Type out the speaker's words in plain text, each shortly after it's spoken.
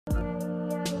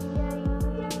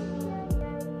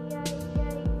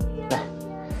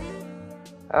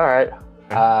All right.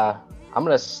 Okay. I'm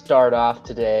going to start off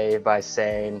today by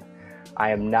saying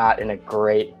I am not in a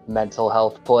great mental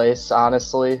health place,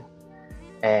 honestly.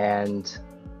 And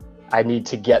I need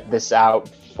to get this out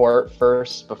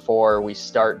first before we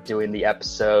start doing the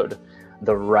episode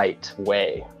the right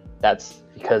way. That's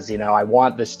because, I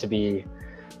want this to be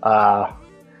uh,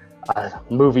 a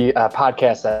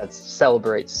podcast that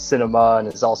celebrates cinema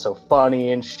and is also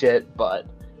funny and shit. But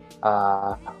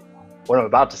uh, what I'm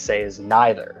about to say is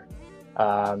neither.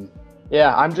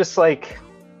 Yeah, I'm just like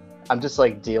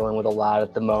dealing with a lot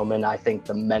at the moment. I think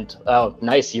the mental. Oh,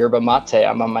 nice yerba mate.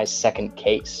 I'm on my second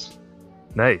case.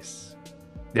 Nice.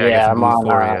 Yeah, I got Yeah, some I'm on.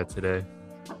 euphoria today.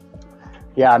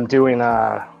 Yeah, I'm doing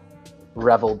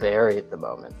Revel Berry at the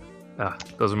moment.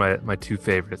 Those are my two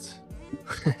favorites.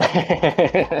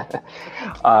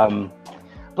 um,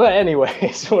 but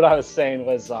anyways, what I was saying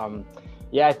was,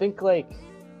 yeah, I think like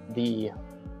the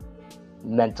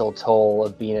mental toll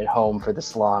of being at home for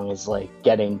this long is like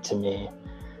getting to me,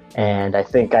 and I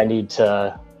think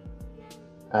um,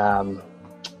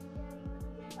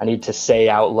 I need to say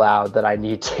out loud that I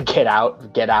need to get out,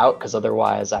 because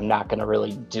otherwise I'm not going to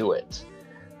really do it.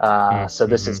 So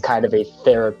this is kind of a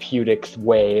therapeutic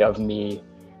way of me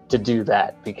to do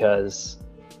that because,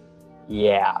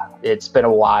 yeah, it's been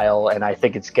a while and I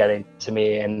think it's getting to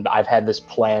me, and I've had this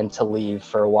plan to leave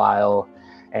for a while,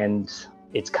 and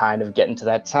it's kind of getting to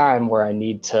that time where I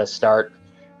need to start,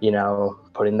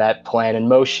 putting that plan in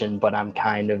motion, but I'm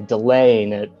kind of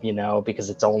delaying it, because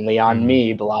it's only on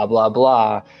me, blah, blah,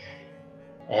 blah.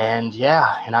 And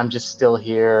yeah, and I'm just still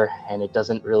here and it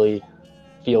doesn't really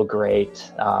feel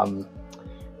great.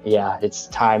 Yeah, it's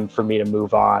time for me to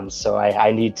move on. So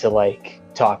I need to like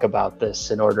talk about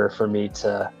this in order for me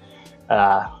to,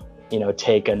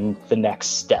 take the next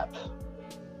step.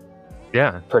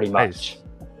 Yeah, pretty nice. much.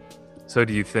 So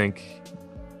do you think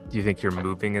you're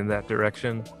moving in that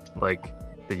direction? Like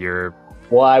that you're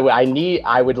Well,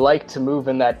 I would like to move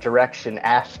in that direction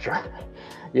after,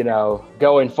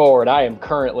 going forward. I am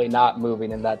currently not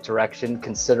moving in that direction,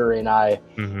 considering I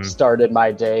started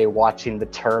my day watching The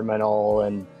Terminal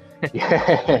and,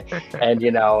 and,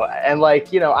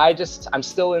 I'm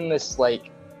still in this like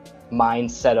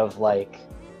mindset of like,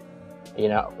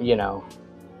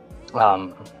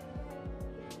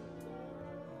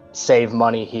 save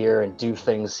money here and do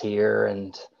things here.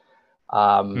 And,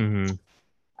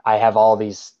 I have all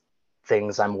these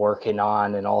things I'm working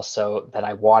on and also that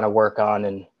I want to work on.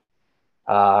 And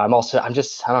I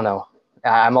don't know.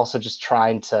 I'm also just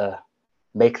trying to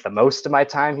make the most of my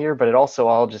time here, but it also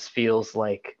all just feels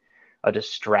like a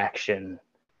distraction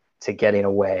to getting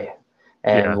away.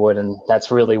 yeah. And that's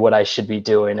really what I should be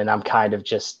doing. And I'm kind of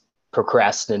just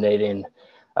procrastinating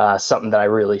something that I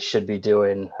really should be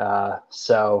doing.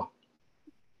 So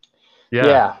Yeah.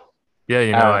 yeah, Yeah,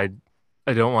 I don't know.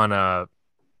 I don't want to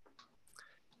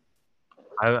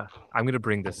I'm going to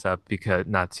bring this up because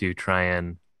not to try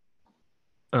and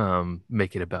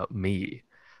make it about me,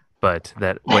 but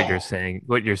that what you're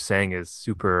saying is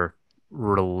super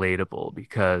relatable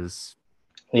because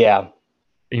Yeah.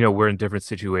 we're in different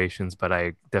situations, but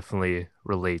I definitely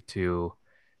relate to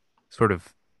sort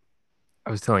of I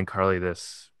was telling Carly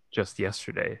this just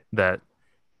yesterday that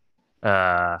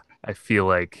I feel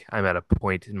like I'm at a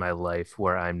point in my life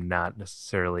where I'm not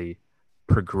necessarily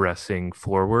progressing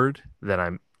forward, that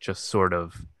I'm just sort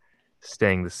of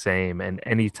staying the same. And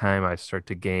anytime I start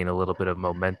to gain a little bit of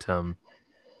momentum,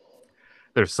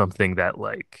 there's something that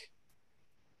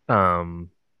um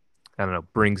I don't know,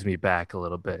 brings me back a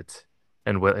little bit.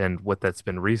 And what that's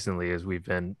been recently is we've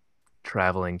been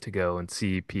traveling to go and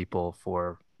see people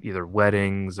for either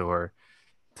weddings or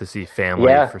to see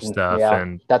family Yeah. for stuff. Yeah.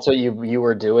 And That's what you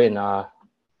were doing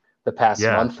the past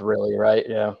yeah, month, really, right?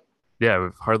 Yeah. yeah,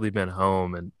 we've hardly been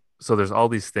home. And so there's all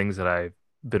these things that I've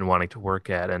been wanting to work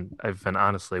at. And I've been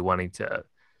honestly wanting to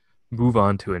move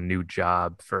on to a new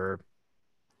job for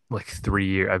like 3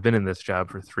 years. I've been in this job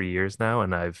for 3 years now,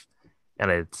 and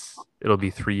it'll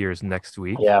be 3 years next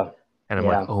week. Yeah. And I'm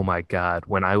like, Yeah. oh my God,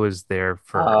 when I was there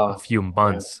for a Oh, few yeah.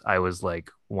 months, I was like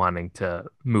wanting to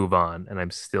move on, and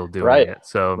I'm still doing Right. it.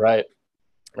 So Right.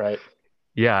 Right.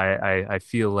 yeah, I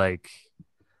feel like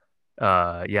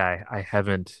yeah, I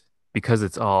haven't, because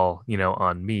it's all,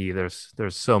 on me. There's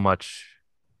so much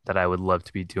that I would love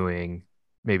to be doing,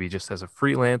 maybe just as a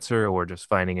freelancer or just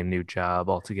finding a new job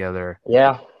altogether.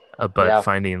 Yeah. But Yeah.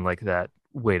 finding like that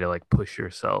way to like push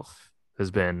yourself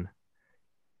has been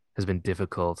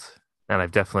difficult, and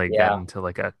I've definitely Yeah. gotten to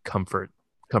like a comfort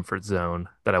zone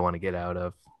that I want to get out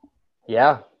of.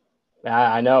 Yeah.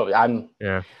 I know. I'm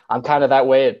Yeah. I'm kind of that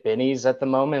way at Benny's at the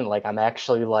moment. Like I'm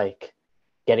actually like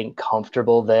getting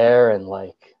comfortable there. And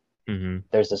like, Hmm.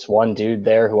 there's this one dude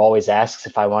there who always asks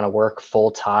if I want to work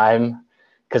full time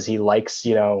because he likes,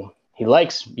 because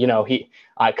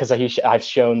I've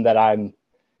shown that I'm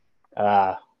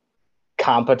uh,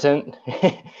 competent,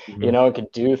 Hmm. and can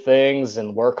do things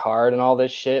and work hard and all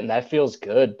this shit, and that feels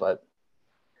good. But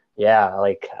yeah,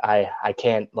 like I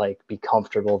can't like be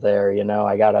comfortable there.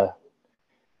 I gotta.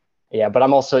 Yeah, but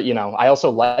I'm also, I also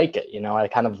like it. I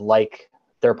kind of like,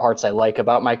 there are parts I like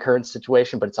about my current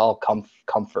situation, but it's all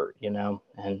comfort,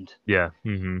 and Yeah.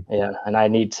 Hmm. yeah, and I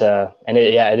need to, and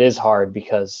it is hard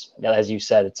because, as you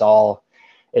said, it's all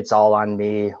on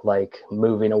me. Like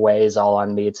moving away is all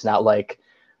on me. It's not like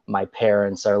my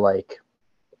parents are like,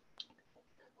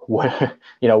 when,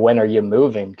 when are you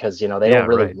moving? Because Yeah. Right.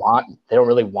 they don't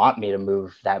really want me to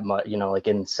move that much. Like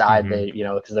inside, Hmm. they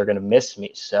because they're gonna miss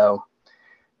me. So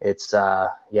it's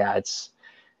yeah,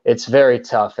 it's very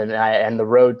tough, and the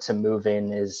road to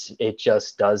moving it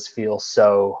just does feel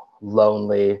so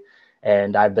lonely.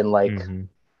 And I've been like Hmm.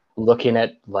 looking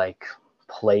at like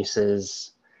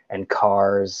places and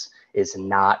cars is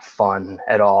not fun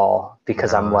at all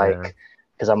No. Yeah.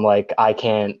 because I'm like I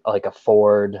can't like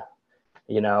afford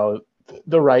you know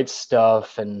the right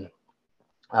stuff. And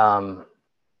um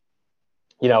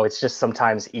it's just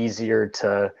sometimes easier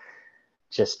to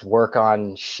just work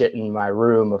on shit in my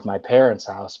room of my parents'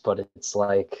 house, but it's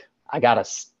like I gotta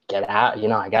get out.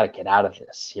 I gotta get out of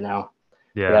this. I Yeah.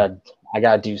 gotta I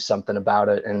gotta do something about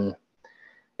it. And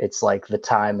it's like the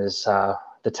time is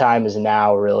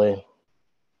now, really.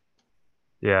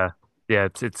 Yeah. Yeah.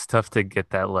 It's tough to get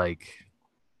that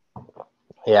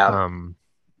Yeah. um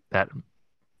that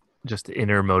just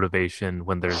inner motivation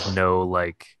when there's no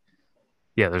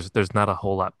yeah, there's not a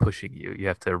whole lot pushing you. You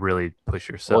have to really push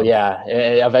Well, yourself. yeah.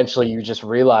 Eventually, you just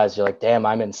realize you're like, damn,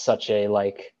 I'm in such a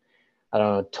like I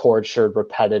don't know, tortured,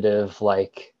 repetitive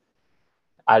like.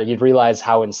 You'd realize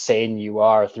how insane you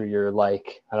are through your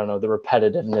like I don't know the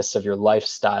repetitiveness of your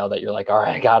lifestyle that you're like, all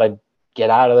right, I gotta get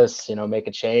out of this, make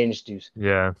a change,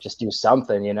 Yeah. just do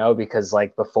something, because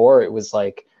like before it was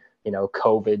like,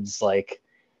 COVID's like,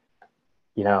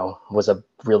 was a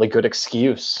really good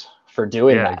excuse for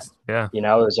doing Yeah. that.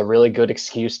 Yeah. It was a really good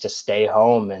excuse to stay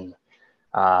home and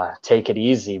take it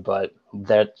easy. But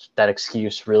that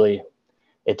excuse really,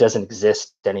 it doesn't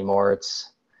exist anymore.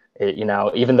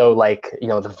 Even though like,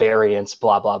 the variants,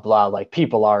 blah, blah, blah, like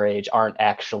people our age aren't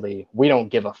actually, we don't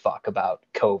give a fuck about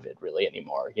COVID really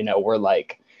anymore. We're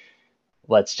like,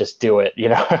 let's just do it,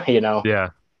 Yeah.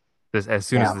 As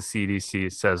soon as Yeah. the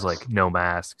CDC says like no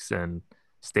masks and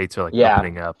states are like Yeah.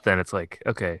 opening up, then it's like,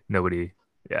 okay,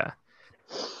 yeah,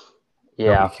 nobody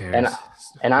Yeah. And, cares.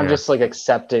 and I'm Yeah. just like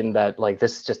accepting that like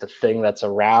this is just a thing that's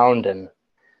around and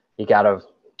you got to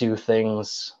do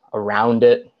things around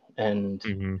it. And,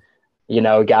 Hmm.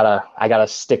 I gotta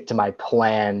stick to my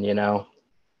plan.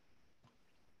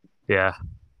 Yeah.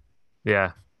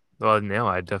 Yeah. Well, no,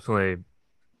 I definitely,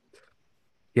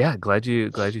 yeah, glad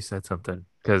you said something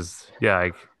because yeah,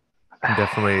 I can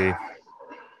definitely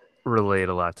relate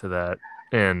a lot to that.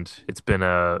 And it's been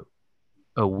a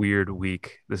weird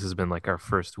week. This has been like our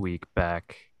first week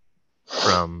back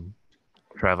from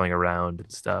traveling around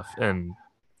and stuff. And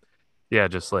yeah,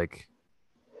 just like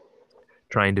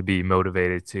trying to be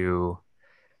motivated to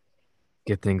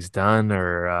get things done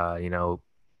or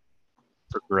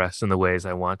progress in the ways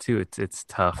I want to. It's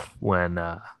tough when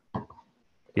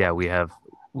yeah, we have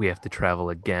to travel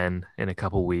again in a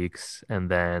couple weeks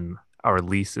and then our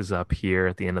lease is up here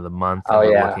at the end of the month Oh and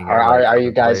we're yeah. looking Are, at are, like are you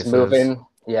other guys places. moving?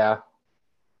 Yeah.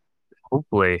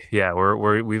 Hopefully, yeah,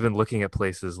 we've been looking at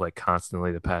places like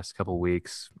constantly the past couple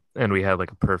weeks, and we had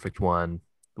like a perfect one,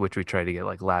 which we tried to get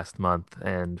like last month,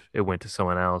 and it went to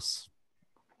someone else.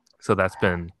 So that's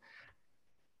been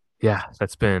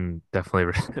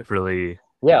definitely really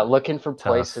Yeah. Looking for tough.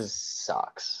 places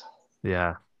sucks.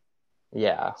 Yeah,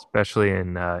 Yeah. especially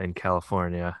in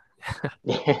California.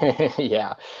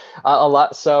 Yeah. A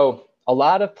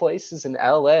lot of places in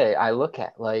LA I look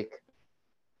at like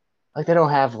they don't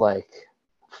have like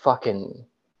fucking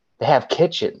they have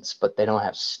kitchens, but they don't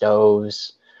have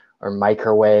stoves or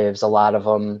microwaves, a lot of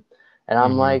them. And Hmm.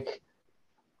 I'm like,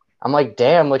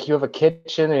 damn, like you have a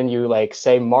kitchen and you like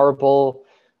say marble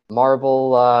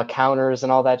counters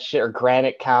and all that shit or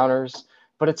granite counters,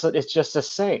 but it's just a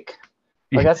sink.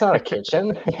 Like Yeah, that's not a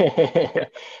kitchen.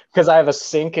 Because I have a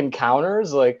sink and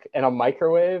counters like and a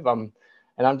microwave. I'm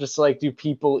just like, do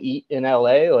people eat in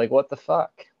LA? Like what the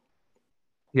fuck?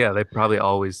 yeah, they probably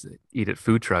always eat at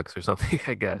food trucks or something,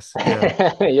 I guess.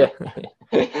 Yeah.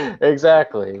 Yeah.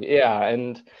 Exactly. Yeah,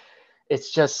 and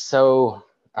it's just so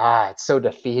it's so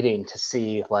defeating to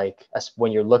see, like,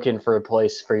 when you're looking for a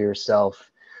place for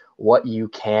yourself, what you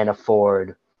can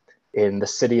afford in the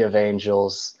city of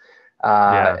angels,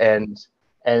 Yeah. and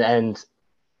and and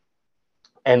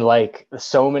and like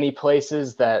so many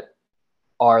places that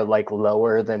are like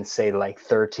lower than say like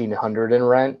 1,300 in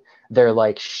rent. They're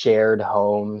like shared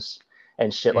homes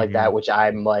and shit like Hmm. that, which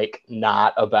I'm like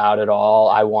not about at all.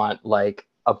 I want like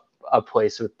a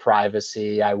place with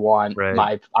privacy.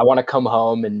 Right. I want to come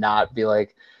home and not be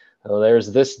like, oh,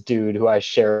 there's this dude who I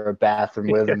share a bathroom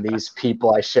with, and these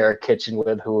people I share a kitchen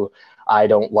with who I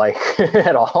don't like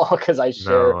at all because I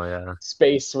share No, yeah.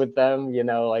 space with them.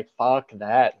 Like fuck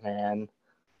that, man.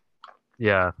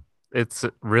 Yeah. It's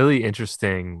really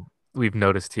interesting. We've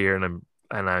noticed here, and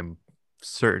I'm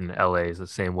certain LA is the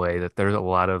same way, that there's a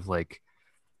lot of like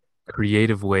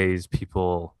creative ways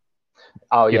people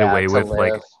Oh get yeah, away to with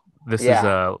live. like this is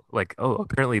Yeah, a like, oh,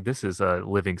 apparently this is a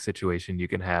living situation you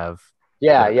can have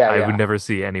yeah, that yeah, I would yeah, never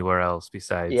see anywhere else yeah.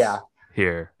 besides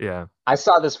here. Yeah. I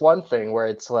saw this one thing where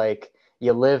it's like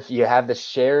you have this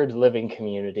shared living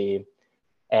community,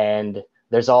 and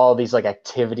there's all these like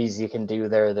activities you can do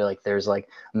there. There's like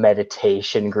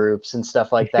meditation groups and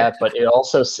stuff like that. But it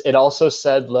also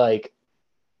said like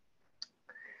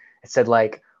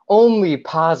only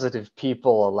positive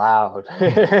people allowed.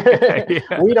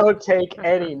 Yeah. We don't take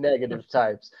any negative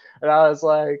types. And I was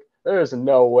like, there's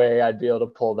no way I'd be able to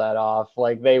pull that off.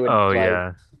 Like Oh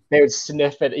yeah. they would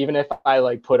sniff it. Even if I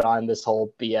like put on this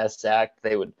whole BS act,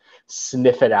 they would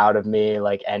sniff it out of me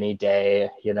like any day.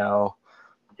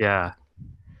 Yeah.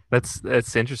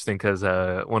 That's interesting because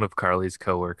one of Carly's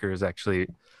coworkers actually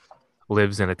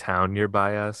lives in a town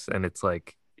nearby us, and it's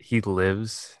like he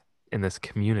lives in this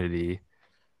community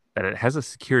that it has a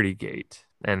security gate,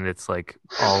 and it's like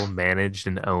all managed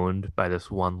and owned by this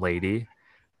one lady,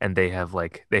 and they have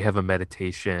a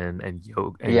meditation and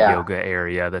Yeah. yoga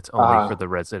area that's only for Uh, the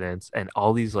residents, and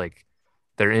all these like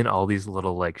they're in all these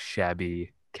little like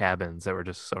shabby cabins that were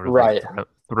just sort of like right.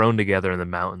 thrown together in the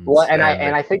Well, mountains, and I and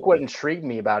and I think what intrigued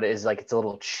me about it is like it's a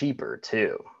little cheaper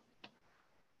too.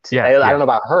 yeah, I don't yeah. know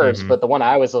about hers, Hmm. but the one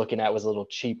I was looking at was a little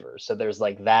cheaper. So there's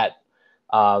like that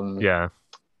um, Yeah.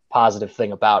 positive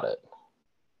thing about it.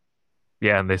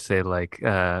 Yeah, and they say like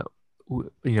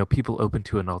people open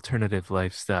to an alternative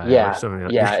lifestyle or Yeah, something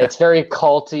like yeah. yeah. It's very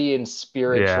culty and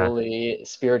Yeah.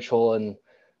 spiritual, and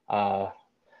uh,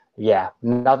 yeah,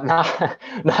 not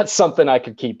not something I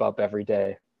could keep up every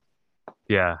day.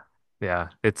 Yeah. Yeah.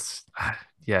 It's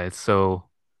yeah, it's so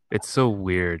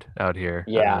weird out here.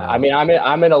 I don't Yeah, I know. mean,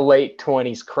 I'm in a late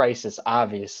 20s crisis,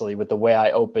 obviously, with the way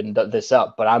I opened this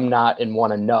up, but I'm not in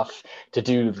one enough to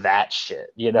do that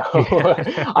shit. Yeah.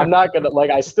 I'm not gonna like.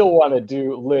 I still want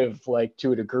to live like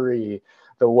to a degree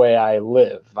the way I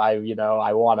live. I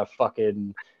want to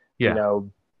fucking, you Yeah. know,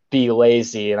 be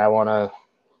lazy, and I want to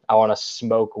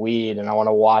smoke weed, and I want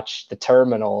to watch The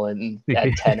Terminal and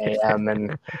at 10 a.m.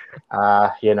 and uh,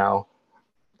 you know,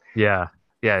 Yeah.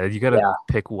 Yeah, you got to yeah,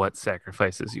 pick what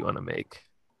sacrifices you want to make.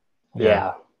 Yeah.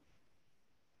 yeah.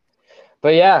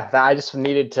 But yeah, I just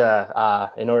needed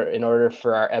to in order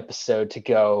for our episode to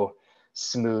go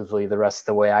smoothly the rest of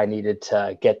the way, I needed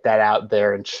to get that out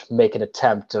there and make an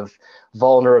attempt of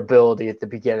vulnerability at the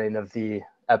beginning of the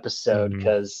episode Hmm.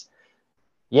 because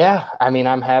yeah, I mean,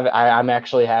 I'm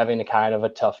actually having a kind of a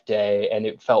tough day, and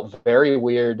it felt very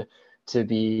weird to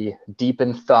be deep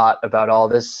in thought about all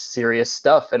this serious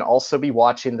stuff and also be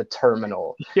watching The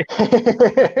Terminal. Like,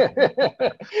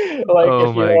 Oh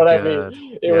if you know my what I God.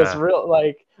 mean, it was Yeah. real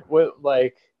like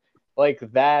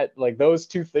that, like those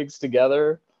two things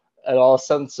together. And all of a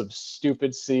sudden, some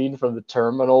stupid scene from The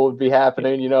Terminal would be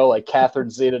happening. Like Catherine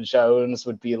Zeta-Jones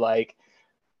would be like,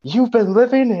 "You've been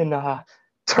living in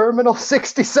Terminal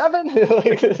 67?"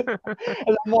 And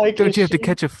I'm like, Don't is you have to she?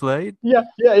 catch a flight? Yeah,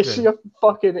 yeah. Is Yeah. she a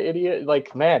fucking idiot?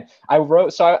 Like, man, I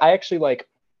wrote. So I actually like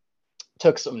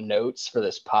took some notes for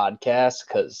this podcast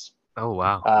because, Oh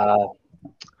wow. uh,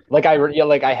 like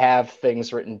I have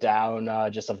things written down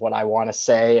just of what I want to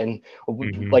say, and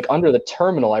Hmm. like under The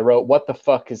Terminal, I wrote, "What the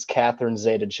fuck is Catherine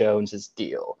Zeta-Jones's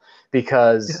deal?"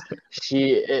 Because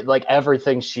like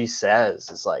everything she says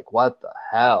is like, what the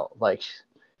hell? Like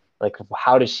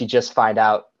how did she just find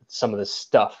out some of this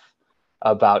stuff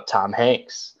about Tom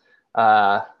Hanks?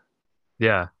 Uh,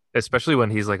 Yeah. Especially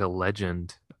when he's like a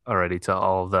legend already to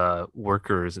all the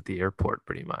workers at the airport,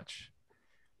 pretty much.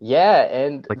 yeah,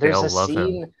 and Like they there's all a love him.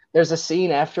 scene. There's a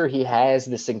scene after he has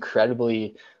this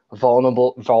incredibly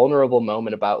vulnerable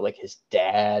moment about like his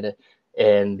dad,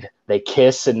 and they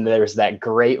kiss, and there's that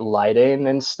great lighting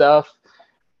and stuff.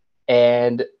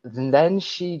 and then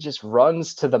she just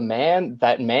runs to that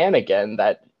man again,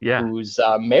 that Yeah. who's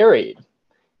married,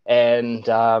 and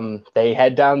they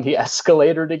head down the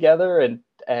escalator together,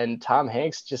 and Tom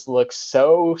Hanks just looks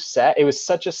so sad. It was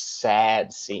such a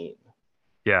sad scene.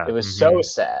 It Yeah. was so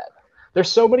sad.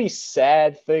 There's so many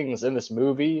sad things in this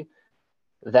movie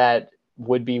that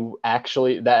would be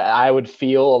actually that I would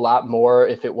feel a lot more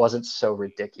if it wasn't so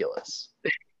ridiculous.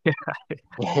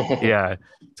 Yeah,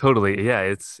 totally. Yeah,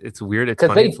 it's weird. It's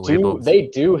Because funny. It's labeled. they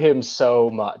do him so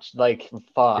much. Like Yeah.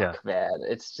 fuck, man,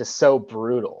 it's just so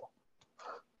brutal.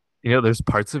 There's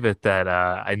parts of it that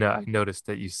I noticed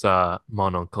that you saw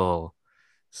Mon Uncle.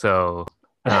 So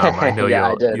I know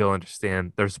Yeah, I did. you'll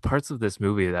understand. There's parts of this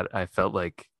movie that I felt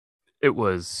like it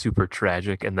was super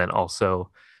tragic and then also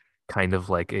kind of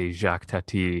like a Jacques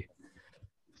Tati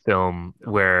film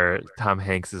where Tom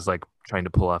Hanks is like trying to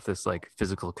pull off this like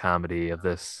physical comedy of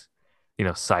this,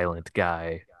 silent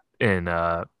guy in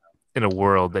in a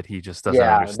world that he just doesn't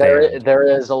Yeah, understand. there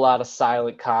is a lot of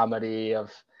silent comedy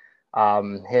of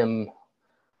him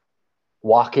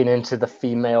walking into the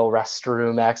female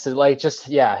restroom accident, like just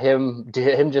yeah, him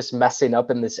just messing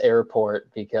up in this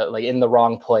airport because like in the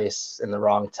wrong place in the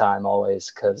wrong time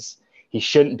always because he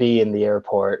shouldn't be in the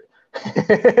airport.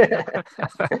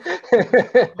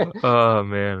 Oh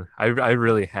man, I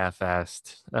really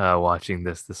half-assed watching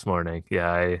this morning.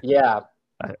 Yeah, Yeah.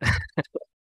 I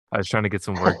I was trying to get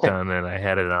some work done and I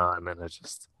had it on and it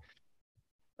just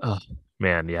oh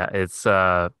man, yeah, it's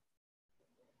I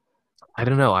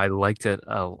don't know. I liked it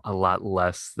a lot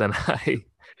less than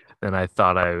I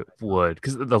thought I would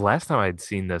because the last time I'd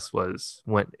seen this was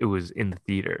when it was in the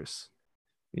theaters,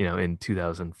 in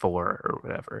 2004 or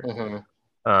whatever. Hmm.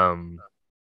 Um,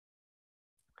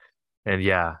 and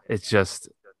yeah, it's just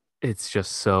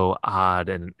so odd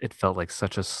and it felt like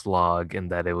such a slog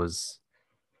and that it was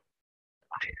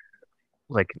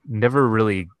like never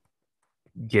really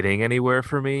getting anywhere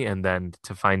for me. And then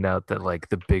to find out that like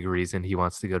the big reason he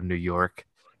wants to go to New York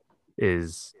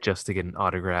is just to get an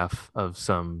autograph of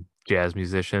some jazz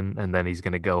musician and then he's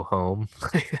gonna go home.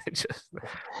 I just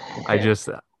I just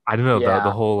I don't know the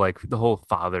Yeah, whole like the whole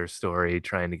father story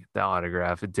trying to get the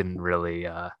autograph. It didn't really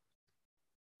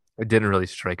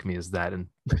strike me as that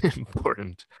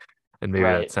important. And maybe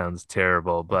that right, sounds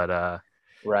terrible, but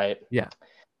right. yeah.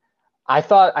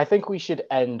 I think we should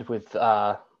end with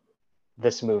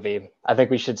this movie. I think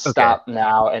we should Okay. stop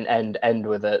now and end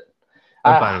with it.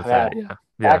 I'm fine Ah, with man. that. Yeah.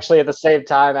 Yeah. Actually, at the same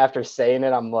time, after saying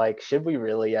it, I'm like, should we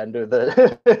really end with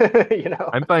it? You know?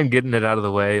 I'm fine getting it out of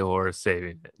the way or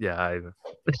saving it. Yeah, I'm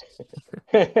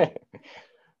at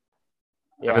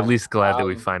Yeah. least glad that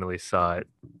we finally saw it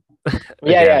Yeah,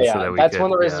 yeah, again so yeah. that we That's one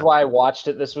could, of the reasons yeah. why I watched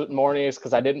it this morning is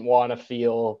because I didn't want to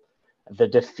feel the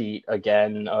defeat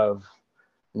again of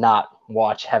not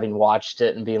having watched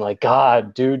it and being like,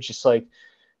 God, dude, just like,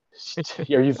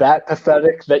 are you that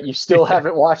pathetic that you still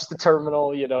haven't watched The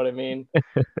Terminal? You know what I mean?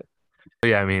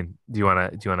 Yeah, I mean, do you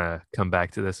wanna come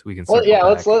back to this? We can Well, circle yeah,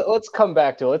 back. let's come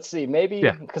back to it. Let's see. Maybe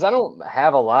Yeah. because I don't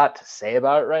have a lot to say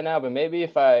about it right now, but maybe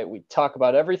if we talk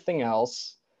about everything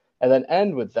else and then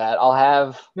end with that, I'll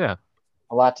have Yeah.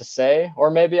 a lot to say, or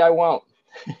maybe I won't.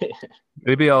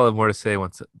 Maybe I'll have more to say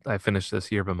once I finish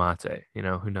this yerba mate.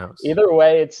 Who knows? Either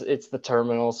way, it's The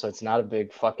Terminal, so it's not a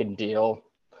big fucking deal.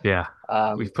 Yeah.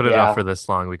 We've put it off Yeah. for this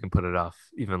long. We can put it off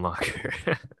even longer.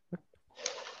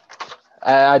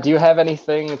 Do you have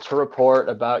anything to report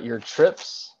about your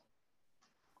trips?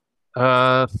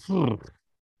 Hmm,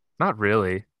 not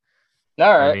really.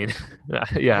 All I right. mean,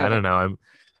 yeah, I don't know.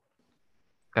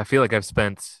 I feel like I've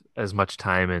spent as much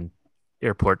time in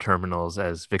airport terminals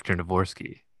as Victor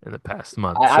Navorsky in the past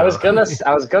month. So I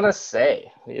was gonna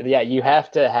say, yeah, you have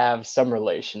to have some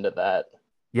relation to that.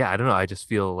 yeah, I don't know. I just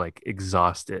feel like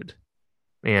exhausted.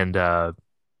 And yeah,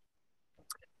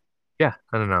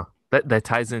 I don't know. That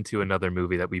ties into another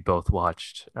movie that we both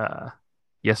watched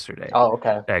yesterday, Oh,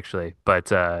 okay. actually. But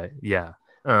yeah.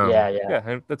 Yeah,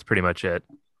 yeah. That's pretty much it.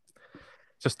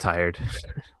 Just tired.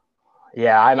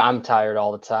 Yeah, I'm tired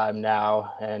all the time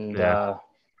now, and Yeah.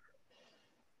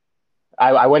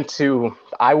 I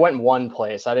went one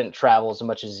place. I didn't travel as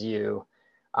much as you,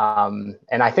 and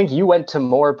I think you went to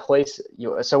more places.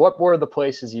 So what were the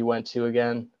places you went to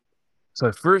again? So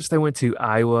at first I went to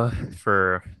Iowa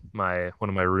for my one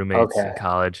of my roommates in Okay,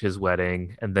 college, his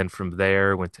wedding, and then from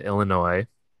there went to Illinois,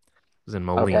 was in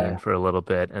Moline okay, for a little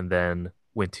bit, and then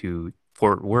went to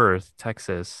Fort Worth,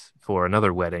 Texas for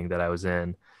another wedding that I was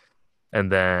in.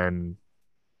 And then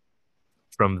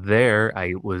from there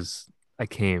I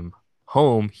came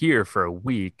home here for a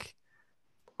week,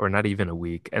 or not even a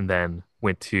week, and then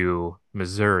went to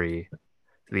Missouri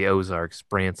to the Ozarks,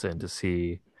 Branson, to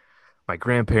see my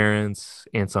grandparents,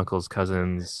 aunts, uncles,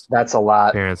 cousins, That's a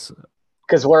lot. parents.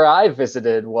 Because where I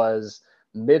visited was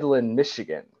Midland,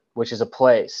 Michigan, which is a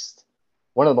place,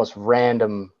 one of the most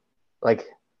random, like,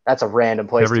 that's a random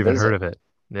place Never to even heard visit. of it.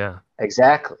 Yeah.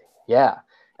 Exactly. Yeah.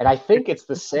 And I think it's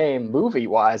the same movie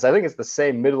wise. I think it's the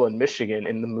same Midland, Michigan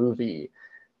in the movie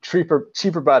Cheaper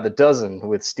by the Dozen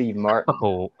with Steve Martin.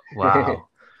 Oh, wow.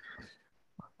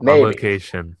 On Maybe.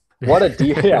 location. What a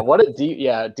deep, yeah, what a deep,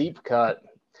 yeah, deep cut.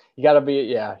 You gotta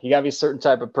be a certain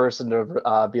type of person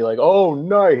to be like, oh,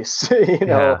 nice,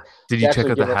 Yeah. Did to you check actually out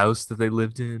the give a house that they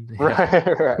lived in? Yeah.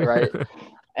 right.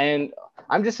 And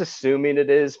I'm just assuming it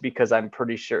is because I'm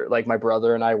pretty sure, like my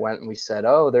brother and I went and we said,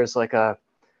 oh, there's like a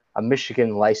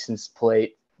Michigan license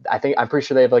plate. I'm pretty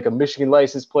sure they have like a Michigan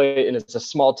license plate and it's a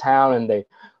small town and they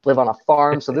live on a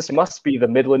farm. So this must be the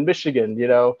Midland, Michigan.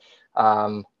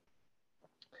 Um,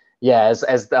 yeah,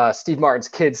 as Steve Martin's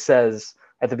kid says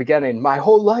at the beginning, my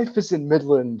whole life is in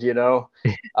Midland.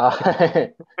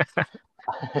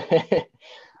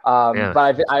 Uh, Yeah.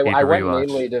 but Need I to went rewatch.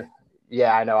 mainly to,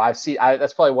 yeah, I know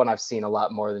that's probably one I've seen a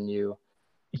lot more than you.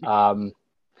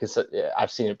 Because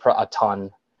I've seen it a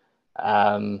ton.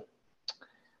 Um,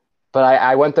 but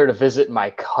I went there to visit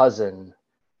my cousin,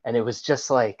 and it was just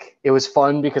like it was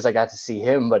fun because I got to see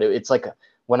him. But it's like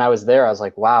when I was there, I was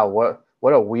like, wow,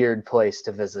 what a weird place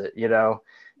to visit, Hmm.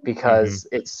 because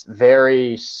it's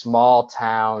very small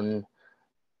town,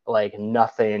 like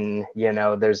nothing,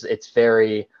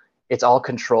 it's all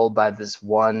controlled by this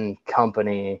one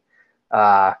company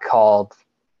called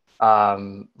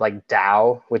like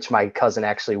Dow, which my cousin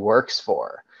actually works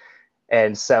for.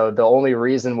 And so the only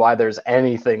reason why there's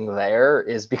anything there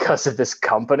is because of this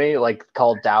company like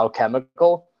called Dow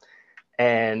Chemical.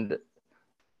 And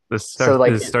so This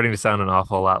like is starting to sound an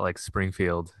awful lot like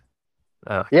Springfield,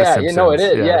 like The yeah, it Simpsons.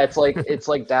 is. Yeah. Yeah, it's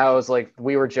like Dow is like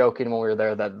we were joking when we were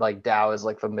there that like Dow is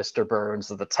like the Mr.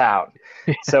 Burns of the town.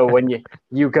 So when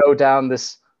you go down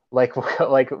this like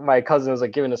like my cousin was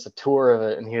like giving us a tour of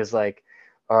it and he was like,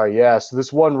 "Oh yeah, so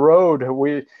this one road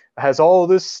we has all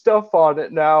this stuff on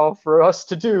it now for us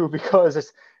to do because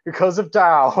it's because of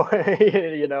Dow."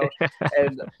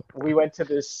 And we went to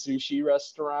this sushi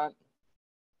restaurant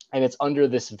and it's under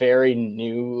this very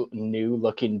new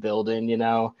looking building,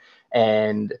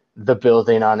 and the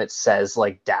building on it says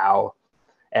like Dow.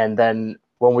 And then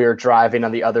when we were driving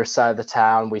on the other side of the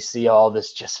town, we see all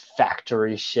this just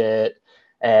factory shit.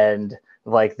 And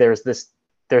like there's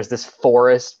this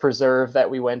forest preserve that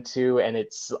we went to, and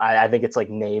I think it's like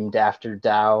named after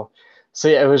Dow. So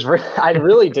yeah, I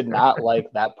really did not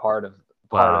like that part of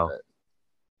Wow. it.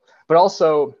 But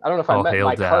also, I don't know if I All met hail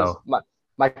my cousin. Dow.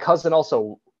 My cousin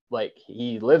also, like,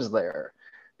 he lives there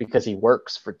because he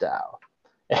works for Dow,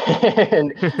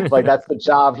 and like that's the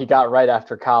job he got right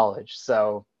after college.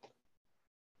 So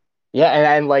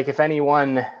yeah, and like if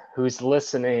anyone who's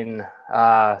listening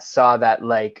saw that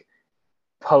like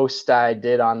post I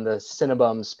did on the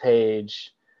Cinnabums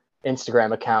page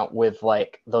Instagram account with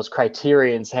like those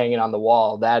criterions hanging on the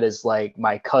wall, that is like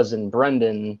my cousin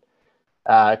Brendan's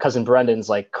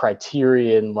like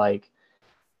criterion like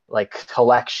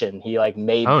collection. He like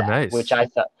made Oh, that, which nice. I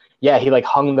thought, yeah, he like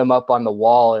hung them up on the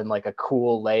wall in like a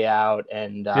cool layout.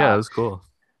 And Yeah, that was cool.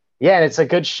 yeah, and it's a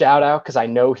good shout out because I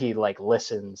know he like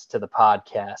listens to the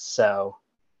podcast. So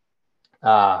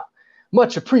uh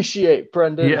much appreciate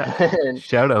Brendan. Yeah. And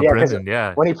Shout out yeah, because Brendan.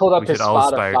 Yeah. when he pulled up We should his all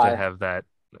aspire to Spotify, have that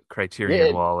yeah,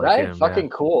 Criterion wall like right, him. Yeah. fucking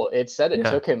cool. It said it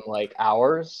Yeah. took him like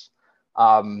hours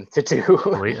to do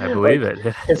I believe like it.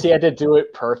 because he had to do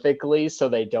it perfectly so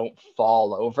they don't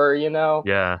fall over.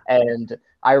 Yeah. And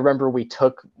I remember we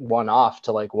took one off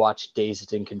to like watch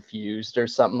Dazed and Confused or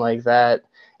something like that,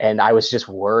 and I was just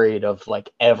worried of like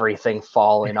everything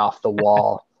falling off the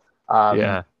wall. um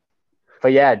Yeah.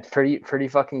 but yeah, pretty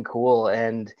fucking cool.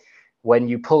 And when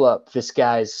you pull up this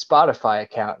guy's Spotify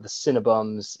account, the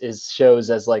Cinnabums is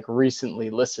shows as like recently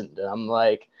listened. And I'm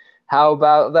like, how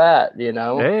about that?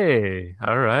 Hey.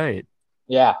 All right.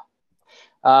 Yeah.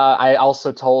 I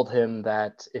also told him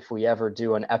that if we ever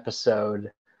do an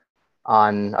episode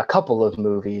on a couple of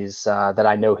movies that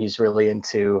I know he's really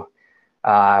into,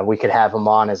 we could have him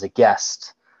on as a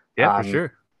guest. Yeah, for Um,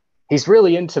 sure. he's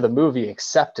really into the movie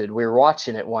Accepted. We were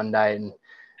watching it one night,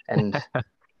 and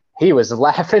he was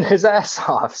laughing his ass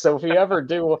off. So if we ever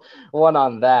do one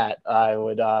on that, I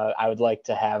would like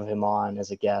to have him on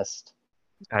as a guest.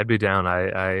 I'd be down.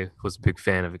 I was a big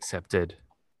fan of Accepted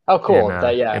Oh, cool.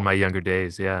 That in yeah. my younger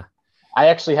days. Yeah. I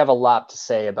actually have a lot to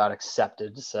say about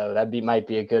Accepted, so might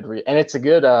be a good and it's a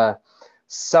good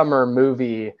summer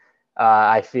movie.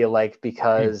 I feel like Hmm.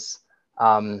 because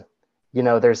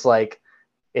there's like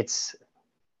it's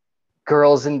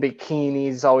girls in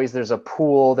bikinis. Always there's a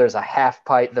pool, there's a half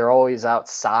pipe. They're always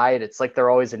outside. It's like they're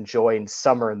always enjoying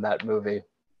summer in that movie.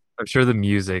 I'm sure the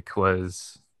music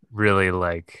was really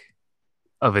like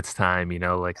of its time,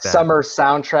 like that. Summer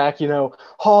soundtrack, Yeah.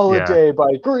 Holiday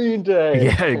by Green Day.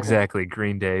 Yeah, exactly.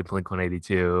 Green Day, Blink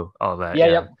 182, all that. Yeah,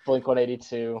 Yeah. yep. Blink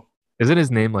 182. Isn't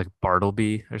his name like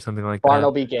Bartleby or something like that?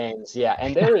 Barnaby Gaines, yeah.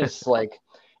 And there is like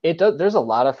it does there's a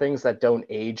lot of things that don't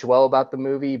age well about the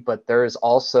movie, but there's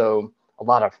also a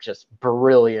lot of just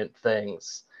brilliant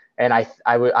things. And I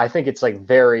think it's like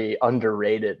very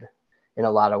underrated in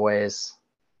a lot of ways.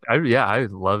 I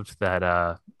loved that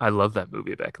I loved that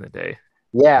movie back in the day.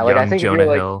 Yeah, like I Young think if you're Jonah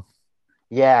like Hill.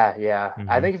 yeah. I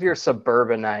Hmm. think if you're a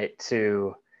suburbanite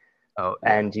too Oh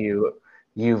yeah. and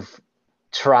you've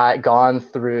gone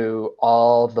through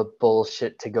all the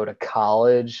bullshit to go to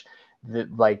college,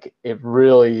 that like it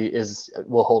really is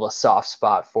will hold a soft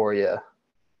spot for you.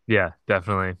 Yeah,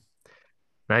 definitely.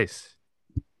 Nice.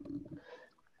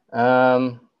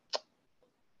 um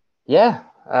yeah,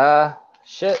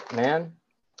 shit, man.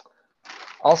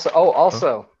 Oh,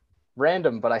 Also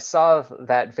random, but I saw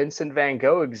that Vincent van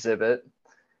Gogh exhibit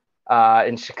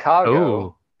in Chicago,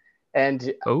 oh,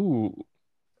 and oh.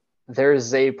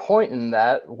 there's a point in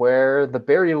that where the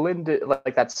Barry Lyndon,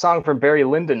 like that song from Barry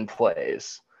Lyndon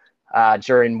plays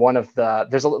during one of the,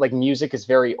 there's a, like music is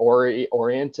very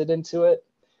oriented into it.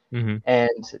 Hmm.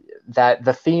 And that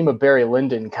the theme of Barry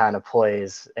Lyndon kind of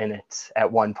plays in it at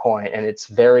one point, and it's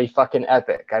very fucking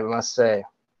epic, I must say.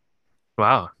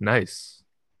 Wow, nice.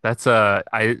 That's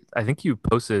I think you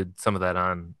posted some of that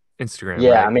on Instagram,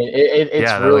 Yeah, I right? mean it's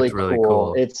Yeah, that really looked really cool.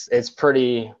 cool. It's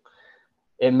pretty.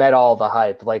 It met all the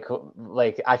hype. Like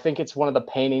I think it's one of the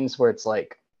paintings where it's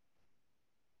like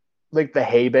the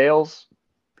hay bales,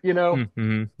 you know,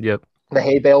 Mm-hmm. Yep. the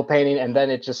hay bale painting, and then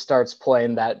it just starts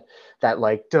playing that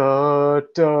like da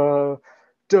da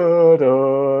da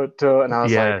da da, and I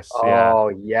was like, Yes, yeah. oh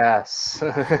yes.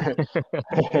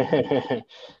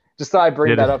 Just thought I'd bring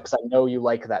Did that it? up because I know you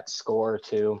like that score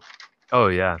too. Oh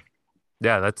yeah.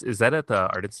 Yeah, that's is that at the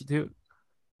Art Institute?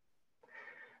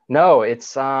 No,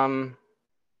 it's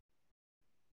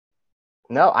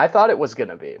no, I thought it was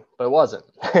gonna be, but it wasn't.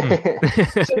 Hmm.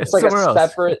 So it's like a Somewhere else.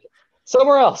 separate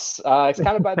somewhere else. It's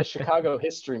kind of by the Chicago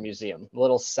History Museum, a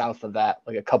little south of that,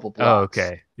 like a couple Oh, blocks.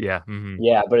 okay. Yeah. Hmm.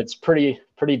 Yeah, but it's pretty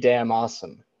damn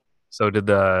awesome. So did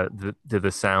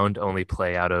the sound only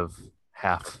play out of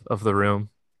half of the room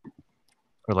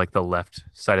or like the left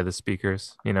side of the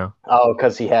speakers? Oh,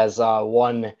 because he has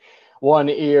one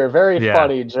ear. Very Yeah.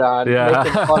 funny, John. Yeah.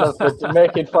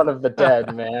 Making fun of the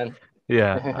dead, man.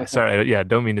 Yeah. Sorry. Yeah,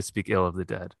 don't mean to speak ill of the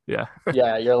dead. Yeah.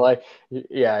 Yeah, you're like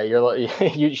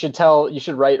you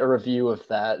should write a review of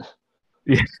that.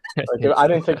 Yeah. Like Yes. I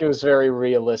didn't think it was very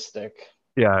realistic.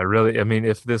 Yeah, really. I mean,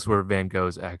 if this were Van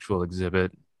Gogh's actual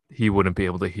exhibit, he wouldn't be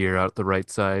able to hear out the right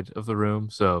side of the room.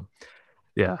 So,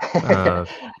 yeah.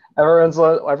 Everyone's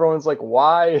like,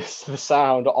 why is the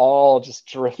sound all just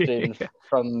drifting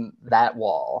from that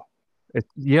wall?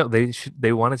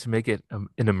 They wanted to make it an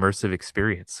immersive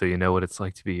experience, so you know what it's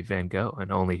like to be Van Gogh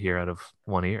and only hear out of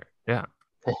one ear. Yeah.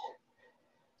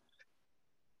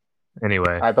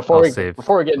 Anyway, All right, before we get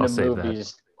I'll into save that.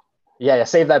 movies, yeah,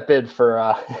 save that bid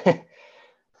for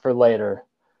for later.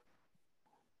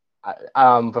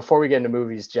 Before we get into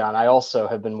movies, John, I also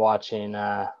have been watching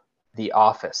The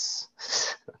Office.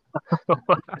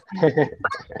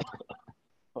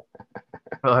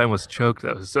 Oh, I almost choked.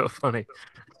 That was so funny.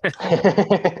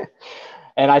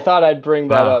 And I thought I'd bring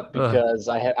that Wow. up because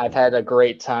I've had a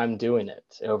great time doing it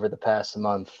over the past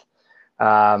month.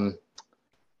 Um,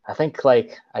 I think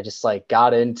like I just like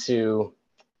got into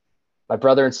my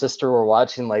brother and sister were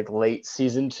watching like late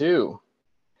season 2,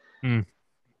 Mm,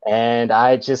 and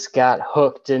I just got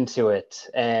hooked into it.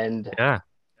 And yeah.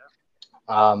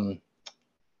 um,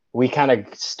 we kind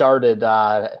of started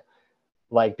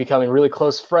like becoming really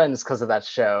close friends because of that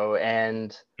show.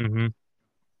 And Hmm.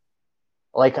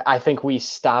 like I think we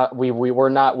stopped we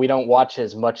don't watch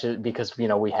as much because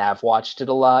we have watched it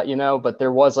a lot, but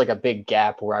there was like a big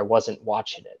gap where I wasn't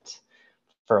watching it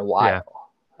for a Yeah.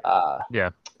 while. Yeah.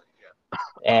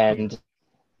 And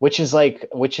which is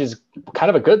kind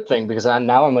of a good thing because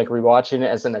now I'm like rewatching it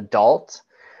as an adult,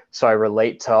 so I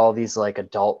relate to all these like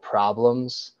adult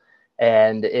problems,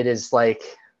 and it is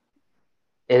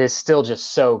still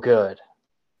just so good.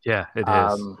 Yeah, it is.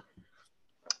 um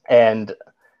and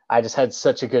I just had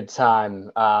such a good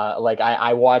time. Like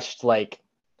I watched like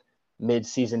mid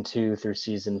season 2 through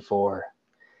season 4,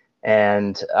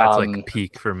 and That's like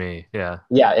peak for me. Yeah.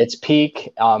 yeah, it's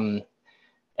peak.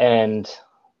 And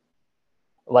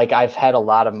like I've had a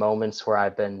lot of moments where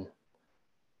I've been,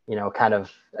 kind of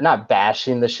not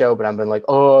bashing the show, but I've been like,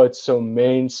 oh, it's so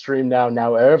mainstream now.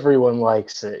 Now everyone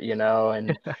likes it,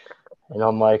 and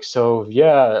I'm like, so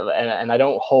yeah, and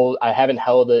I haven't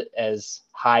held it as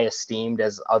high esteemed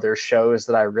as other shows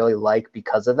that I really like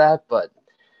because of that, but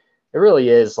it really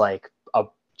is like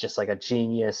just like a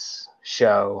genius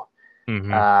show.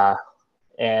 Hmm. Uh,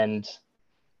 and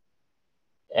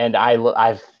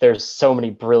I've there's so many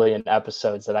brilliant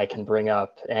episodes that I can bring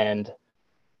up, and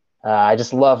I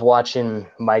just love watching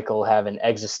Michael have an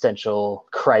existential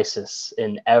crisis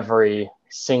in every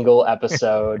single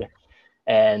episode.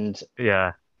 And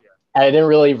Yeah. I didn't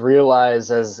really realize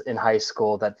as in high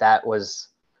school that that was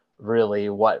really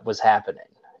what was happening.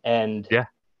 And Yeah.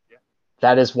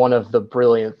 that is one of the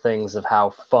brilliant things of how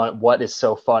fun, what is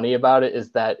so funny about it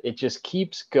is that it just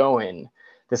keeps going.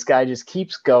 This guy just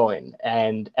keeps going.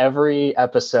 And every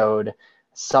episode,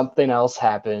 something else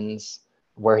happens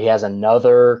where he has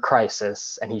another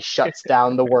crisis and he shuts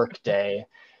down the workday.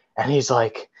 And he's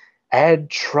like, Ed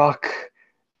Truck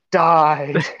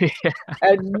died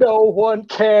and no one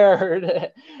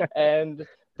cared. And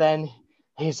then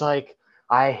he's like,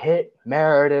 I hit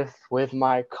Meredith with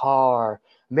my car.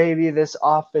 Maybe this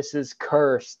office is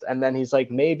cursed. And then he's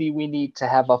like, maybe we need to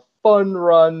have a fun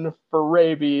run for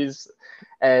rabies.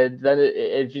 And then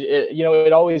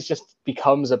it always just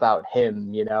becomes about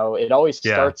him. It always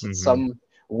Yeah. starts at Hmm.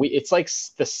 it's like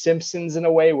The Simpsons in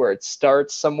a way where it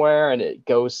starts somewhere and it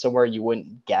goes somewhere you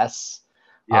wouldn't guess.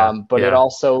 Yeah. But Yeah. it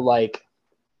also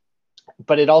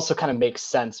kind of makes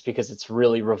sense because it's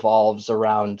really revolves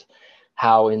around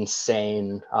how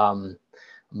insane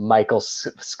Michael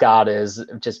Scott is,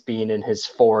 just being in his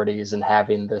 40s and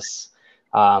having this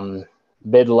um,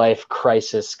 midlife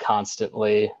crisis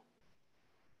constantly.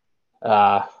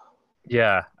 Uh,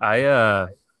 Yeah.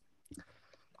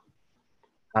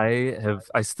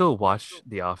 I still watch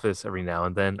The Office every now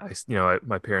and then.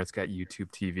 My parents got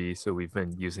YouTube TV, so we've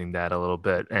been using that a little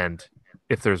bit. And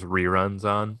if there's reruns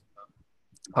on,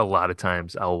 a lot of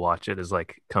times I'll watch it as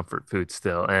like comfort food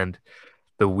still. And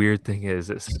the weird thing is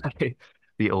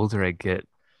the older I get,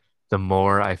 the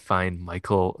more I find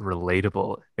Michael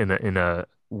relatable in a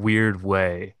weird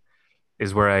way.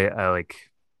 Is where I like,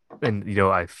 and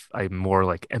I'm more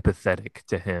like empathetic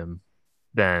to him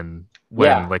than when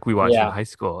yeah, like we watched in yeah, high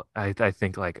school. I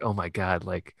think like, oh my God,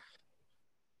 like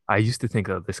I used to think,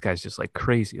 oh, this guy's just like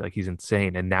crazy, like he's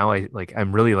insane. And now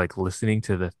I'm really like listening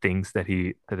to the things that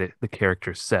the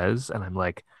character says, and I'm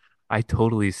like, I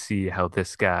totally see how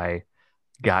this guy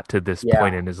got to this yeah,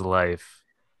 point in his life.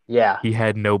 yeah, He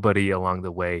had nobody along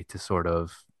the way to sort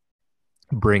of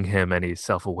bring him any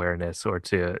self-awareness or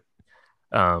to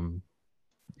um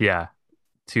yeah,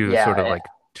 to sort of yeah, like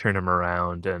turn him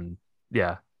around. And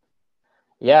yeah,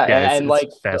 yeah, yeah, and it's like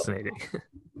fascinating.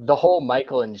 the whole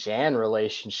Michael and Jan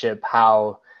relationship,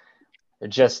 how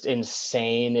just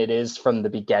insane it is from the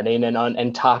beginning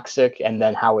and toxic, and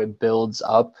then how it builds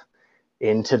up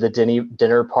into the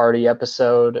dinner party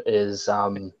episode is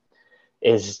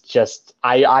just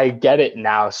I get it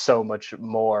now so much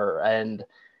more, and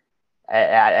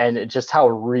just how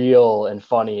real and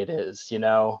funny it is,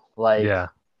 like Yeah.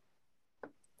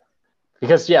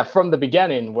 because yeah, from the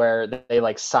beginning where they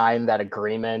like sign that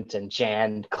agreement and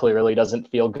Jan clearly doesn't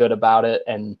feel good about it,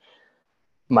 and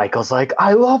Michael's like,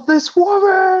 I love this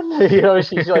woman. She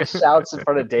like shouts in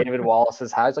front of David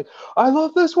Wallace's house, like, I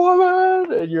love this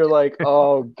woman. And you're like,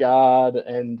 oh God.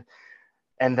 And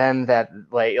then that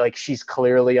like she's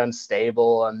clearly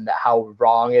unstable, and how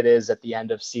wrong it is at the end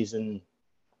of season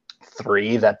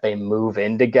 3 that they move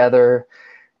in together,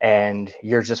 and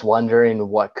you're just wondering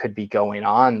what could be going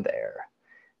on there.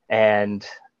 And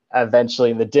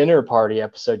eventually in the dinner party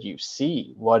episode you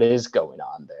see what is going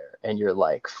on there, and you're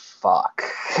like, fuck.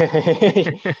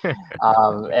 And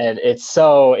it's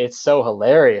so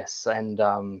hilarious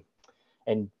and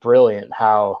brilliant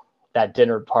how that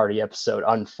dinner party episode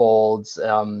unfolds,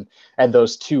 and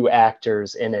those two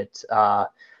actors in it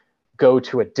go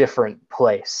to a different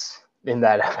place in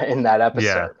that Yeah.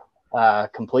 episode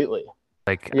completely.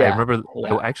 Like I Yeah, remember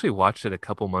I yeah, actually watched it a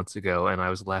couple months ago and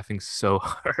I was laughing so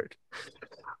hard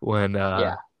when uh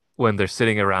yeah, when they're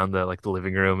sitting around the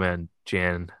living room and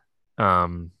Jan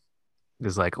um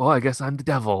is like, "Oh, I guess I'm the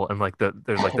devil." And like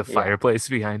there's like the yeah. fireplace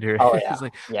behind her. Oh yeah, It's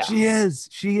like, yeah, "She is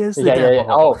the yeah, yeah, yeah.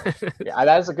 devil." Oh yeah,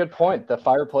 that is a good point. The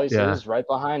fireplace Yeah. is right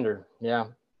behind her. Yeah,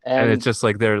 And it's and just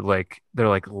like they're like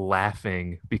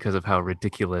laughing because of how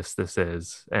ridiculous this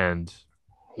is and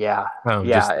yeah, yeah,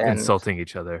 just and insulting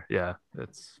each other. Yeah,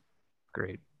 it's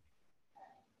great.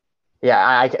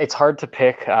 yeah. It's hard to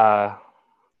pick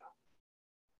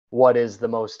what is the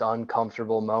most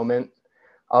uncomfortable moment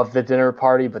of the dinner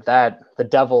party, but that the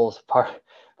devil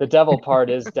part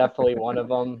is definitely one of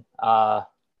them.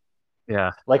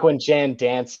 Yeah. Like when Jan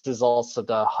dances, also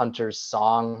the hunter's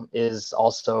song is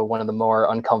also one of the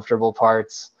more uncomfortable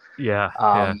parts. Yeah.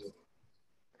 Yeah. Um,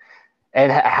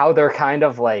 and how they're kind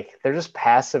of like they're just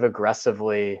passive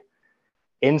aggressively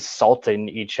insulting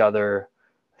each other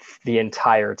the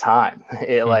entire time.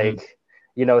 It Hmm. like,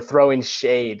 throwing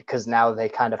shade because now they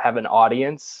kind of have an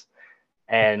audience.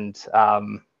 And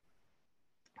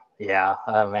yeah,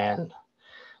 oh man.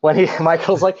 When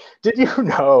Michael's like, did you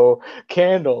know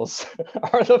candles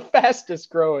are the fastest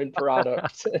growing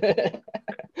product?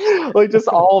 Like just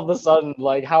all of a sudden,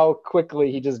 like how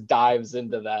quickly he just dives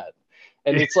into that.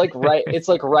 And it's like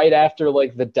right after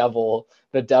like the devil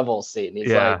scene. He's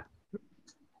like, Yeah.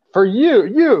 for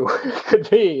you could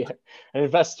be an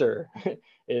investor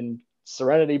in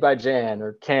Serenity by Jan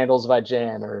or Candles by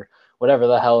Jan or whatever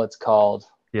the hell it's called.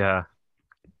 Yeah.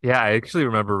 Yeah. I actually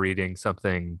remember reading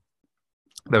something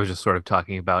that was just sort of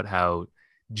talking about how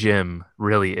Jim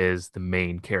really is the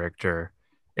main character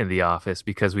in The Office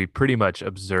because we pretty much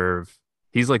observe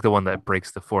he's like the one that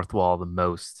breaks the fourth wall the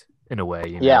most in a way,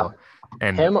 you Yeah, know.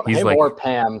 And him he's him or like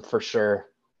Pam for sure.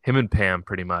 him and Pam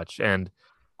pretty much. And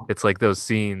it's like those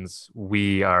scenes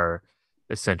we are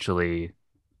essentially,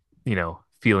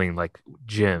 feeling like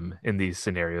Jim in these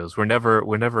scenarios. We're never,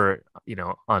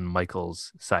 on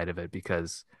Michael's side of it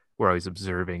because we're always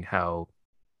observing how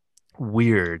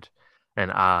weird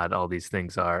and odd all these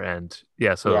things are. And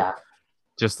yeah, so Yeah,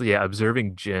 just yeah,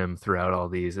 observing Jim throughout all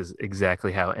these is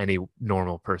exactly how any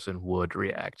normal person would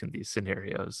react in these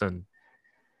scenarios. And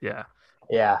yeah.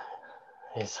 yeah.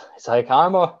 He's like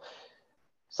I'm a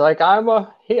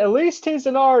he at least he's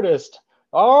an artist.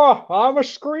 Oh, I'm a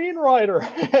screenwriter.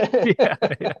 Yeah,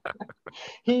 yeah,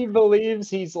 He believes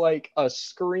he's like a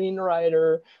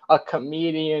screenwriter, a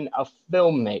comedian, a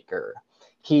filmmaker.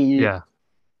 He yeah.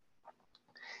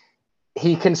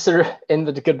 he consider in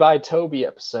the Goodbye Toby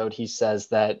episode, he says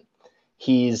that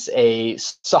he's a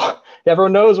song.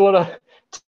 Everyone knows what a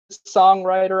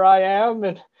songwriter I am,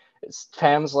 and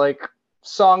Pam's like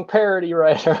song parody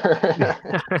writer.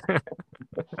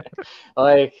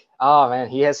 Like, oh man,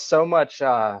 he has so much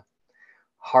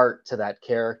heart to that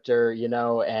character,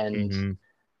 and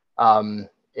Hmm.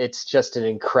 it's just an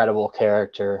incredible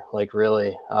character. Like,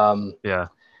 really, Yeah.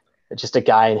 just a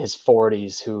guy in his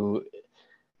 40s who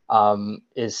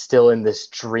is still in this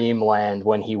dreamland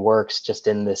when he works just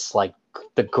in this like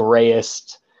the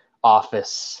grayest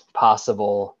office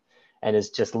possible, and is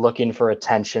just looking for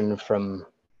attention from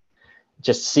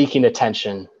just seeking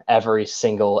attention every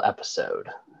single episode.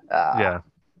 Uh, Yeah.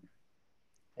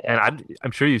 And yeah,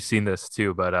 I'm sure you've seen this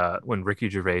too, but when Ricky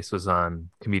Gervais was on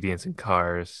Comedians in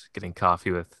Cars getting coffee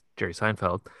with Jerry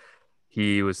Seinfeld,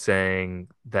 he was saying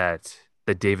that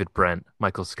the David Brent,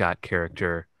 Michael Scott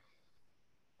character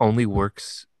only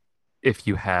works if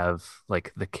you have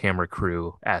like the camera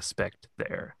crew aspect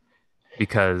there,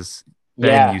 because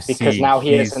then yeah, you because see now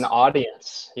he has an he's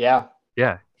audience. Yeah,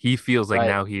 yeah, he feels like right.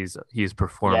 now he's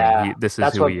performing. Yeah, This is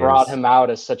that's who what he brought is. him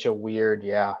out as such a weird.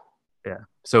 Yeah, Yeah.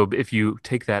 So if you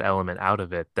take that element out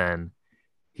of it, then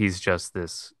he's just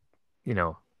this, you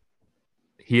know,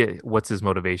 what's his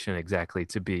motivation exactly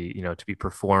to be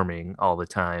performing all the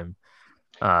time,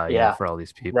 yeah, for all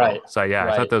these right, people. So yeah, I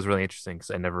thought right. that was really interesting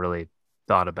because I never really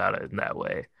thought about it in that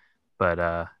way. But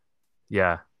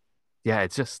yeah, yeah,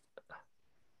 it's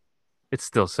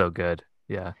still so good.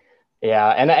 Yeah. Yeah,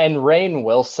 and Rainn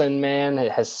Wilson, man,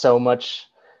 it has so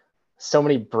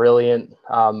many brilliant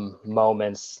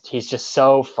moments. He's just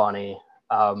so funny.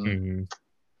 Um,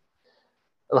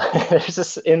 Hmm. there's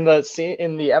this in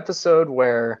the episode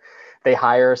where they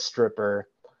hire a stripper.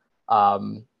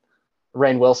 Um,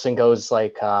 Rainn Wilson goes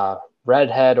like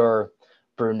redhead or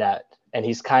brunette, and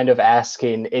it's kind of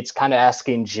asking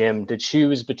Jim to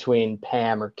choose between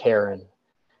Pam or Karen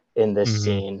in this Hmm.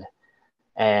 scene,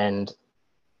 and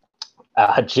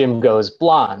Jim goes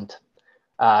blonde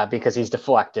because he's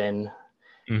deflecting,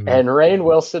 Hmm. and Rainn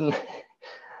Wilson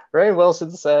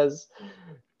says,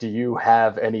 "Do you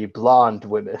have any blonde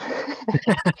women?"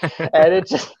 And it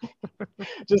just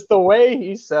the way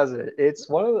he says it, it's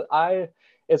one of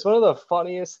the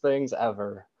funniest things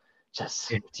ever.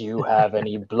 Just, do you have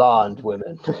any blonde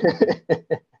women?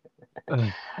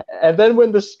 And then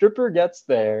when the stripper gets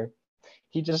there,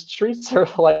 he just treats her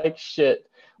like shit.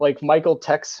 Like Michael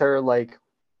texts her like,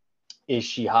 "Is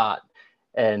she hot?"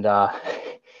 And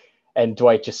and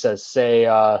Dwight just says, "Say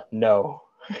no."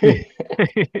 Yeah.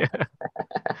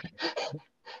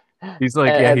 He's like,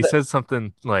 yeah, he And says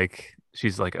something like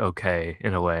she's like okay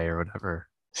in a way or whatever.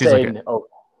 She's like, saying, "Oh."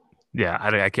 Yeah,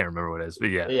 I can't remember what it is, but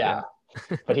yeah, yeah.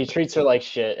 Yeah, but he treats her like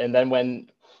shit. And then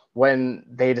when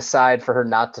they decide for her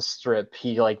not to strip,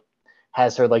 he like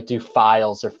has her like do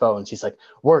files or phones. He's like,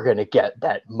 "We're gonna get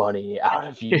that money out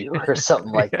of you," or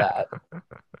something like Yeah.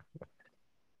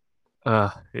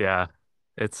 that. Yeah.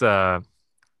 It's a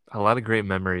lot of great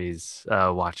memories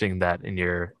watching that in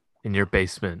your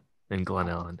basement in Glen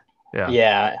Ellen. Yeah.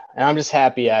 Yeah, and I'm just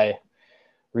happy I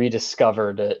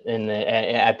rediscovered it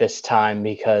at this time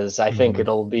because I think Hmm.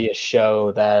 it'll be a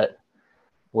show that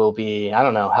will be, I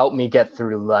don't know, help me get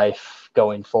through life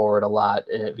going forward a lot,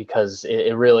 because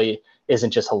it really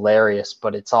isn't just hilarious,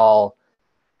 but it's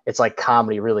like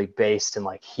comedy really based in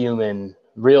like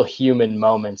real human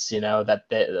moments, that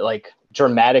they, like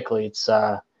dramatically it's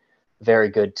very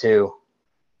good too.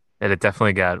 And it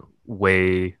definitely got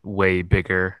way, way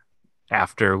bigger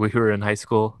after we were in high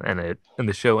school and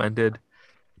the show ended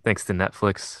thanks to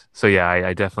Netflix. So yeah,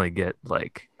 I definitely get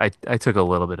like I took a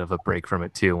little bit of a break from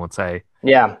it too once I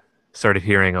Yeah, started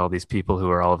hearing all these people who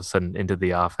are all of a sudden into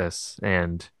the office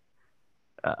and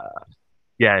uh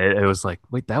yeah, it was like,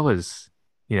 wait, that was,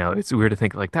 it's weird to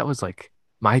think like that was like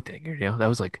my thing, that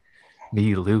was like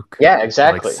me, Luke, yeah, and like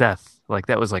exactly, Seth, like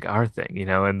that was like our thing,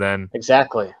 and then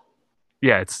exactly,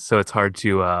 yeah, it's hard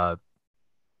to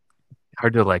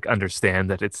like understand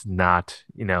that it's not,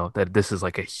 that this is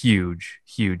like a huge,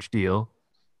 huge deal.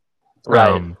 right.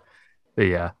 Um, but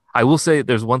yeah, I will say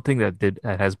there's one thing that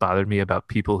has bothered me about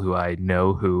people who I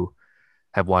know who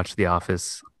have watched The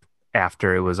Office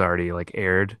after it was already like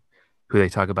aired, who they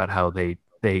talk about how they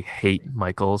hate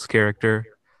Michael's character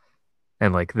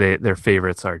and like their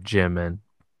favorites are Jim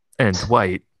and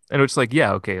Dwight. And it's like,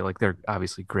 yeah, okay, like they're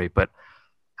obviously great, but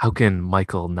how can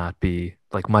Michael not be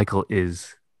like Michael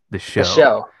is the The show?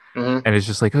 show. Hmm. And it's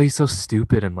just like, oh, he's so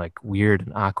stupid and like weird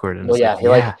and awkward. And Well, it's yeah,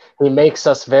 like, yeah, he makes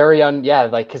us very yeah,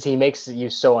 like because he makes you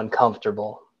so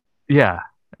uncomfortable. yeah.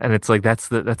 And it's like that's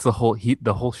the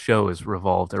whole show is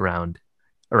revolved around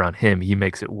him. He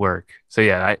makes it work. So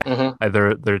yeah, Hmm.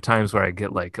 there are times where I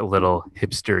get like a little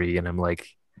hipstery and I'm like,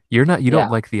 you don't Yeah,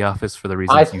 like The Office for the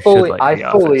reasons you should like I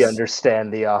The fully Office.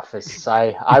 understand The Office.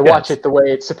 I watch Yes. it the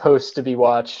way it's supposed to be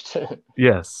watched.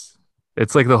 Yes.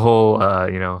 It's like the whole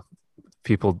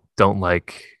people don't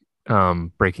like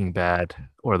Breaking Bad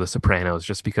or The Sopranos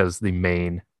just because the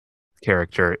main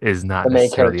character is not The main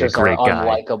necessarily a characters are great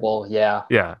guy. unlikable. Yeah,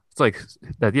 Yeah. It's like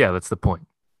that, yeah, that's the point.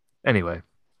 Anyway,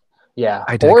 yeah.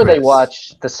 I Or they digress.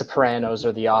 watch The Sopranos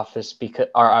or The Office because,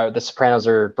 or The Sopranos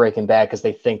or Breaking Bad because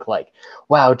they think like,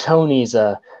 wow, Tony's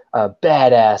a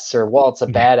badass or Walt's a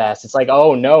badass. It's like,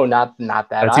 oh no, not that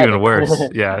That's even either. worse.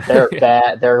 Yeah. They're Yeah.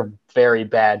 bad. They're very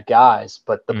bad guys.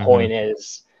 But the Hmm. point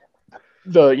is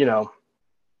the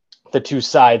two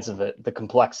sides of it, the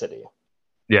complexity.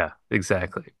 Yeah,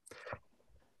 exactly.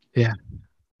 Yeah.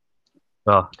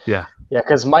 Oh, yeah. Yeah,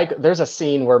 because there's a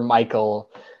scene where Michael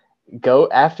go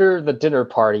after the dinner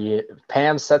party.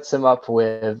 Pam sets him up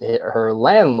with her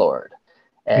landlord,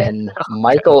 and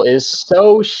Michael is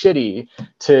so shitty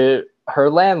to her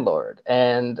landlord.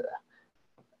 And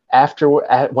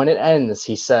when it ends,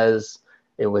 he says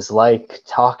it was like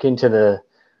talking to the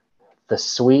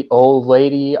sweet old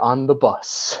lady on the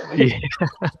bus. Yeah.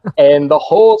 And the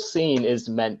whole scene is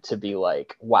meant to be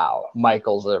like, wow,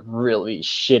 Michael's a really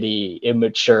shitty,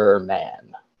 immature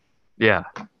man. Yeah.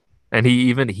 And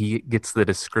he gets the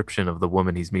description of the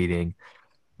woman he's meeting,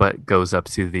 but goes up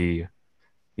to the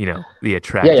Yeah, yeah,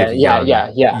 attractive yeah,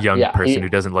 yeah, yeah, young yeah. person who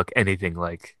doesn't look anything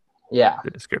like Yeah.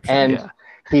 the description. And Yeah.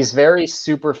 he's very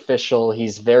superficial,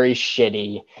 he's very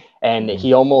shitty, and Mhm.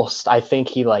 he almost, I think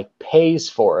he like pays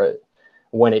for it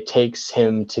when it takes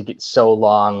him to get so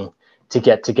long to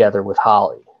get together with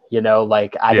Holly.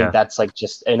 Like I think Yeah. that's like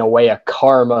just in a way a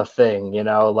karma thing,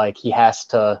 like he has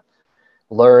to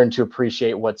learn to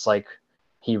appreciate what's like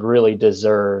he really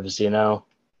deserves. Yeah.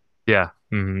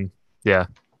 Yeah.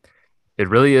 It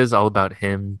really is all about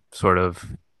him sort of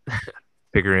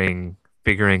figuring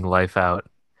figuring life out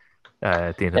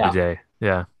at the end of the Yeah. day.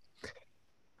 Yeah.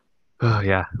 Oh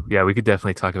yeah. Yeah, we could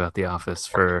definitely talk about The Office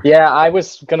for Yeah, I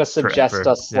was gonna suggest forever.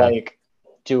 us Yeah. like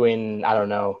doing, I don't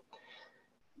know,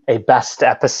 a best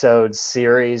episode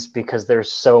series because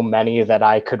there's so many that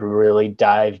I could really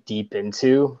dive deep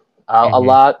into a Hmm.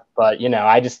 lot. But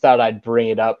I just thought I'd bring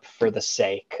it up for the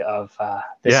sake of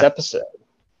this Yeah. episode.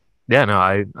 Yeah, no,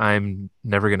 I'm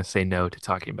never gonna say no to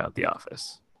talking about The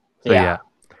Office. So Yeah, yeah.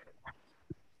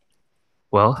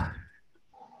 Well,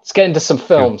 let's get into some shoot.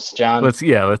 films, John.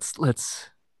 Let's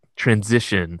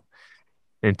transition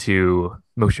into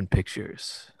motion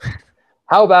pictures.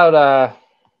 How about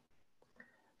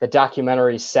the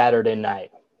documentary Saturday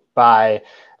Night by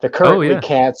the Oh currently yeah.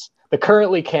 canceled the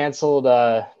currently canceled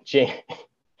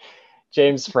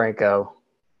James Franco.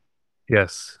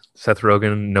 Yes, Seth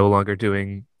Rogen no longer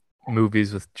doing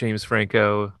movies with James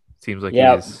Franco. Seems like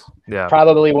Yeah, he's yeah,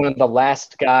 probably one of the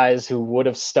last guys who would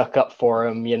have stuck up for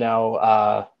him.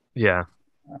 yeah,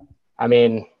 I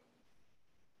mean,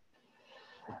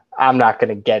 I'm not going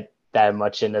to get that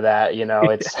much into that.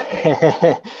 It's.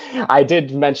 I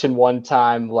did mention one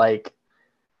time, like,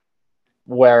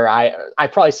 where I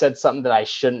probably said something that I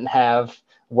shouldn't have.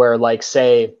 Where, like,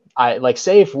 say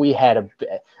if we had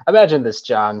imagine this,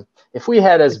 John, if we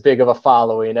had as big of a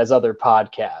following as other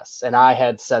podcasts, and I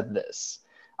had said this,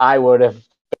 I would have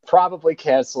probably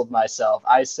canceled myself.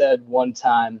 I said one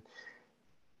time,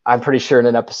 I'm pretty sure in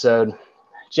an episode,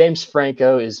 James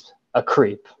Franco is a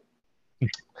creep,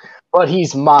 but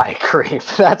he's my creep.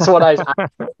 That's what I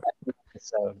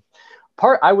so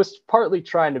I was partly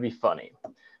trying to be funny,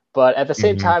 but at the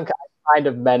same hmm time, I kind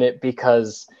of meant it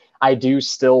because I do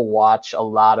still watch a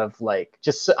lot of, like,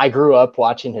 just I grew up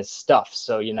watching his stuff,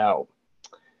 so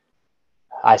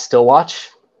I still watch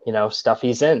stuff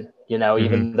he's in, hmm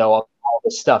even though all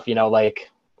this stuff,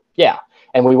 like, yeah.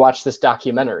 And we watched this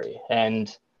documentary,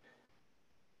 and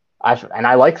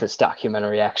I like this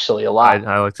documentary actually a lot.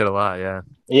 I liked it a lot. Yeah,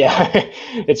 Yeah,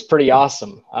 it's pretty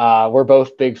awesome. We're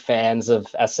both big fans of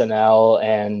SNL,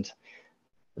 and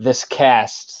this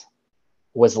cast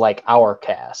was like our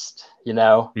cast,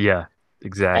 yeah, And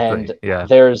exactly. Yeah,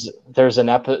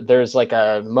 there's like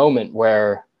a moment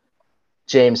where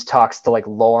James talks to, like,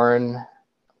 Lorne.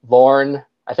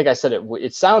 I think I said it.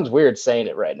 It sounds weird saying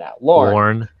it right now. Lorne.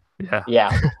 Lorne. Yeah,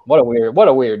 Yeah. What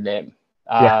a weird name.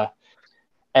 yeah,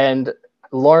 And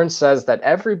Lorne says that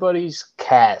everybody's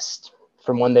cast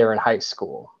from when they were in high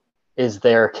school is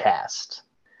their cast.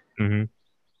 hmm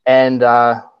And,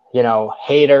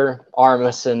 Hader,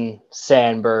 Armisen,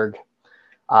 Sandberg,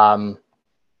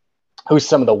 who's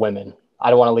some of the women? I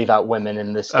don't want to leave out women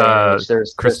in this day and age.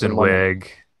 There's Kristen some women. Wiig,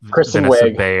 Kristen Vanessa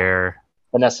Wiig, Bayer.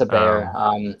 Vanessa Bayer.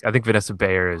 I think Vanessa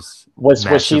Bayer is Was she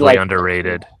massively like?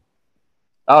 underrated.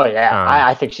 Oh yeah, Um,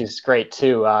 I think she's great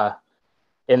too.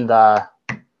 In the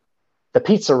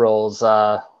pizza rolls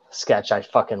sketch, I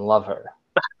fucking love her.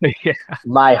 yeah,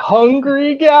 My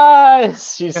hungry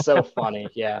guys. She's so funny.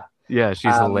 Yeah. yeah,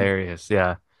 she's Um, hilarious.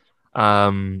 Yeah.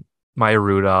 Maya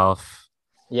Rudolph,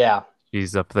 yeah.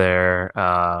 she's up there.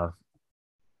 Oh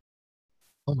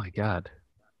my God.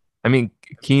 I mean,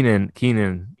 Keenan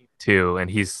too, and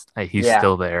he's Yeah.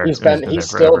 still there. I mean, he's been He's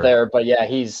there still forever. there, but yeah,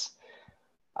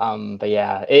 but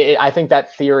yeah, I think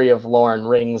that theory of Lauren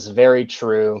rings very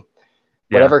true.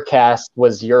 Yeah, Whatever cast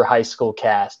was your high school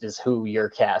cast is who your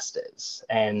cast is.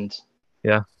 And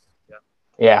yeah,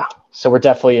 yeah, so we're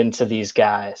definitely into these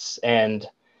guys. And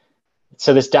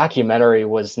so this documentary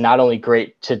was not only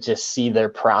great to just see their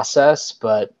process,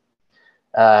 but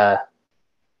uh,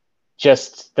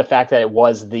 just the fact that it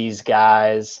was these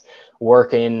guys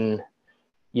working,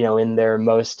 in their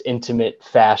most intimate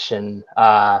fashion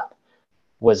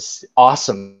was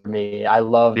awesome for me. I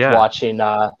loved yeah, watching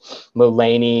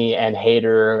Mulaney and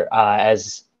Hader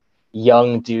as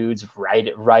young dudes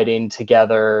writing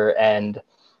together, and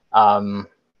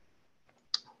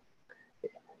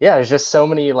yeah, there's just so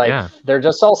many, like, yeah. they're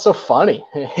just all so funny.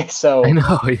 I So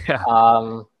know. Yeah.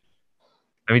 um,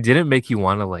 I mean, did it make you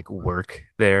want to like work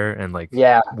there and like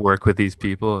yeah, work with these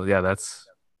people? Yeah, that's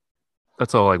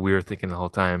all like we were thinking the whole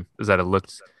time is that it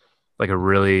looked like a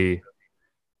really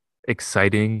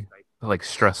exciting, like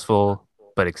stressful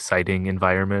but exciting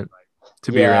environment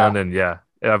to be yeah, around. And yeah,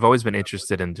 I've always been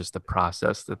interested in just the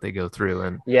process that they go through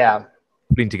and yeah.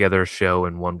 putting together a show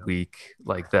in 1 week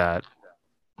like that.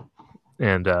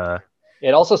 And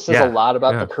It also says a yeah, lot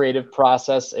about the yeah, creative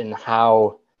process and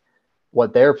how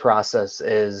what their process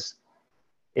is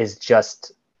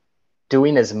just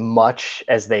doing as much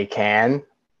as they can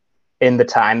in the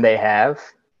time they have,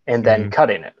 and then hmm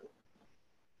cutting it,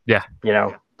 yeah,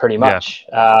 pretty yeah, much.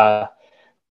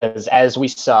 As we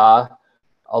saw,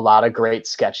 a lot of great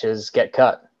sketches get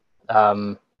cut,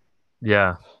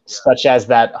 yeah. such as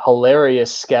that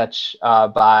hilarious sketch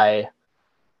by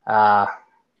uh,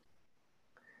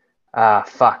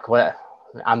 fuck, what,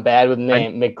 I'm bad with I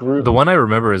name, the McGrew. one I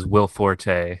remember is Will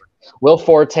Forte. Will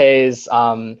Forte's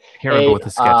I can't remember what the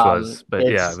sketch was, but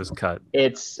yeah, it it's was cut.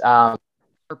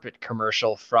 carpet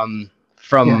commercial from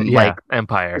Yeah, yeah, like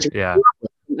Empire. Yeah,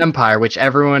 Empire, which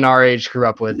everyone our age grew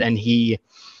up with, and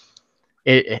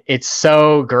it's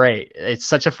so great. It's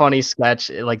such a funny sketch,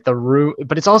 like the room,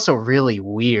 but it's also really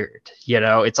weird.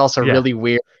 It's also yeah, really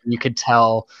weird. You could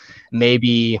tell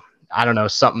maybe, I don't know,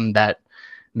 something that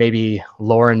maybe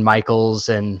Lauren Michaels,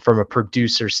 and from a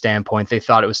producer standpoint, they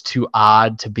thought it was too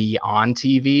odd to be on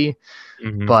TV.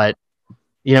 Mm-hmm. But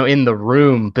in the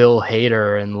room, Bill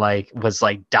Hader and was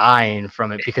dying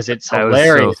from it because it's That was so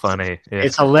hilarious. funny. Yeah.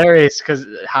 It's hilarious because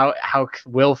how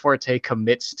Will Forte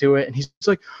commits to it, and he's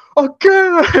like,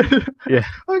 again, Yeah.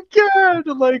 again,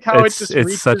 like how it just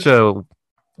reaches.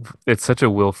 It's such a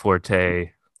Will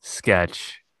Forte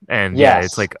sketch, and yeah,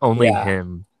 it's Yes, like only yeah,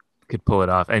 him could pull it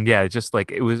off. And yeah, it's just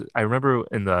like it was. I remember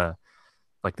in the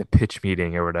pitch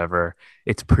meeting or whatever,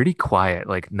 it's pretty quiet.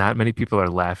 Like not many people are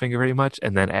laughing very much.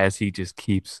 And then as he just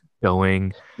keeps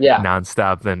going yeah.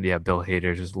 nonstop, then yeah, Bill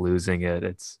Hader just losing it.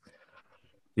 It's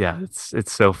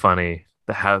so funny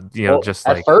the how Well, just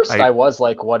at like first I was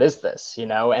like, "What is this?"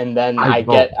 And then I I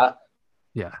oh get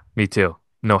yeah, me too.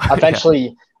 No, yeah,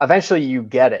 eventually you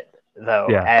get it though,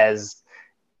 yeah, as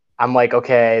I'm like,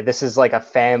 okay, this is like a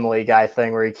Family Guy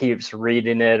thing where he keeps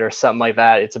reading it or something like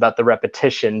that. It's about the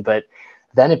repetition, but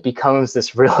then it becomes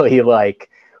this really like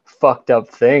fucked up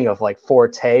thing of like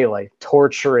Forte like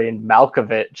torturing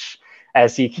Malkovich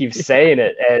as he keeps saying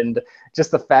it. And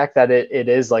just the fact that it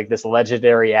is like this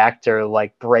legendary actor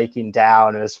like breaking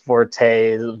down as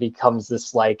Forte becomes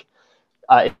this like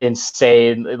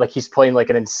insane, like he's playing like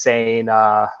an insane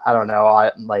I don't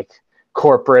know, like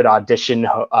corporate audition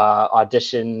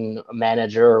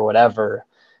manager or whatever,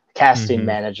 casting hmm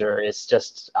manager. It's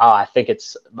just I think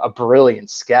it's a brilliant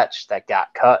sketch that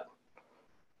got cut.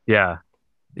 yeah,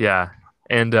 yeah.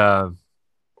 And I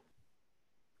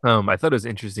thought it was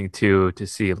interesting too to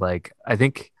see like I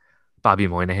think Bobby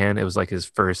Moynihan, it was like his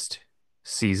first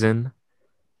season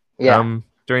Yeah,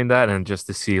 during that, and just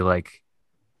to see like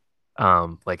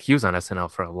he was on SNL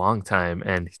for a long time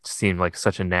and it seemed like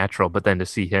such a natural, but then to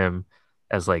see him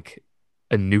as like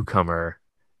a newcomer,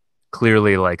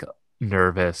 clearly like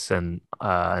nervous and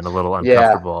a little yeah,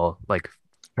 uncomfortable, like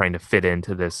trying to fit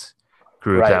into this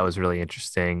group, that right. was really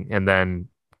interesting. And then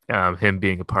him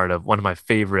being a part of one of my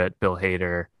favorite Bill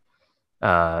Hader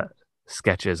uh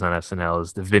sketches on SNL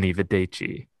is the Vinny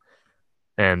Vidici.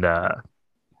 And yeah,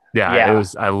 it Yeah,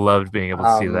 was I loved being able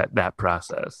to see um, that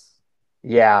process.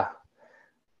 yeah.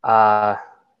 Uh,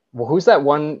 well, who's that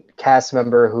one cast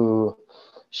member who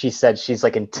she said she's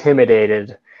like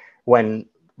intimidated when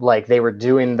like they were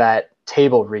doing that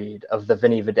table read of the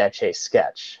Vinny Vidice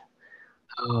sketch?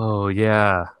 Oh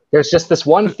yeah. There's just this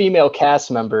one female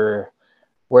cast member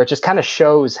where it just kind of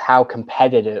shows how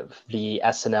competitive the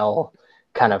SNL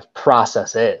kind of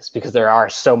process is because there are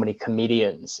so many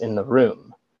comedians in the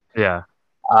room. Yeah.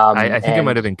 I think it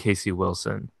might And have been Casey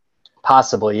Wilson.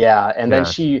 possibly, yeah. And then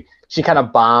Yeah. she kind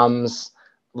of bombs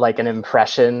like an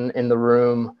impression in the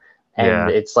room, and Yeah.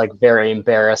 it's like very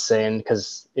embarrassing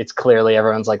because it's clearly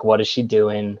everyone's like, "What is she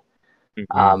doing?"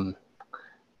 hmm Um,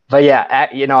 but yeah,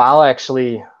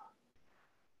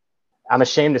 I'm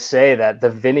ashamed to say that the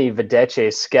Vinny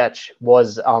Vidice sketch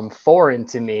was foreign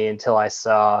to me until I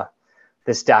saw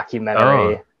this Oh,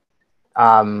 documentary.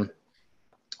 Um,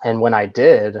 and when I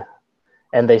did,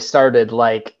 and they started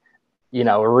like,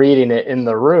 reading it in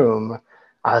the room,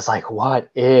 I was like, what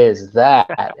is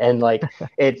that? And like,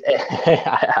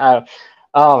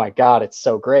 oh my God, it's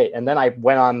so great. And then I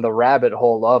went on the rabbit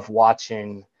hole of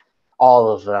watching all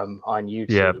of them on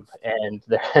yeah. YouTube, and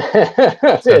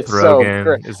Seth it's so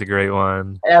great. Rogen is a great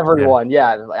one. Yeah. Everyone,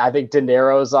 yeah, I think De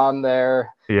Niro's on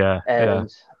there, Yeah. Yeah.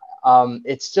 and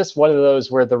it's just one of those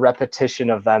where the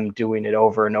repetition of them doing it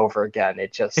over and over again,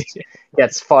 it just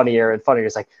gets funnier and funnier.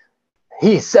 It's like,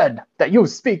 he said that you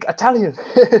speak Italian.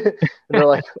 And they're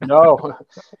like, no.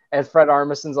 And Fred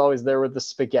Armisen's always there with the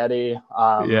spaghetti.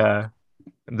 Yeah.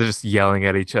 And they're just yelling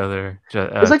at each other.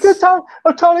 He's like, It's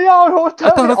Italiano,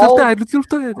 Italiano. All yeah,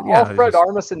 it's Fred just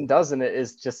Armisen does in it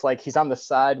is just like he's on the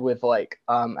side with like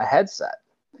a headset,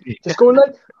 yeah. just going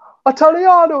like,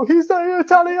 Italiano, he's the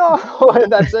Italiano.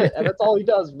 And that's it. And that's all he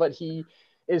does. But he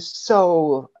is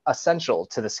so essential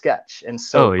to the sketch and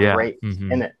so Oh yeah. great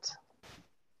in it.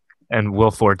 And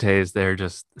Will Forte is there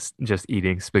just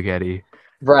eating spaghetti,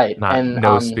 Right. not And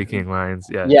no speaking lines.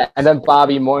 Yeah. yeah, and then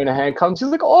Bobby Moynihan comes. He's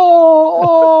like,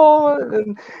 oh,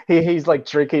 and he's like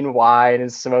drinking wine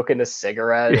and smoking a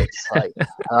cigarette. It's like,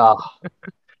 oh,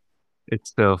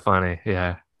 It's so funny.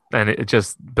 Yeah. And it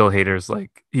just Bill Hader's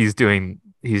like he's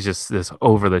just this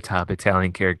over the top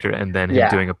Italian character, and then him yeah,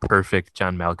 doing a perfect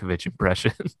John Malkovich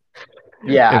impression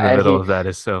yeah. in the And middle of that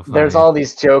is so there's funny. all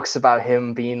these jokes about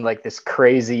him being like this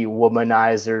crazy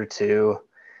womanizer too.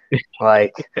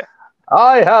 Like, Yeah.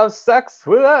 I have sex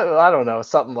with it. I don't know,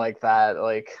 something like that.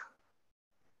 Like,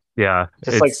 Yeah.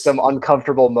 just like some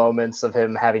uncomfortable moments of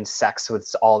him having sex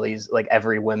with all these, like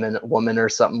every woman or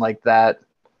something like that.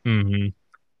 Mhm.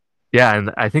 Yeah,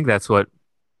 and I think that's what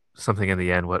something in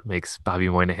the end what makes Bobby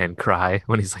Moynihan cry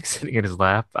when he's like sitting in his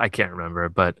lap. I can't remember,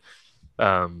 but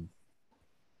um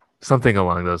something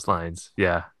along those lines.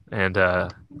 Yeah. And to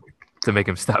make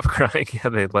him stop crying, yeah,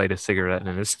 they light a cigarette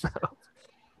in his mouth.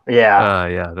 Yeah.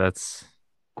 Yeah, that's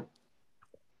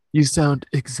you sound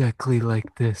exactly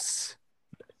like this.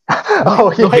 Wait,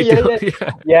 Oh no, yeah, I yeah, don't. yeah,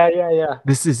 Yeah. yeah, yeah, yeah.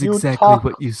 This is You exactly what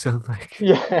talk. you sound like.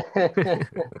 Yeah. No,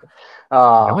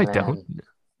 Oh I don't.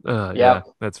 man. Yeah, Yep.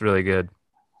 that's really good.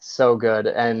 So good.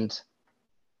 And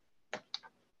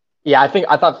yeah,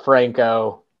 I thought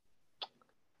Franco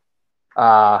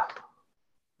uh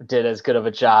did as good of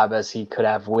a job as he could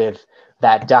have with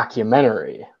that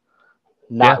documentary, Yeah.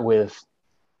 not with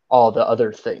all the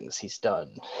other things he's done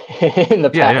in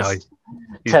the Yeah, I know. past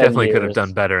He 10 definitely could have done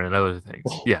years. better in other things.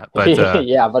 Yeah, but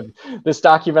Yeah, but this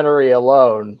documentary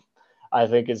alone, I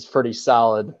think, is pretty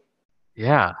solid.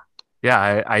 yeah.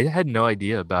 Yeah, I had no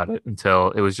idea about it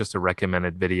until it was just a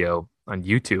recommended video on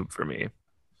YouTube for me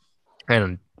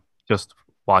and just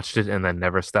watched it and then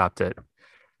never stopped it.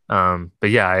 But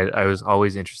yeah, I was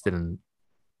always interested in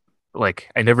like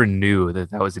I never knew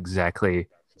that that was exactly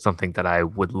something that I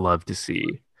would love to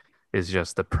see is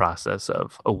just the process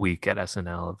of a week at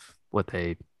SNL of what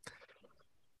they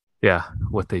yeah,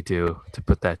 what they do to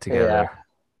put that Yeah, together.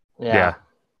 yeah. Yeah.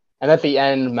 And at the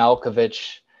end,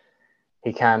 Malkovich,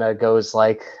 he kind of goes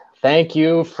like, "Thank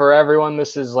you for everyone.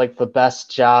 This is like the best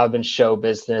job in show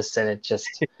business," and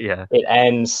Yeah. it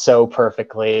ends so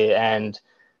perfectly and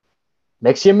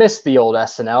makes you miss the old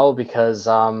SNL because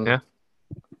Yeah.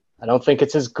 I don't think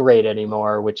it's as great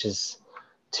anymore, which is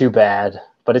too bad.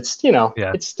 But it's Yeah.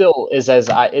 it still is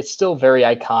it's still very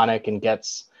iconic and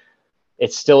gets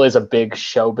it still is a big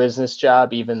show business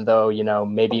job, even though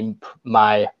maybe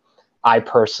my I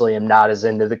personally am not as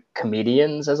into the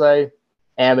comedians as I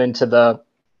am into the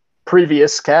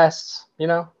previous casts.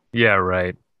 Yeah,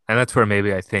 right. And that's where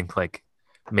maybe I think like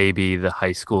maybe the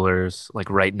high schoolers like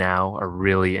right now are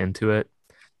really into it.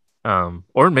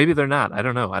 Or maybe they're not. I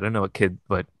don't know. I don't know what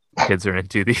kids are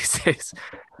into these days.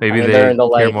 I Maybe mean, they're they into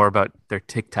care like more about their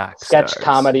TikTok sketch stars.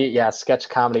 comedy. Yeah, sketch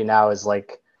comedy now is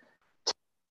like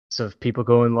of people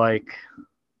going like,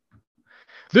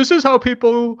 "This is how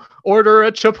people order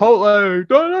at Chipotle,"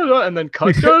 da, da, da, and then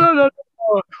cut. Da, da, da,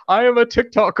 da. I am a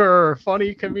TikToker,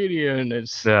 funny comedian.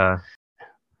 Yeah.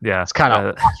 Yeah. It's kind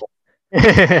of awful.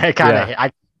 Yeah.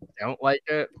 I don't like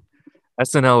it.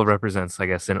 SNL represents, I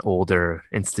guess, an older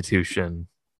institution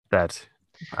that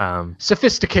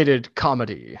Sophisticated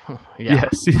comedy. Yeah.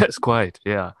 yes, yes, quite.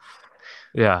 Yeah.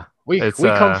 Yeah. We It's we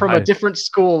come from a I different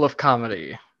school of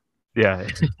comedy yeah.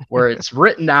 where it's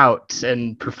written out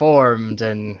and performed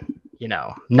and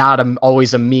not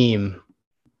always a meme,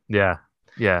 Yeah.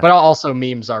 Yeah. but also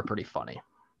memes are pretty funny.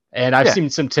 And Yeah. I've seen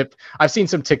some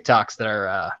TikToks that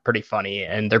are pretty funny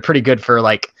and they're pretty good for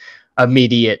like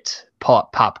immediate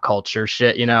pop culture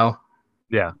shit.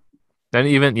 Yeah. And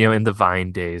even, you know, in the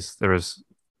Vine days, there was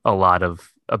a lot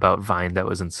of about Vine that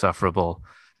was insufferable,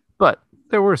 but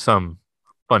there were some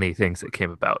funny things that came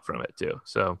about from it too.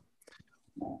 So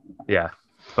yeah.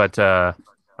 But I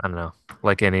don't know,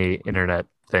 like any internet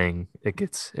thing, it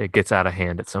gets out of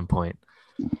hand at some point.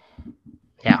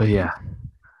 Yeah. But yeah.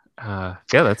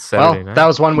 Yeah, that's Saturday Well, that night.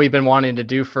 was one we've been wanting to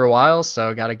do for a while,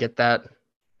 so got to get that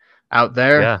out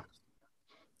there. Yeah.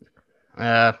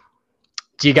 Uh,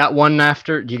 do you got one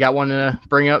after? Do you got one to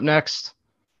bring up next?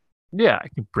 Yeah, I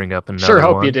can bring up Sure, another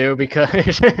hope you one. do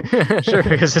because sure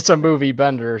because it's a movie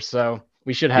bender, so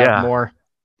we should have Yeah. more.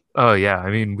 Oh yeah. I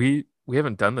mean, we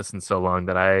haven't done this in so long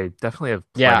that I definitely have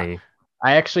Yeah, plenty.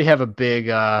 I actually have a big,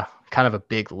 kind of a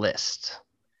big list.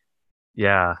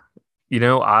 Yeah. You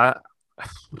know, I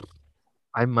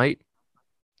might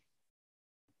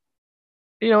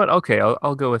you know what? Okay,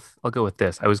 I'll go with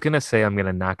this. I was gonna say I'm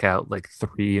gonna knock out like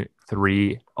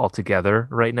three altogether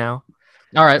right now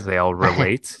All right. because they all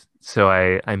relate. So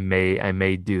I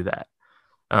may do that.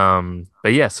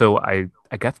 But yeah, so I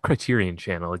got the Criterion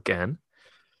Channel again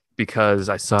because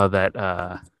I saw that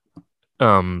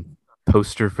um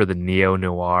poster for the neo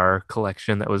noir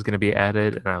collection that was gonna be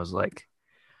added, and I was like,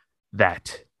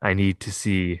 that I need to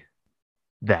see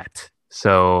that.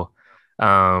 So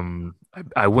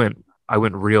I went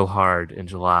real hard in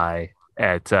July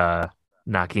at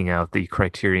knocking out the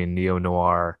Criterion Neo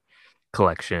Noir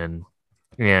collection.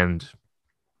 And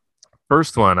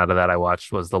first one out of that I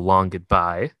watched was The Long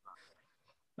Goodbye,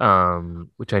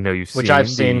 which I know you've Which I've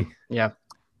seen, seen. Yeah.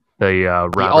 the The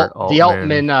Robert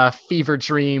Altman. Altman fever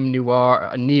dream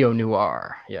noir, neo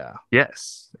noir. Yeah.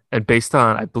 Yes. And based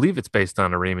on I believe it's based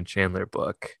on a Raymond Chandler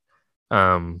book.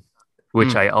 Um which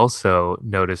Mm. I also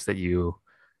noticed that you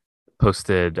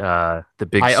posted The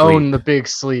Big I own Sleep. the big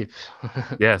sleep.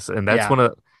 Yes, and that's Yeah. one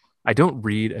of I don't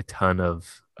read a ton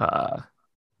of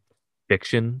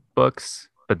fiction books,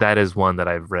 but that is one that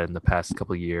I've read in the past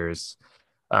couple years,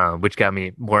 which got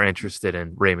me more interested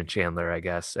in Raymond Chandler, I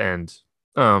guess. And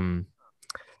um,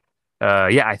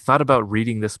 yeah, I thought about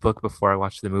reading this book before I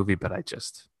watched the movie, but I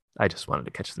just wanted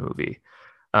to catch the movie.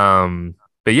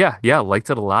 But yeah, liked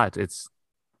it a lot. It's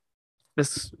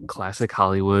this classic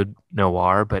Hollywood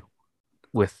noir, but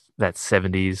with that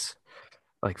 70s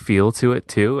like feel to it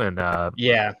too. And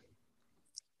Yeah.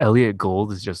 Elliot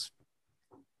Gould is just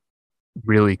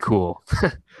really cool.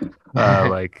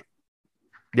 Like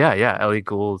yeah, Elliot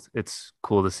Gould. It's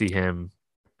cool to see him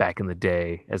back in the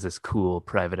day as this cool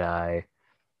private eye.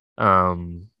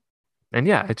 Um, and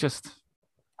yeah, it just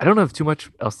I don't have too much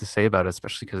else to say about it,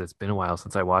 especially because it's been a while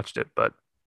since I watched it. But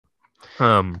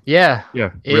um, Yeah.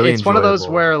 yeah, really It's one of those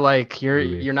enjoyable where like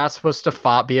movie. you're not supposed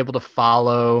to be able to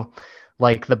follow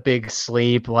like the big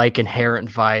sleep, like Inherent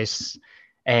Vice,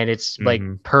 and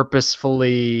Hmm.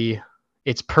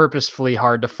 it's purposefully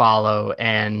hard to follow.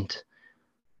 And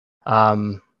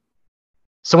um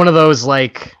so one of those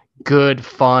like good,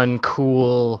 fun,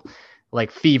 cool,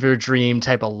 like fever dream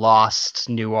type of lost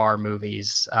noir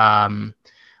movies.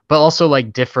 But also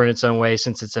like different in its own way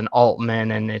since it's an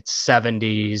Altman and it's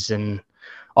 70s and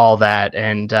all that.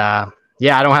 And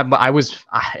yeah, I don't have.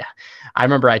 I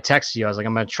remember I texted you. I was like,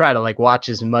 I'm gonna try to like watch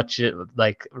as much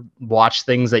like watch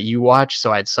things that you watch,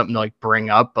 so I had something to like bring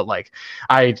up. But like,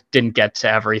 I didn't get to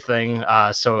everything,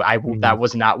 so Hmm. that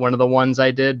was not one of the ones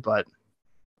I did. But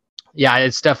yeah,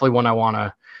 it's definitely one I want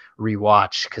to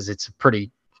rewatch because it's a pretty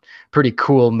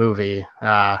cool movie.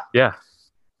 Yeah,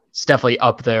 It's definitely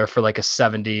up there for like a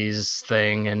 70s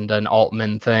thing and an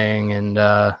Altman thing, and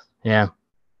yeah.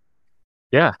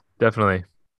 yeah, definitely.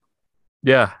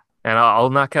 Yeah, and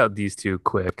I'll knock out these two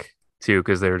quick too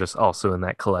because they're just also in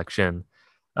that collection.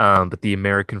 But The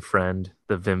American Friend,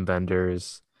 the Vim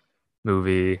Vendors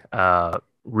movie,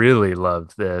 really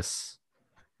loved this.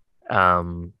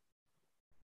 Um,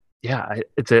 yeah,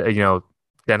 it's a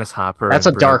Dennis Hopper That's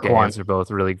and a Bruno dark one. Ganz are both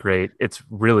really great. It's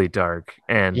really dark,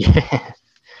 and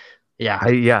Yeah.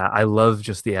 Yeah. I love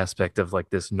just the aspect of like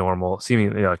this normal,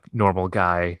 seemingly like normal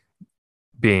guy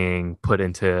being put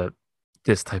into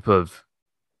this type of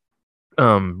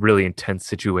really intense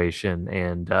situation,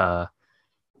 and yeah,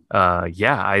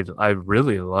 I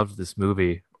really loved this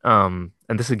movie. And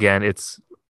this again, it's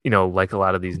like a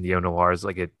lot of these neo noirs,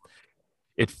 like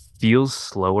it feels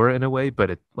slower in a way,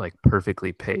 but it like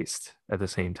perfectly paced at the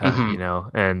same time, Hmm.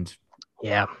 and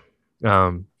Yeah.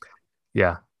 um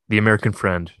yeah, The American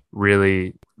Friend,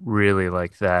 really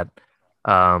like that.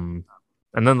 um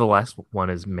and then the last one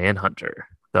is Manhunter,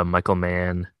 the Michael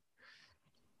Mann,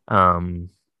 um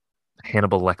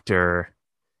Hannibal Lecter,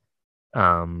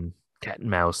 um cat and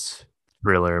mouse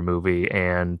thriller movie.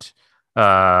 And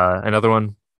another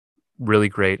one really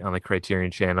great on the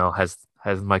Criterion channel, has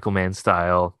Michael Mann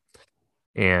style.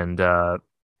 And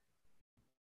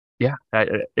yeah,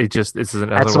 it just this is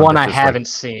another That's the one one that I just like, haven't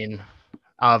seen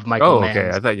of Michael oh, okay,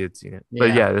 Mann's. I thought you'd seen it, but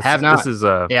Yeah. yeah, Have this not. is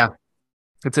Yeah.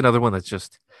 it's another one that's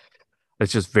just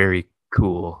very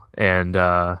cool. And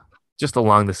just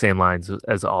along the same lines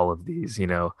as all of these.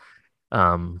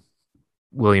 um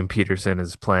William Peterson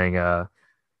is playing a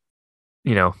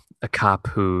cop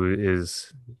who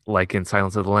is, like in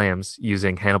Silence of the Lambs,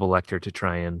 using Hannibal Lecter to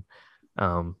try and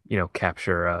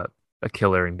capture a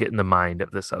killer and get in the mind of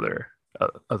this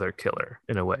other killer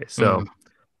in a way. Mm. So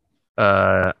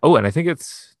oh, and I think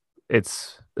it's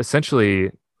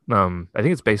essentially I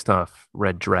think it's based off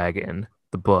Red Dragon,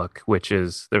 the book, which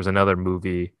is there's another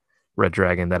movie, Red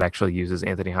Dragon, that actually uses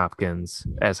Anthony Hopkins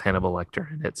as Hannibal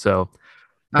Lecter in it. So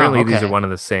Oh, apparently these are okay. one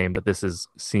and the same, but this is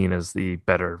seen as the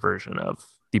better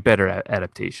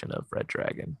adaptation of Red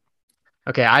Dragon.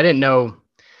 Okay. I didn't know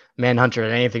Manhunter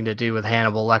had anything to do with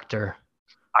Hannibal Lecter.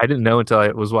 I didn't know until I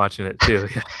was watching it too.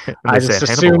 And they I just said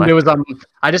Hannibal assumed it was Lecter.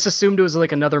 I just assumed it was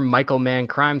like another Michael Mann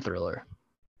crime thriller.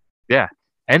 Yeah.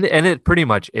 And it pretty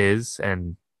much is.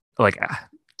 And like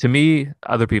to me,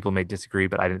 other people may disagree,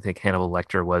 but I didn't think Hannibal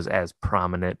Lecter was as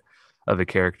prominent of a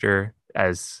character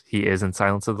as he is in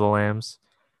Silence of the Lambs.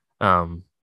 Um,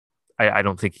 I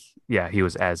don't think, yeah, he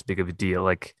was as big of a deal.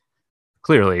 Like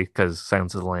clearly, because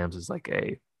Silence of the Lambs is like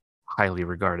a highly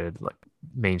regarded, like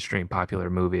mainstream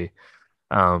popular movie.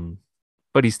 Um,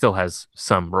 but he still has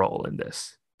some role in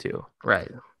this too. Right.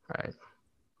 Right.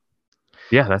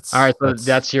 Yeah, All right. So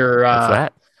that's your that's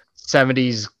that.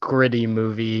 70s gritty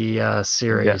movie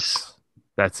series. Yes,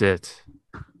 that's it.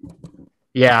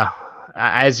 Yeah.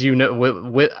 as you know,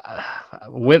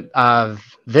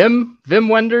 Vim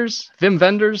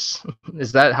Vendors,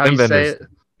 is that how Wim you say Wenders. it?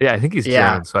 Yeah, I think he's Yeah,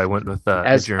 German, so I went with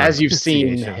a German as you've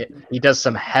seen, pronunciation. he does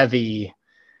some heavy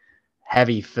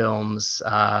films,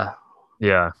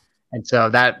 Yeah. and so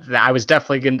that I was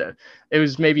definitely gonna. It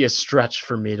was maybe a stretch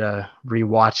for me to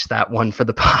rewatch that one for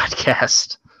the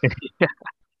podcast,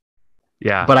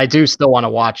 Yeah. but I do still want to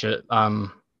watch it.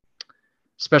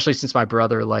 Especially since my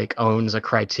brother like owns a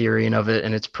Criterion of it,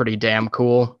 and it's pretty damn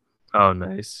cool. Oh,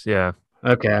 nice. Yeah.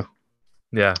 Okay.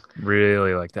 Yeah.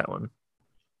 Really like that one.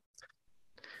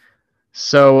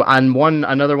 So on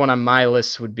another one on my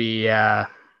list would be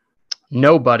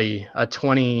Nobody, a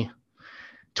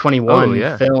 2021 Oh,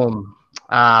 yeah. film.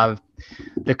 Uh,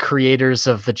 the creators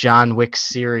of the John Wick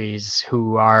series,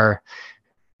 who are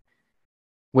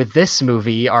with this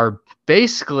movie, are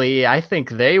basically, I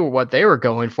think what they were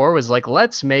going for was like,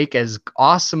 let's make as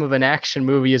awesome of an action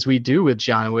movie as we do with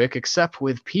John Wick, except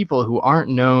with people who aren't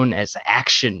known as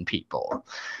action people.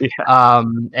 Yeah.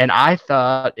 And I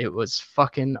thought it was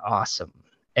fucking awesome.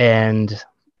 And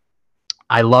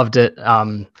I loved it.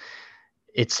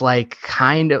 It's like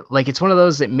kind of like it's one of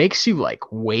those that makes you like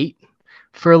wait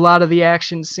for a lot of the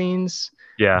action scenes,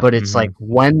 Yeah. but it's like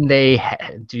when they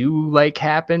do like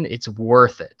happen, it's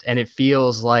worth it, and it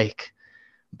feels like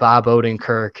Bob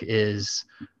Odenkirk is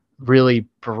really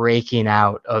breaking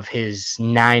out of his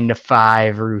 9 to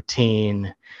 5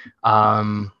 routine,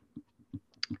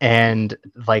 and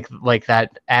like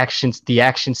that the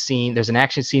action scene. There's an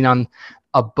action scene on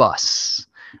a bus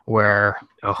where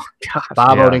Oh, gosh.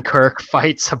 Bob Yeah. Odenkirk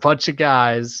fights a bunch of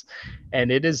guys,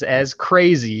 and it is as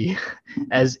crazy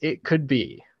as it could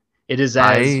be. It is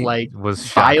as I like was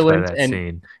shocked by violent, that and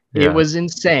scene. it Yeah. was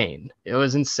insane. It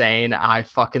was insane. I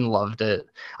fucking loved it.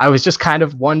 I was just kind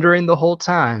of wondering the whole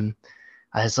time.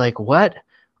 I was like, what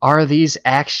are these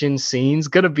action scenes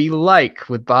gonna be like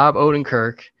with Bob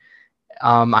Odenkirk?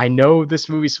 I know this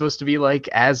movie's supposed to be like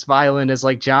as violent as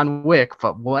like John Wick,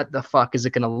 but what the fuck is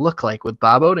it gonna look like with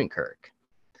Bob Odenkirk?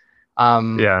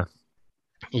 Um, Yeah.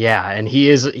 yeah, and he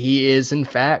is in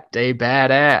fact a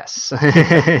badass,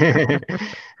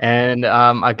 and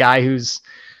a guy who's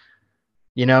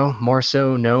more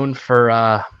so known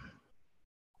for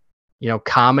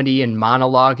comedy and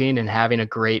monologuing and having a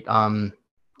great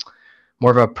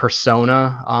more of a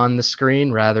persona on the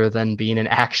screen rather than being an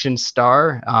action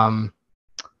star.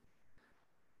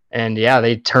 And yeah,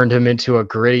 they turned him into a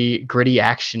gritty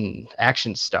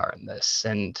action star in this,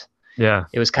 and Yeah.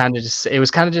 it was kind of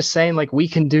just saying like we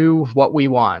can do what we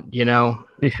want, Yeah.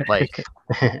 like,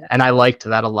 and I liked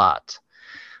that a lot.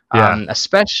 Yeah.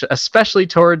 Especially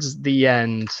towards the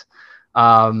end,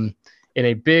 um, in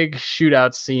a big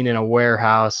shootout scene in a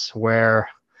warehouse where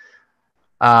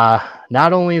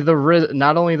not only the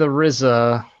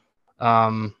RZA,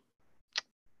 um,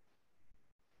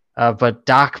 but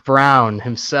Doc Brown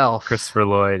himself, Christopher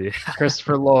Lloyd.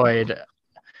 Christopher Lloyd.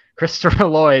 Christopher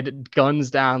Lloyd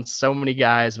guns down so many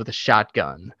guys with a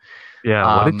shotgun.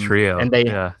 Yeah. What a trio. And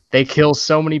Yeah. they kill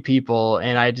so many people,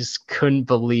 and I just couldn't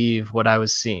believe what I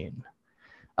was seeing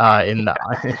in the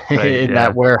Right. in that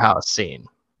Yeah. warehouse scene.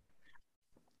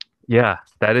 Yeah.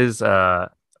 That is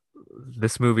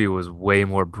this movie was way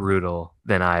more brutal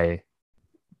than I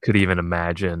could even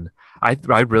imagine.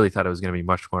 I really thought it was going to be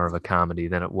much more of a comedy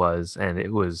than it was, and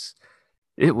it was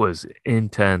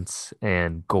intense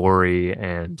and gory,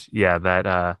 and yeah,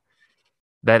 that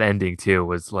ending too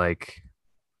was like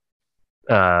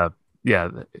uh yeah,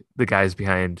 the guys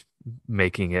behind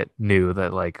making it knew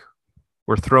that like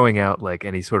we're throwing out like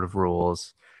any sort of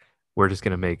rules. We're just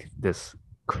going to make this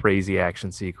crazy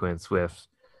action sequence with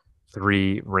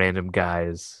three random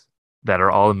guys that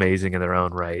are all amazing in their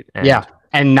own right. Yeah,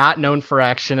 And and not known for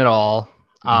action at all.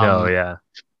 no, yeah.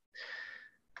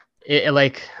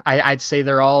 Like I'd say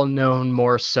they're all known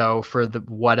more so for the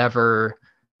whatever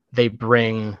they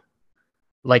bring,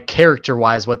 like character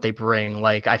wise, what they bring.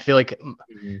 Like I feel like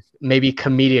Mhm. maybe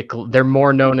comedic. They're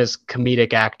more known as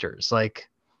comedic actors. Like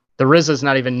the RZA's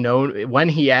not even known when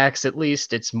he acts. At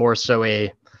least it's more so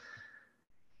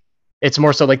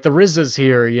like the RZA's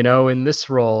here, in this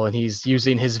role, and he's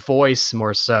using his voice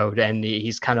more so, and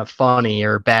he's kind of funny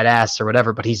or badass or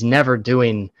whatever, but he's never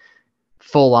doing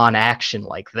full on action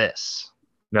like this.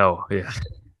 No, yeah.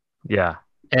 Yeah.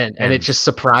 And it And just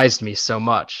surprised me so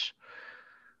much.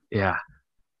 yeah.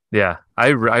 Yeah. I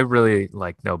really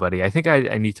like Nobody. I think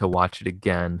I need to watch it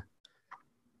again.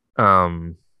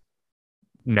 Um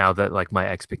Now that like my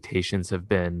expectations have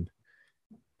been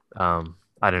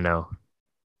I don't know,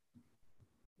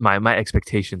 my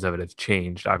expectations of it have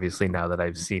changed obviously now that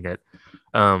I've seen it.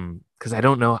 Because I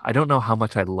don't know how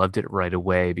much I loved it right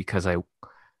away because I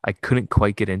couldn't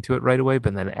quite get into it right away,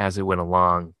 but then as it went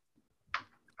along,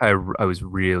 I was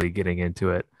really getting into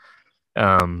it.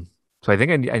 So I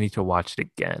think I need to watch it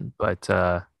again. But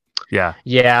yeah,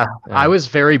 Yeah, I uh, was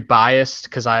very biased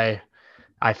because I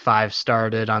five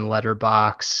starred on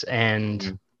Letterbox, and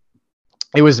mm.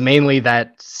 it was mainly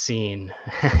that scene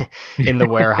in the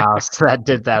warehouse that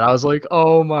did that. I was like,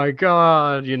 oh my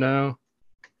god, you know.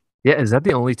 Yeah. Is that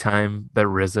the only time that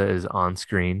RZA is on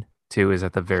screen too? Is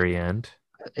at the very end?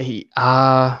 He,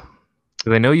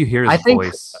 'Cause I know you hear his I think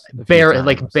voice a few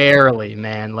times. barely,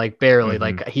 man, like barely. Hmm.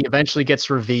 Like he eventually gets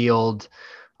revealed,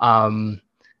 um,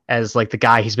 as like the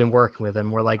guy he's been working with,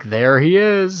 and we're like, there he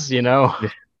is, you know. Yeah.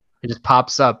 It just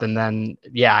pops up, and then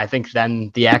yeah, I think then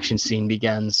the action scene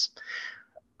begins.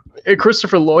 And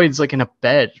Christopher Lloyd's like in a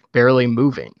bed, barely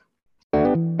moving.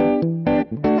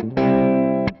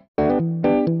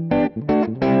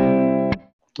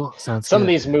 Well, sounds Some of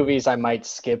good. these movies I might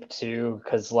skip to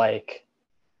because like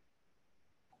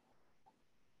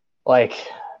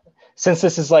since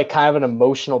this is like kind of an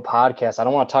emotional podcast, I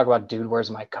don't want to talk about Dude,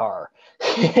 Where's My Car?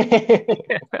 You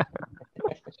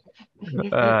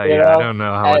Yeah, I know, don't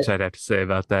know how much as I'd have to say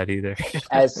about that either.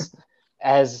 as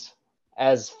as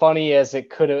as funny as it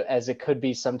could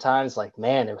be sometimes, like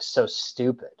man, it was so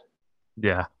stupid.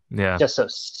 Yeah, yeah, Just so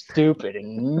stupid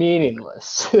and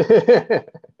meaningless.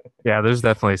 yeah. There's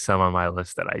definitely some on my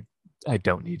list that I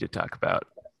don't need to talk about.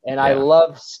 And I Yeah,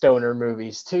 love stoner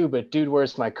movies too, but Dude,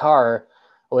 Where's My Car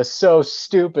was so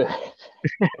stupid.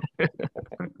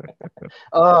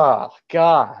 Oh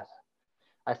God.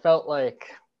 I felt like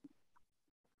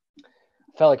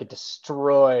it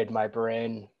destroyed my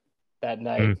brain that mm,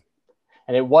 night. And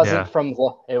yeah, it wasn't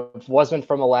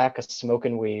from a lack of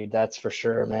smoking weed, that's for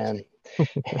sure, man.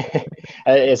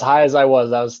 As high as I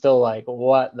was still like,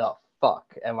 what the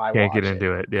fuck am I can't get watching?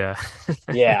 into it. Yeah,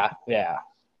 Yeah, yeah.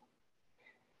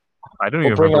 I don't We'll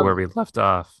even bring remember up where we left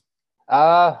off.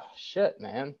 shit,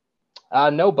 man.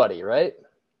 Nobody, right?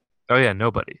 Oh yeah,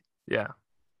 nobody. Yeah.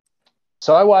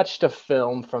 So I watched a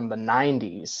film from the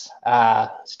 90s.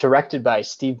 It's directed by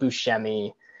Steve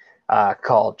Buscemi,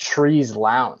 called Trees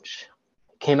Lounge.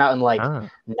 It came out in like Ah.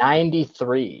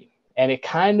 93, and it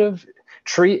kind of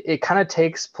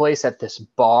takes place at this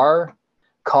bar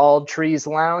called Trees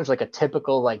Lounge, like a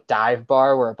typical like dive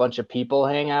bar where a bunch of people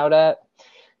hang out at.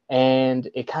 And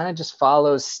it kind of just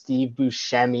follows Steve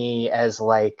Buscemi as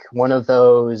like one of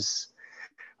those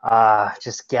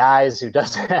just guys who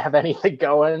doesn't have anything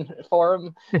going for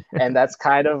him, and that's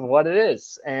kind of what it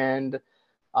is. And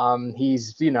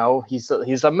he's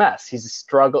he's a mess. He's a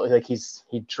struggle. Like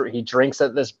he drinks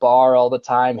at this bar all the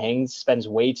time. Spends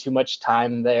way too much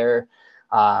time there.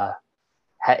 Uh,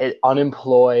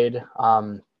 Unemployed.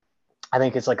 I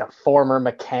think it's like a former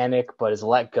mechanic, but is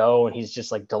let go, and he's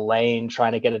just like delaying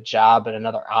trying to get a job at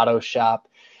another auto shop.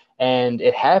 And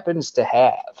it happens to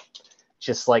have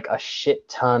just like a shit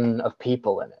ton of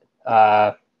people in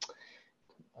it.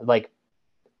 Like,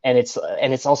 and it's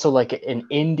also like an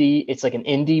indie. It's like an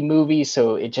indie movie,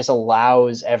 so it just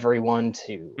allows everyone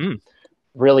to Mm.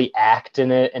 really act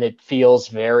in it, and it feels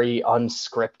very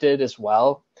unscripted as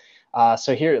well.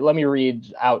 So here, let me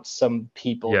read out some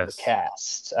people in the Yes.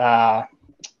 cast.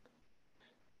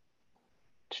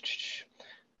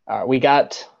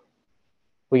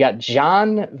 We got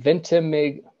John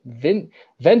Ventimiglia.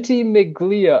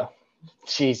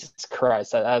 Jesus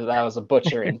Christ, that was a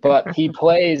butchering. But he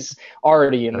plays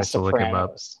Artie in I The have to look him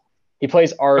up. Sopranos. He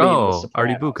plays Artie in The Oh,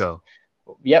 Artie Sopranos. Bucco.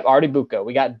 Yep, Artie Bucco.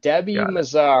 We got Debbie Got it.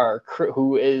 Mazar,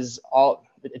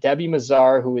 Debbie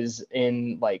Mazar, who is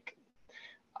in like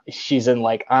she's in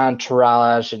like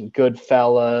Entourage and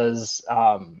Goodfellas,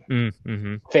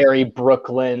 Mm-hmm. very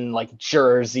Brooklyn, like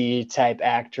Jersey type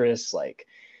actress. Like,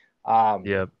 um,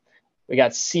 Yep. we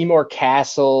got Seymour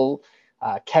Castle,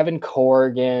 Kevin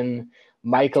Corrigan,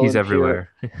 Michael He's everywhere.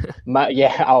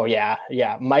 yeah, oh yeah,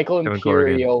 yeah, Michael Kevin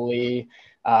Corrigan. Imperioli,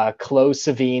 Chloe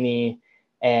Savini,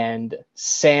 and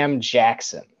Sam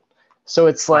Jackson. So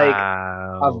it's like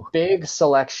a Wow. big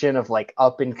selection of like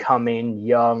up and coming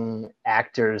young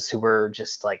actors who were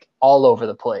just like all over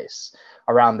the place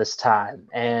around this time.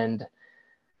 And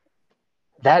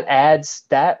that adds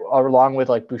that along with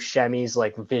like Buscemi's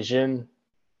like vision,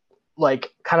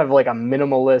 like kind of like a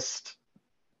minimalist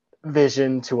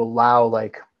vision to allow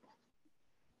like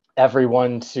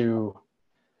everyone to,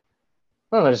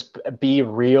 I don't know, just be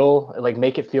real, like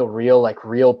make it feel real, like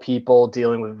real people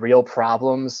dealing with real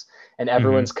problems, and Hmm.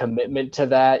 everyone's commitment to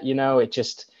that. You know, it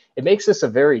makes this a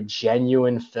very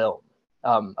genuine film,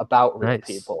 about real Nice.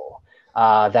 people.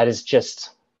 That is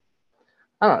just,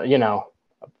 I don't know,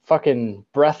 fucking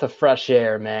breath of fresh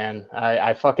air, man.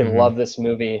 I fucking Hmm. love this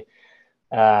movie.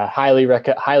 Highly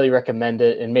recommend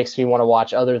it. It makes me want to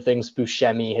watch other things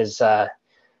Buscemi has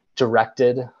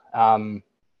directed. Um,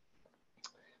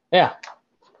 yeah,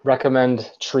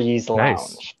 recommend Trees Nice.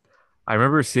 Lounge. I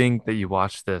remember seeing that you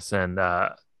watched this and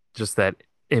just that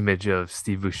image of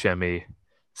Steve Buscemi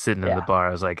sitting in the Yeah, bar.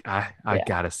 I was like, I yeah,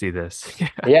 gotta see this.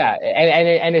 yeah,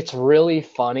 and it's really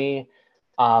funny,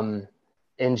 um,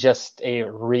 in just a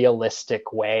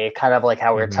realistic way, kind of like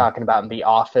how we were Hmm. talking about in The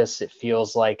Office. It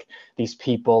feels like these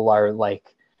people are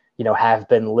like, have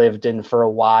been lived in for a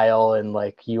while, and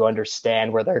like you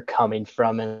understand where they're coming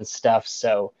from and stuff.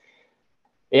 So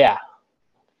yeah,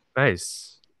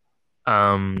 Nice.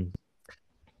 Um,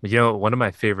 one of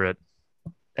my favorite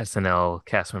SNL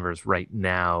cast members right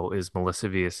now is Melissa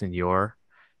Villaseñor,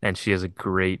 and she has a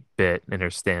great bit in her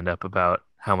stand-up about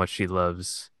how much she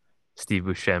loves Steve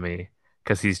Buscemi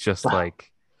because he's just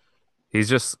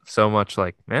so much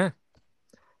like,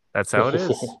 that's how it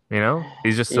is, you know?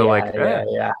 He's just so yeah, like, yeah,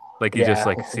 yeah, like he just yeah.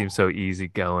 like seems so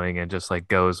easygoing and just like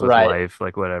goes with Right. life,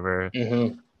 like whatever. Hmm.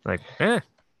 Like, that's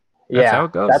how Yeah,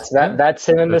 it goes. Yeah. that's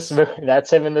him in this That's movie.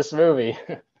 That's him in this movie.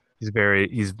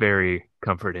 he's very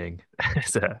comforting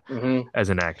as a Hmm. as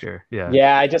an actor. Yeah.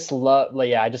 Yeah, I just love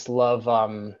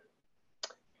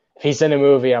if he's in a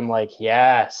movie, I'm like,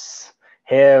 yes,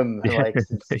 him. Yeah. Like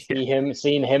Yeah.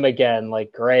 seeing him again,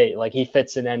 like great. Like he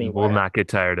fits in Will anywhere. not get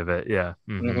tired of it. Yeah.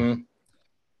 Hmm.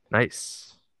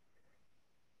 Nice.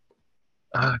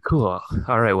 Cool.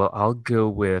 All right. Well, I'll go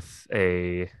with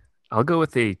a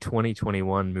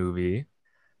 2021 movie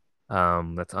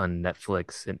that's on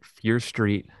Netflix in Fear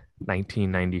Street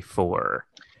 1994.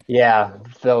 Yeah,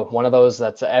 the one of those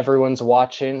that's everyone's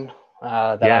watching,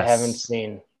 that I haven't Yes.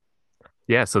 seen.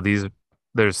 Yeah, so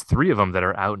there's three of them that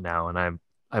are out now, and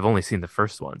I've only seen the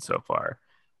first one so far.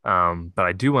 But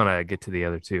I do want to get to the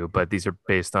other two. But these are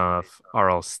based off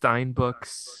R.L. Stein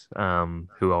books,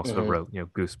 who also Hmm. wrote,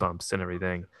 Goosebumps and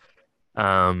everything.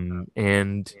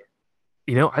 And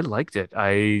I liked it.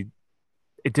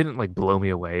 It didn't like blow me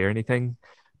away or anything,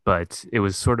 but it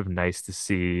was sort of nice to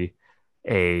see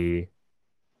a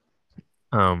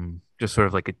just sort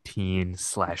of like a teen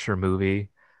slasher movie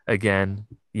again.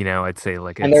 I'd say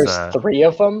like And it's there's three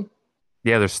of them,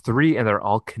 yeah, there's three and they're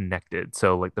all connected.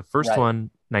 So like the first right? one,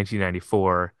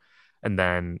 1994, and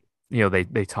then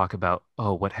they talk about,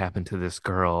 oh, what happened to this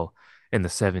girl in the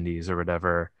 70s or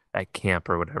whatever at camp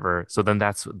or whatever. So then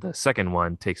that's the second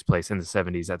one takes place in the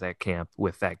 70s at that camp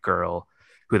with that girl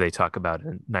who they talk about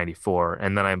in 94.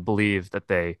 And then I believe that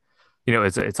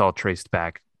it's all traced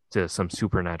back to some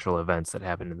supernatural events that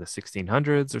happened in the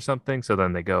 1600s or something. So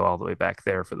then they go all the way back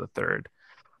there for the third.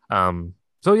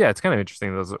 So yeah, it's kind of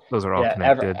interesting. Those are all Yeah,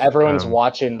 connected. everyone's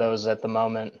watching those at the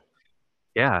moment.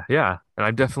 Yeah, yeah, and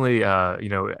I'm definitely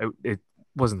it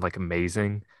wasn't like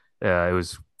amazing. It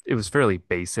was fairly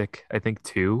basic, I think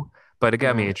too, but it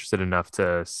got me Hmm. interested enough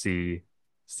to see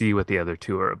what the other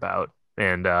two are about.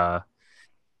 And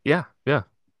yeah, yeah,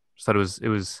 just thought it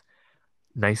was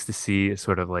nice to see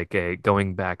sort of like a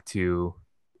going back to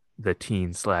the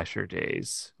teen slasher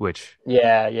days, which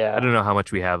Yeah, I yeah. don't know how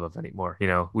much we have of anymore.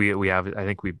 We have, I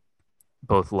think we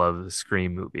both love the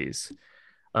Scream movies.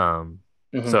 Um,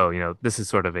 Hmm. so this is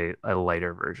sort of a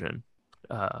lighter version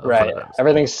of one Right. of those.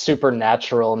 Everything's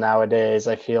supernatural nowadays,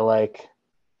 I feel like.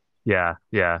 Yeah,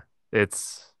 yeah.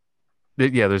 It's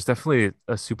yeah, there's definitely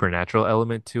a supernatural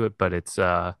element to it, but it's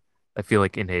I feel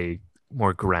like in a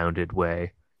more grounded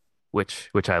way, which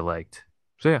I liked.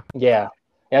 So yeah. Yeah.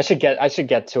 Yeah, I should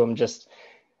get to them. Just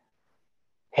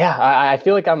yeah, I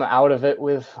feel like I'm out of it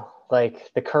with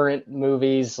like the current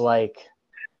movies,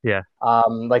 Yeah.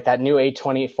 like that new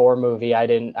A24 movie I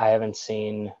haven't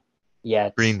seen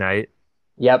yet. Green Knight.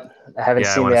 Yep, I haven't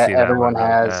Yeah, I seen want to that. see that one Everyone really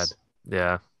bad. has.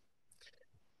 Yeah.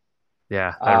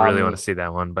 Yeah, I really want Um, to see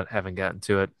that one, but haven't gotten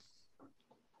to it.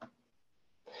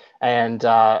 and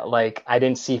like I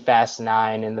didn't see Fast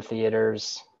 9 in the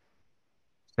theaters.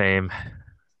 Same.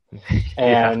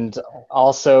 Yeah. And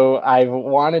also I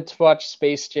wanted to watch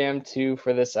Space Jam 2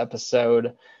 for this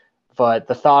episode, but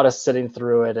the thought of sitting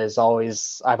through it is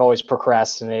always I've always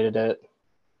procrastinated it.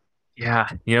 Yeah,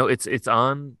 it's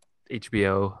on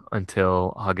HBO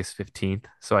until August 15th,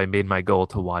 so I made my goal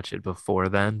to watch it before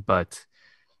then, but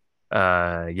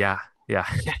yeah, yeah,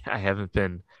 I haven't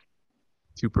been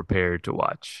too prepared to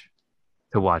watch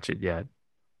it yet.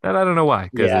 And I don't know why,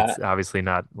 because Yeah. it's obviously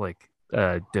not like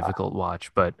a difficult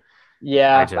watch, but I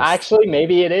Yeah, just actually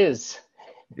maybe it is.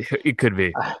 it could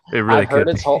be. It really could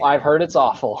be. I've heard it's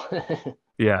awful.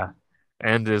 Yeah.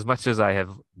 And as much as I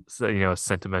have, a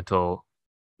sentimental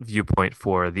viewpoint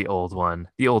for the old one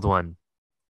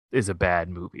is a bad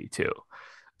movie too.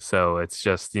 So it's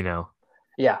just, Yeah,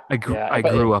 yeah, I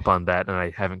but grew up on that, and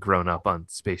I haven't grown up on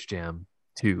Space Jam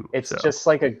 2. it's So just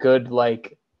like a good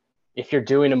like if you're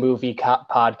doing a movie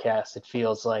podcast, it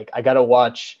feels like I gotta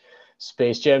watch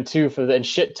Space Jam 2 for the and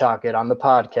shit talk it on the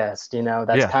podcast.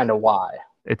 That's yeah, kind of why.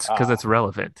 it's because Uh, it's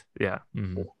relevant. Yeah.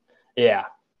 Hmm. yeah.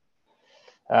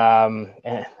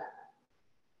 And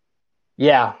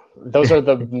yeah, those are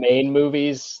the main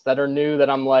movies that are new that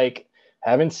I'm like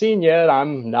haven't seen yet.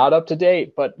 I'm not up to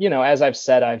date, but as I've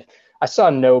said, I saw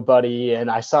Nobody and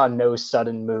I saw No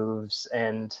Sudden Moves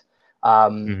and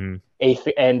um Hmm. eighth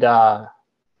and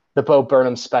the Bo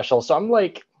Burnham special. So I'm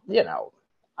like,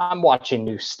 I'm watching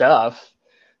new stuff.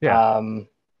 Yeah, Um,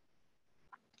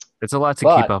 it's a lot to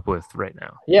keep but up with right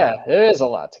now. Yeah. yeah, there is a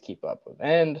lot to keep up with.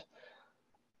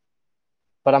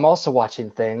 But I'm also watching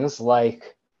things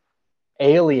like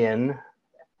Alien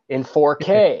in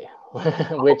 4K,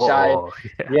 which Oh,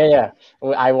 yeah.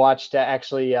 yeah, I watched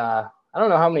actually. I don't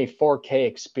know how many 4K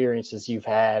experiences you've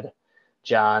had,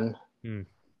 John. Hmm.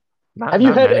 Not Have you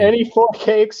not had many. any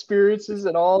 4K experiences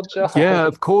at all, Yeah, John?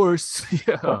 of course.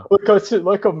 Yeah.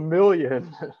 Like a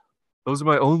million. Those are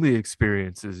my only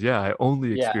experiences. Yeah, I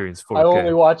only Yeah, experience I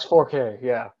only 4K. watch 4K.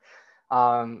 Yeah.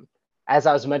 Um, as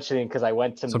I was mentioning, because I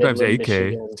went to Sometimes Midland, 8K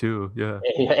Michigan. too. Yeah.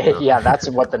 Yeah. Yeah, that's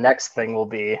what the next thing will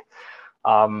be.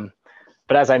 Um,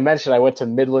 but as I mentioned, I went to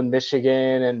Midland,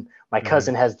 Michigan, and my Hmm.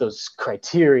 cousin has those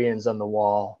criterions on the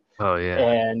wall. Oh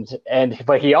yeah.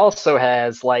 But he also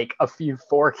has like a few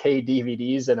 4K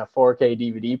DVDs and a 4K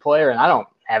DVD player, and I don't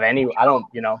have any. I don't,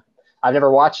 I've never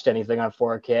watched anything on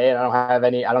 4K, and I don't have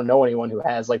any. I don't know anyone who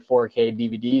has like 4K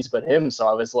DVDs but him. So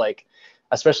I was like,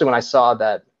 especially when I saw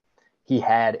that he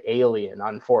had Alien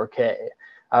on 4K.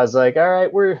 I was like, all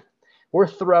right, we're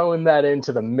throwing that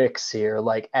into the mix here.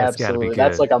 Like That's got to be absolutely.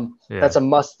 good. That's Yeah. a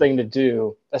must thing to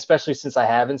do, especially since I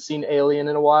haven't seen Alien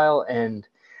in a while and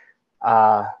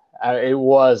uh it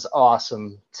was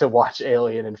awesome to watch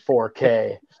Alien in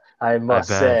 4K, I I must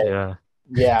bet. say. Yeah.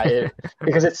 Yeah,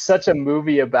 because it's such a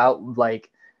movie about like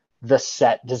the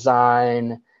set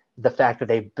design, the fact that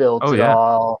they built Oh it yeah.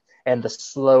 all, and the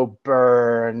slow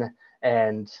burn,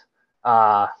 and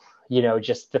uh,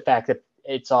 just the fact that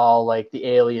it's all like the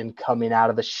alien coming out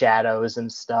of the shadows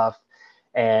and stuff.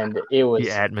 And it The was,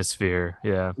 atmosphere.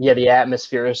 Yeah. yeah, the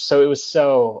atmosphere it was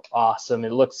so awesome.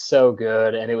 It looked so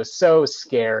good, and it was so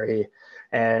scary.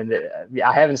 And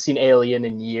I haven't seen Alien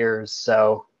in years,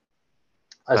 so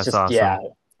it's That's just yeah,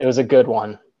 awesome. it was a good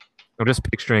one. I'm just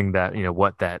picturing that,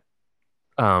 what that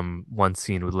one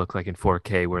scene would look like in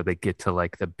 4K where they get to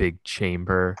like the big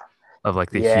chamber of like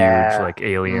the huge Yeah. like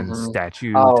alien Hmm.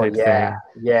 statue Oh type yeah,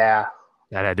 thing. yeah.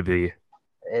 That had to be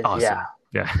Yeah, awesome.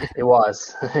 Yeah. it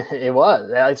was. It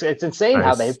was. It's insane I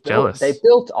how they was built they jealous.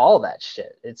 built all that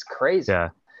shit. It's crazy. Yeah.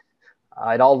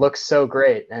 It all looks so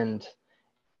great, and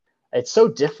it's so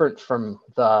different from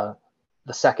the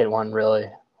second one, really.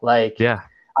 Like, Yeah.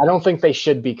 I don't think they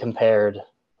should be compared.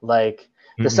 Like,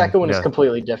 the Mm-mm. second one is Yeah.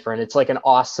 completely different. It's like an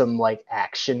awesome like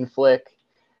action flick.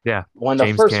 Yeah. When the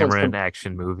James first one's Cameron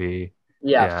action movie.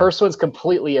 yeah, Yeah. first one's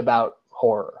completely about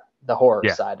horror, the horror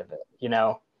Yeah. side of it.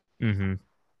 Hmm.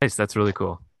 Nice. That's really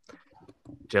cool.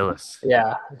 Jealous.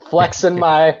 Yeah, flexing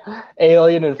my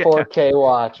Alien and Yeah. 4K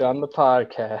watch on the Uh,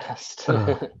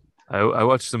 podcast. I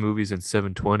watched some movies in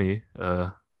 720.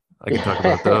 I can talk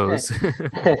about those.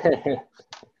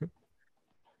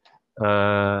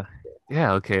 Uh,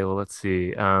 yeah, okay, well, let's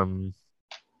see. All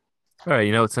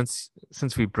right,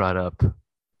 since we brought up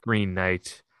Green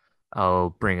Knight, I'll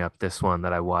bring up this one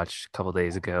that I watched a couple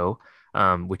days ago,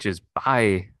 which is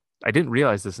I didn't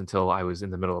realize this until I was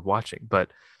in the middle of watching, but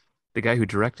the guy who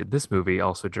directed this movie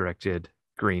also directed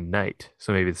Green Knight.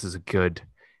 So maybe this is a good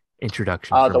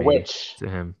introduction for The me Witch, to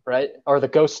him. right? Or the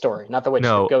Ghost Story, not the Witch, the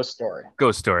No, Ghost Story.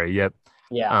 Ghost Story, yep.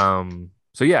 Yeah,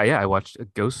 So yeah, I watched a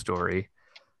Ghost Story,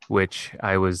 which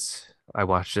I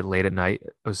watched it late at night.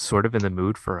 I was sort of in the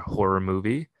mood for a horror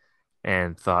movie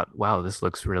and thought, wow, this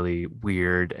looks really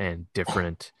weird and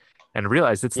different, and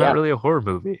realized it's not yeah, really a horror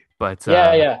movie. But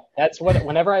yeah. That's what.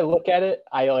 Whenever I look at it,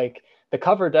 I like the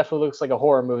cover definitely looks like a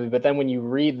horror movie, but then when you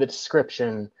read the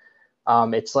description,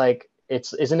 it's like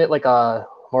it's isn't it like a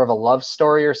more of a love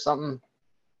story or something,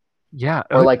 yeah,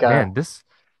 or oh like a man, this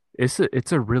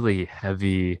it's a really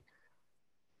heavy,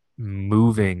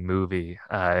 moving movie.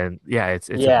 And yeah, it's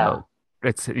yeah,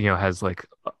 about has like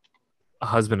a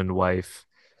husband and wife,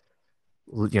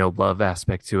 love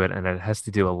aspect to it, and it has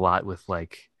to do a lot with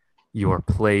like your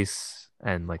place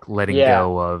and like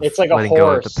yeah. It's like a letting go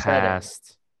horror of the setting.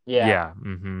 past. Yeah, yeah.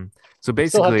 So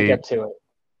still have to basically, get to it.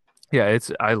 yeah,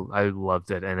 it's I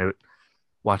loved it, and it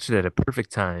watched it at a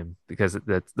perfect time because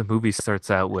the movie starts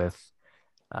out with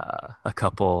a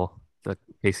couple, the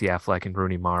Casey Affleck and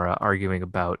Rooney Mara, arguing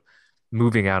about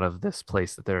moving out of this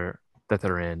place that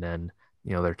they're in, and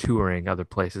they're touring other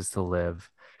places to live,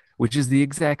 which is the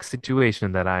exact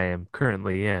situation that I am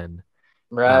currently in,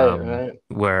 Right, right.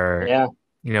 where Yeah,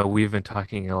 we've been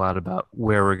talking a lot about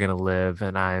where we're gonna live,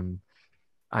 and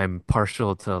I'm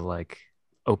partial to like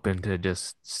open to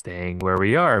just staying where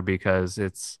we are because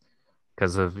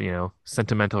of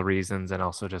sentimental reasons, and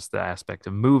also just the aspect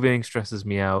of moving stresses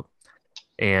me out.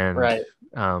 And right.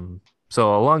 um,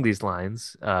 so along these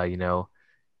lines,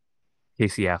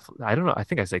 Casey Affleck. I don't know. I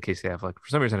think I said Casey Affleck. For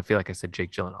some reason, I feel like I said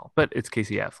Jake Gyllenhaal, but it's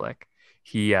Casey Affleck.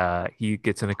 He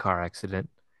gets in a car accident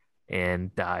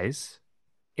and dies,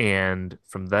 and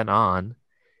from then on,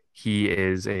 he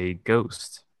is a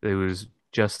ghost. It was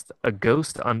just a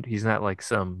ghost. He's not like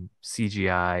some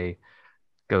CGI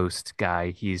ghost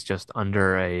guy. He's just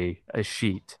under a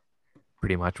sheet,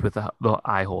 pretty much, with the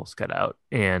eye holes cut out,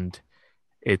 and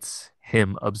it's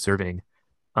him observing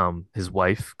his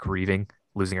wife grieving,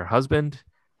 losing her husband,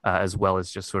 as well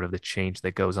as just sort of the change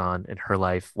that goes on in her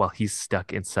life while he's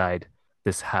stuck inside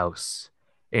this house.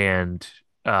 And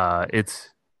it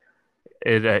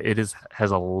is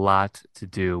has a lot to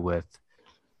do with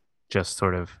just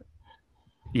sort of,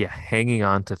 yeah, hanging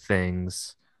on to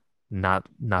things, not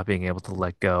being able to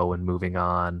let go and moving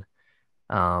on.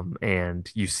 And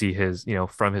you see his,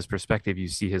 from his perspective, you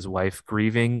see his wife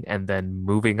grieving and then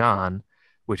moving on,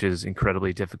 which is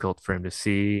incredibly difficult for him to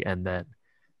see. And then,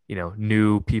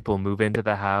 new people move into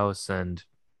the house. And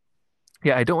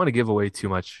yeah, I don't want to give away too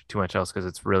much else because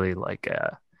it's really like,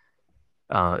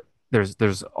 uh,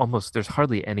 there's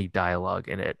hardly any dialogue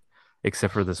in it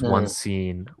except for this one Mm,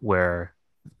 scene where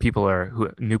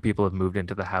new people have moved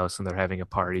into the house and they're having a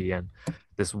party, and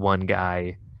this one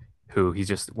guy who he's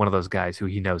just one of those guys who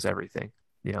he knows everything.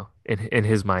 In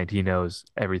his mind, he knows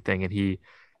everything, and he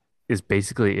is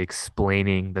basically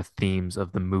explaining the themes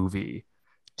of the movie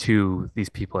to these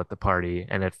people at the party.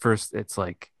 And at first, it's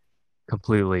like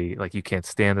completely like you can't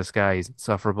stand this guy, he's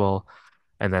insufferable.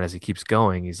 And then as he keeps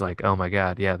going, he's like, oh my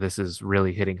God, yeah, this is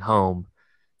really hitting home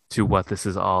to what this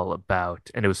is all about.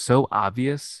 And it was so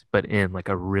obvious, but in like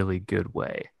a really good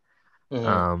way. mm.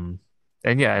 Um,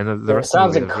 and yeah, and the So it rest of the sounds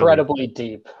movie, there's really, incredibly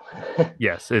deep.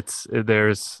 yes,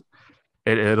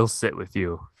 it'll sit with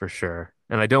you for sure.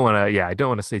 And I don't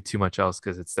want to say too much else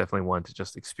because it's definitely one to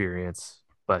just experience.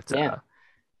 But Yeah.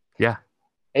 yeah,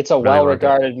 It's a really loved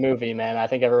it. well-regarded movie, man. I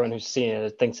think everyone who's seen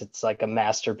it thinks it's like a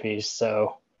masterpiece.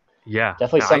 So Yeah,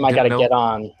 definitely I something I got didn't to know. get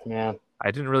on. Yeah.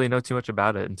 I didn't really know too much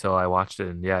about it until I watched it,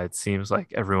 and yeah, it seems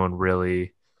like everyone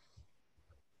really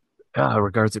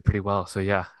regards it pretty well. So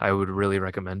yeah, I would really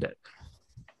recommend it.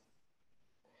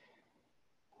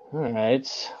 All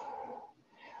right.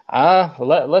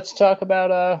 Let's talk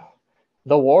about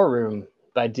The War Room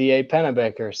by D.A.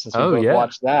 Pennebaker since we Oh both yeah,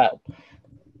 watched that.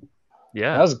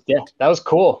 yeah, That was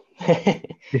cool.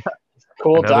 yeah.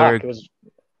 Cool doc. Another It was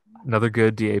another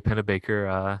good D.A.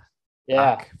 Pennebaker yeah.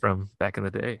 doc from back in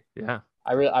the day. Yeah,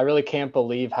 I really can't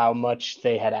believe how much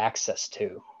they had access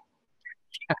to.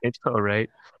 I know, right?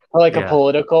 For like a Yeah,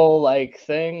 political like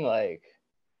thing, like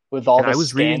with all and the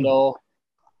scandal.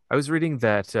 I was reading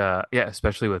that yeah,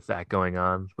 especially with that going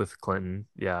on with Clinton.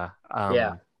 Yeah,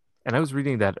 Yeah. and I was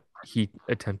reading that he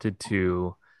attempted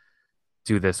to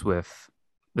do this with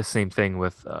the same thing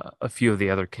with a few of the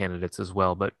other candidates as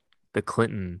well, but the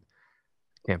Clinton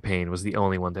campaign was the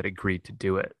only one that agreed to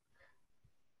do it,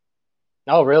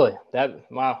 Oh, really? That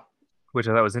wow. which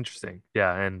I thought was interesting.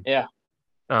 Yeah, and Yeah.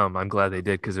 I'm glad they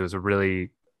did because it was a really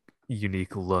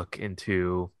unique look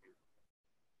into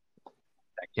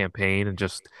that campaign and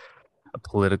just a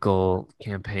political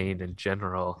campaign in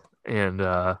general. And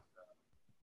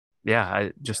yeah,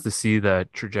 just to see the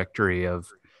trajectory of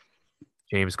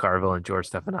James Carville and George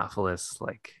Stephanopoulos,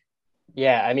 like,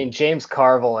 Yeah. I mean, James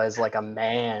Carville as like a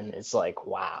man is like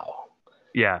wow.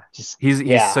 yeah, Just he's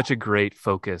yeah. such a great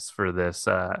focus for this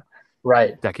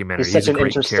Right. documentary. He's He's such a an great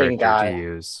interesting character to guy.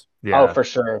 use. Oh, Yeah, for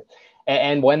sure.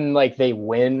 And when like they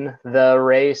win the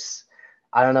race,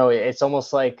 I don't know. It's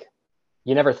almost like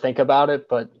you never think about it,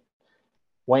 but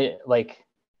when like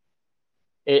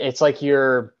it's like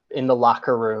you're in the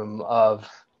locker room of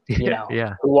yeah,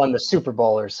 yeah, who won the Super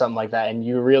Bowl or something like that, and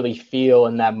you really feel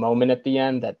in that moment at the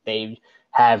end that they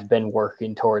have been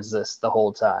working towards this the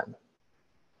whole time.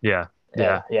 yeah,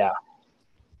 Yeah, yeah. yeah,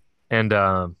 And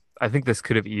I think this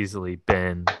could have easily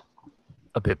been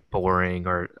a bit boring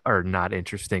or not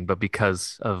interesting, but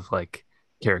because of like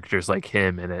characters like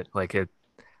him in it, like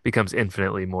becomes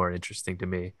infinitely more interesting to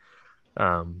me.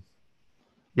 Um,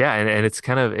 yeah, and it's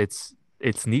kind of it's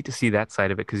neat to see that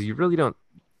side of it because you really don't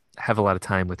have a lot of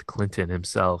time with Clinton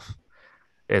himself.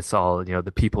 It's all,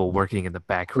 the people working in the Yeah,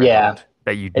 background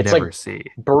that you'd it's never like see.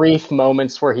 brief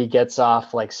moments where he gets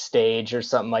off like stage or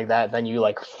something like that. Then you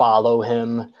like follow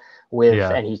him with,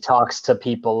 Yeah. and he talks to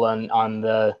people on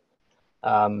the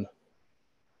um,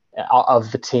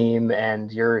 of the team,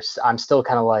 and I'm still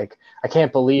kind of like, I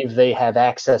can't believe they have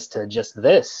access to just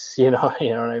this. You know what I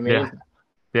Yeah. mean?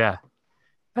 Yeah.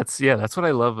 That's what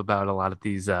I love about a lot of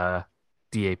these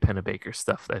DA Pennebaker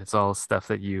stuff, that it's all stuff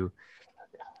that you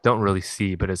don't really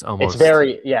see, but is It's almost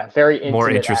very, yeah, very more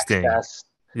intimate interesting. access.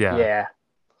 Yeah. Yeah.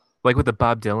 Like with the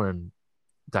Bob Dylan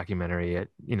documentary,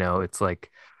 it's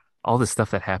like all the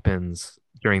stuff that happens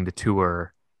during the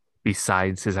tour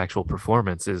besides his actual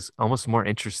performance is almost more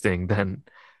interesting than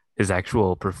his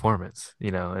actual performance,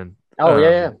 and Oh yeah,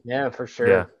 yeah, yeah, for yeah, sure.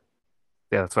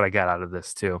 yeah, that's what I got out of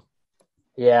this too.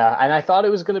 Yeah, and I thought it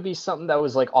was going to be something that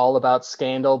was like all about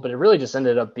scandal, but it really just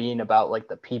ended up being about like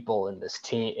the people in this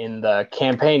team, in the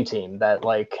campaign team, that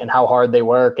like, and how hard they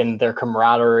work and their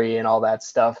camaraderie and all that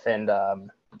stuff, and about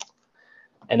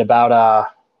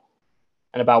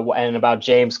and about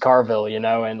James Carville,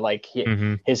 and like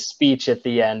Hmm. his speech at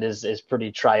the end is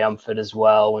pretty triumphant as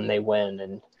well when they win,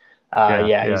 and Yeah,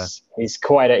 yeah, yeah. he's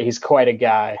quite a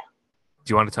guy.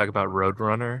 Do you want to talk about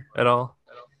Roadrunner at all?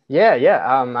 Yeah,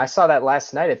 yeah. I saw that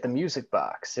last night at the Music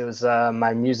Box. It was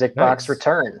my Music Box Nice.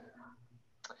 return,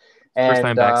 First time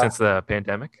and back since the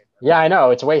pandemic. yeah, I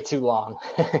know it's way too long,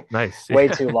 Nice. way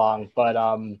Yeah. too long. But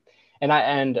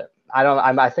and I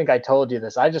don't. I think I told you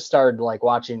this. I just started like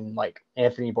watching like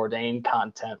Anthony Bourdain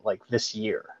content like this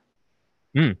year,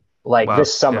 Mm, like wow. this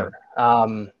Yeah. summer.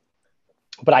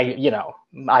 But I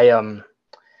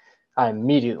I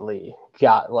immediately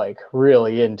got like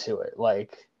really into it.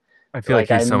 I feel like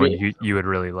Like I he's someone me you would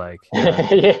really like. Yeah.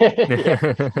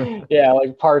 yeah, yeah, yeah,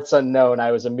 like Parts Unknown.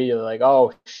 I was immediately like,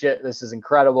 oh shit, this is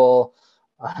incredible,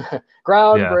 Yeah.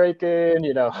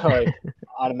 groundbreaking, like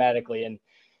automatically. And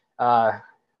uh,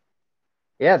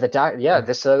 yeah, Yeah.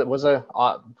 this was a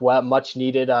well, much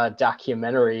needed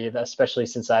documentary, especially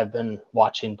since I've been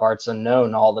watching Parts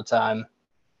Unknown all the time.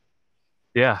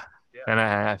 Yeah. And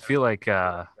I feel like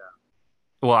well,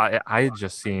 I had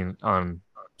just seen on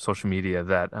social media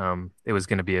that it was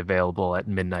going to be available at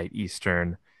midnight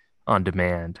Eastern on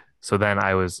demand. So then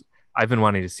I've been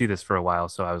wanting to see this for a while,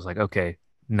 so I was like, okay,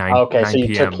 9 Okay, so you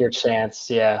 9 took p.m. your chance,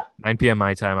 yeah. 9 p.m.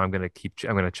 my time, I'm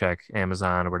gonna check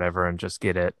Amazon or whatever and just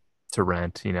get it to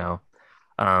rent.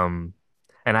 Um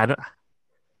and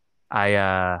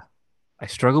I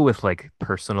struggle with like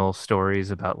personal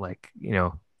stories about like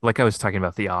I was talking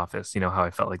about The Office, how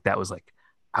I felt like that was like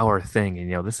our thing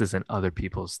and this isn't other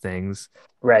people's things.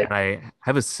 Right. And I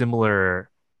have a similar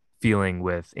feeling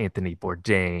with Anthony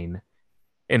Bourdain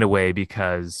in a way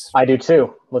because I do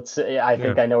too. Let's see. I yeah.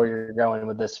 think I know where you're going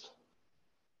with this.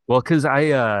 Well, because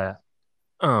and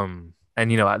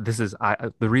this is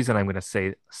the reason I'm gonna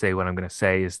say what I'm gonna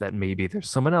say is that maybe there's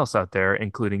someone else out there,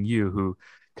 including you, who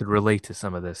could relate to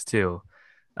some of this too.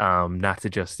 Not to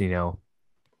just,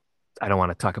 I don't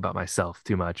want to talk about myself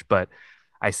too much, but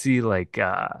I see like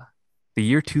the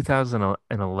year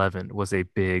 2011 was a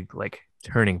big like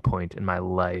turning point in my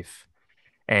life.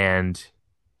 And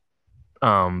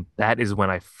that is when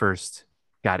I first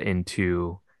got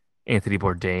into Anthony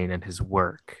Bourdain and his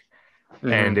work.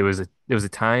 And Hmm. it was a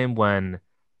time when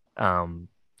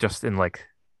just in like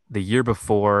the year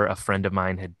before a friend of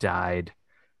mine had died,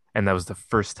 and that was the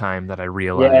first time that Yeah. I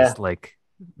realized like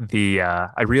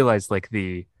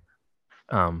the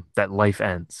that life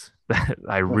ends. That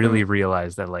I really Hmm.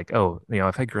 realized that like, oh,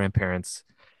 I've had grandparents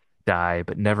die,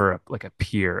 but never like a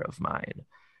peer of mine.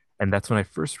 And that's when I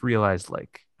first realized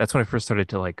like that's when I first started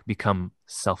to like become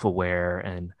self-aware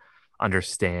and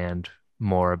understand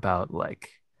more about like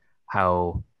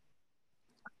how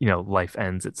life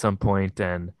ends at some point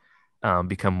and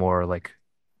become more like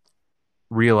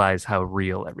realize how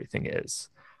real everything is.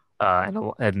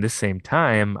 And this same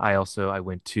time, I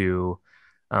went to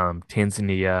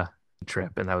Tanzania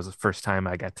trip, and that was the first time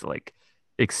I got to like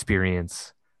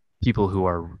experience people who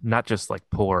are not just like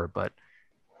poor, but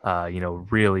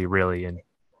really, really in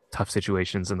tough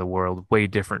situations in the world, way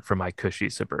different from my cushy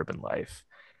suburban life.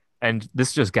 And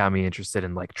this just got me interested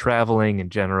in like traveling in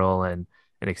general and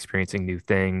experiencing new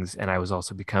things. And I was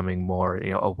also becoming more,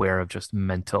 aware of just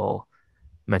mental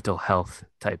health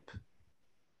type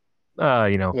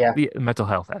Yeah. the mental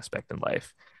health aspect in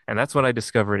life. And that's when I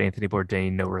discovered Anthony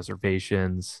Bourdain, No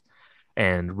Reservations,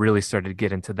 and really started to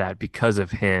get into that because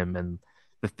of him and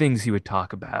the things he would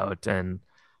talk about. And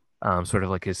sort of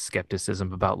like his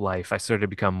skepticism about life. I started to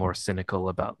become more cynical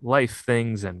about life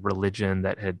things and religion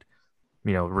that had,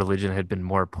 religion had been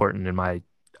more important in my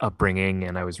upbringing,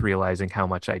 and I was realizing how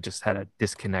much I just had a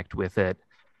disconnect with it.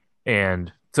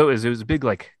 And so it was a big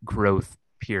like growth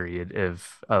period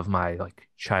of my like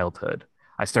childhood.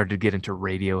 I started to get into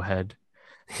Radiohead.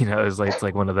 It's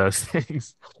like one of those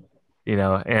things,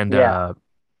 and Yeah.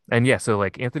 yeah, so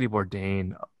like Anthony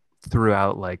Bourdain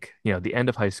throughout like, the end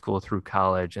of high school through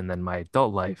college and then my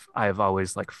adult life, I've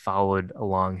always like followed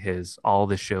along his all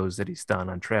the shows that he's done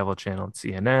on Travel Channel and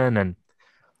CNN and,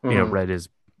 Hmm. read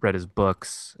his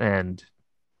books, and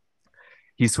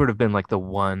he's sort of been like the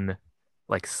one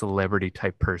like celebrity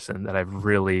type person that I've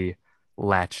really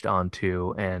latched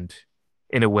onto. And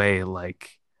in a way,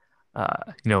 like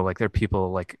like there are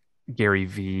people like Gary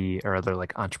V or other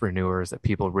like entrepreneurs that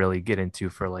people really get into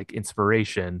for like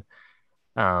inspiration.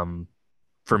 Um,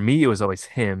 for me, it was always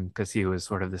him because he was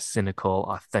sort of the cynical,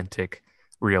 authentic,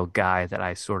 real guy that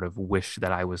I sort of wish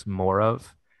that I was more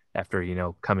of after,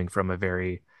 coming from a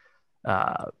very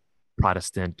uh,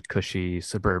 Protestant, cushy,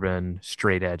 suburban,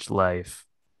 straight edge life.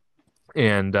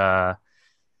 And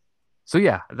so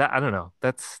yeah, that I don't know.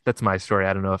 That's my story.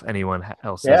 I don't know if anyone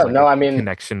else has Yeah. like No, a I mean,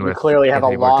 connection you with clearly have a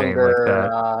Anthony Bourdain like longer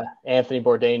that. Anthony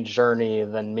Bourdain journey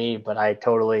than me, but I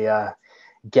totally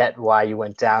get why you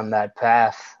went down that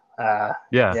path. Yeah.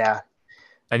 Yeah.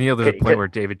 And there's a C- point c- where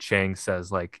David Chang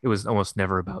says like it was almost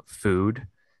never about food.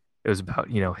 It was about,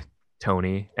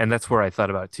 Tony. And that's where I thought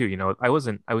about too. I was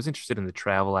interested in the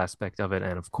travel aspect of it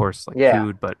and of course like yeah.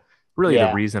 food, but really the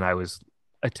Yeah. reason I was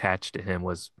attached to him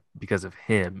was because of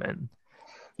him and,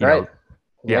 you Right. know,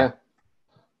 yeah,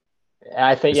 Yeah. And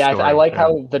I think, his yeah, I story. like Yeah.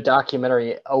 how the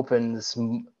documentary opens,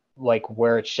 like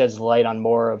where it sheds light on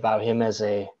more about him as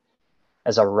a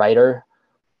writer,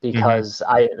 Hmm. because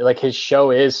I like his show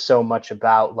is so much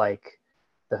about like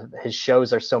his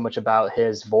shows are so much about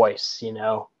his voice,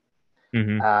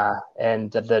 Hmm.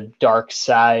 and the dark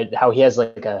side, how he has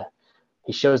like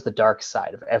he shows the dark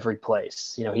side of every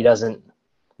place. He Yeah.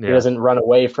 doesn't run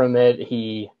away from it.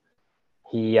 He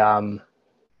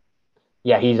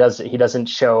yeah, he doesn't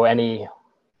show any.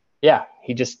 Yeah,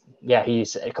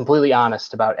 he's completely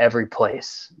honest about every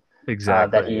place that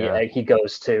Exactly. Yeah. he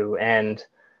goes to. And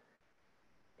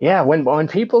yeah, when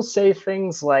people say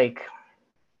things like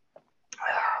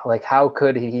how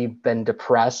could he been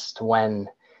depressed when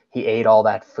he ate all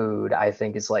that food, I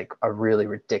think is like a really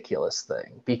ridiculous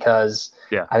thing, because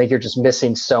Yeah. I think you're just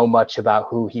missing so much about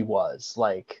who he was.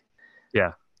 Like,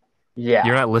 Yeah. yeah,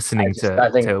 You're not listening I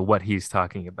think to what he's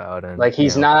talking about, and like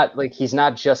he's not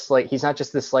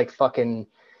just this like fucking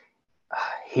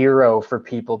hero for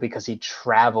people because he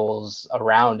travels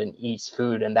around and eats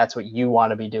food, and that's what you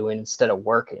want to be doing instead of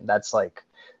working. That's like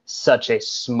such a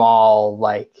small,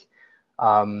 like,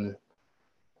 um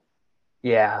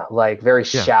yeah, like very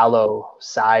yeah. shallow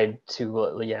side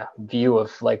to yeah, view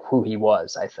of like who he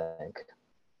was, I think.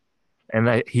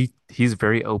 And he's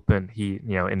very open. He,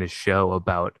 in his show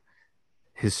about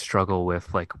his struggle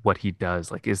with like what he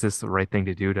does. Like, is this the right thing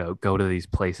to do to go to these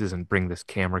places and bring this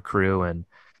camera crew and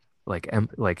like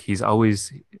he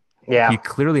Yeah.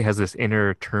 clearly has this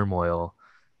inner turmoil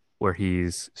where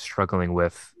he's struggling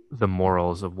with the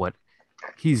morals of what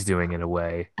he's doing in a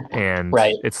way. And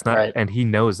Right. it's not, Right. and he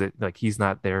knows that like he's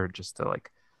not there just to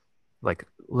like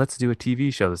let's do a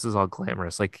TV show. This is all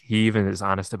glamorous. Like he even is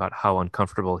honest about how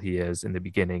uncomfortable he is in the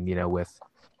beginning,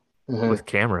 Hmm. with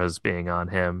cameras being on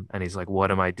him, and he's like,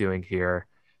 what am I doing here?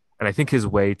 And I think his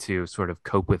way to sort of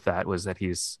cope with that was that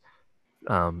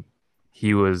um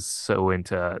he was so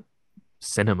into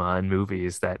cinema and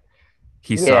movies that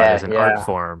he saw it as Yeah. an art Yeah.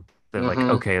 form, that like,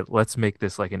 Hmm. okay, let's make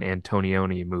this like an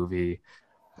Antonioni movie,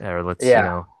 or let's,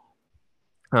 Yeah.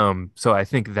 so I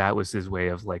think that was his way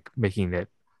of like making it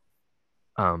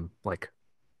like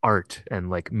art and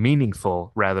like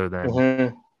meaningful rather than,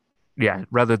 Hmm. yeah,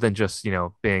 rather than just,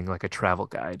 being like a travel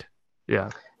guide. Yeah.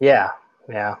 Yeah.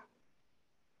 Yeah.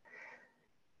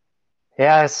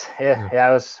 Yeah, Yeah. yeah,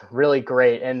 it was really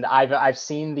great. And I've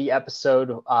seen the episode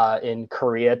in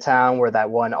Koreatown where that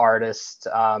one artist,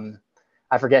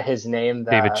 I forget his name,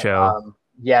 David Cho.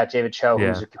 yeah, David Cho,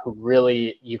 Yeah. who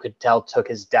really you could tell took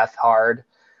his death hard.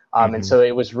 And Hmm. so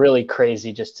it was really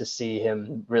crazy just to see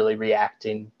him really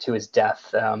reacting to his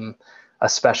death,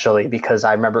 especially because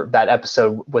I remember that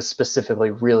episode was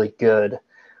specifically really good,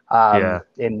 Yeah.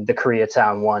 in the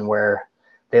Koreatown one where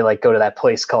they like go to that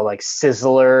place called like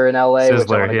Sizzler in LA, which I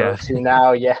Sizzler. want to go Yeah. to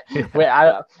now. Yeah, Yeah.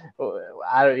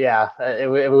 wait, yeah,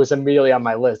 it was immediately on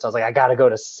my list. I was like, I gotta go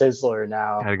to Sizzler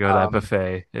now. Gotta go to that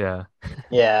buffet. Yeah.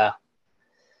 Yeah,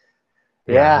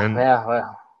 Yeah. yeah, And yeah,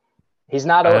 well,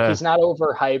 Uh, he's not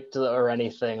overhyped or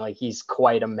anything. Like he's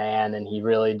quite a man, and he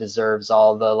really deserves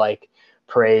all the like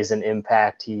praise and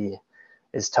impact he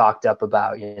is talked up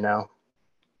about. You know?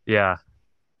 yeah.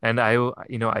 And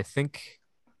I think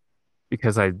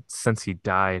because since he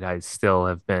died, I still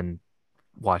have been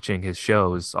watching his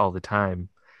shows all the time.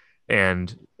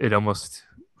 And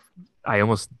I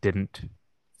almost didn't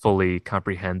fully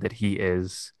comprehend that he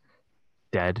is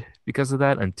dead because of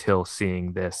that until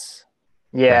seeing this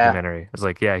Yeah, documentary. I was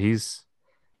like, yeah, he's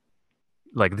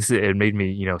like it made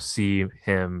me, see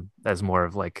him as more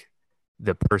of like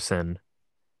the person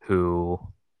who,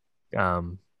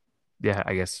 um, yeah,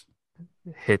 I guess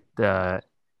hit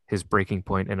his breaking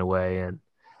point in a way and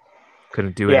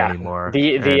couldn't do it yeah. anymore.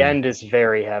 The And end is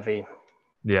very heavy.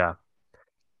 yeah.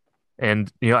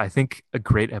 And I think a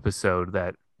great episode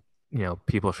that,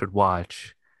 people should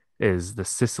watch is the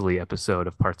Sicily episode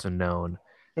of Parts Unknown,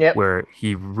 Yep. where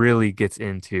he really gets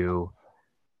into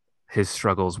his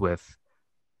struggles with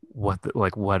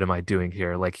what am I doing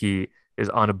here? Like he is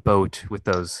on a boat with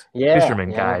those Yeah,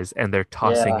 fishermen yeah, guys and they're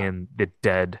tossing yeah. in the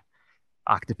dead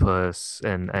octopus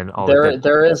and all the There dead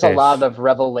there is a lot fish. of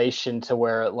revelation to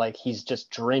where like he's just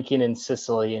drinking in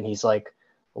Sicily and he's like,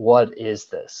 what is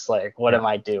this? Like, what Yeah. am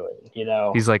I doing? You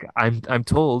know? He's like, I'm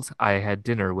told I had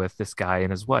dinner with this guy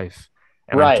and his wife,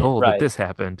 and I'm Right, told that right. this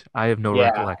happened. I have no Yeah,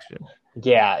 recollection.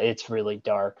 yeah. It's really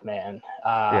dark, man.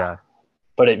 Yeah.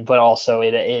 But also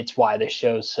it's why the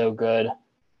show's so good.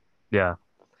 Yeah.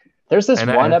 There's this And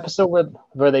one I episode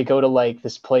where they go to like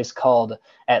this place called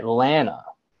Atlanta,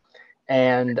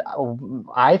 and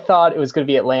I thought it was going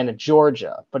to be Atlanta,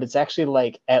 Georgia, but it's actually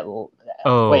like wait,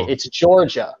 oh, it's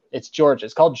Georgia. It's Georgia.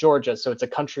 It's called Georgia, so it's a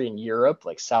country in Europe,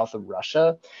 like south of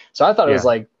Russia. So I thought it was yeah.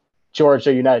 like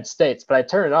Georgia, United States, but I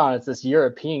turned it on. It's this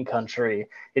European country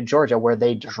in Georgia where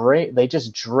they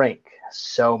just drink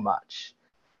so much.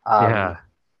 Um, Yeah.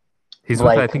 He's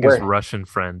with, I like think, his where Russian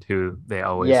friend who they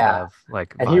always yeah, have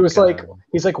like and he was like,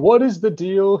 vodka. what is the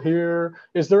deal here?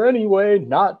 Is there any way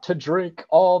not to drink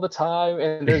all the time?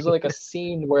 And there's like a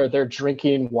scene where they're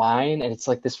drinking wine, and it's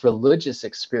like this religious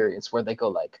experience where they go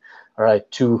like, all right,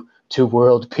 to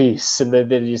world peace, and then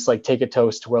they just like take a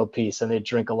toast to world peace, and they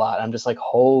drink a lot. I'm just like,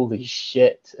 holy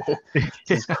shit,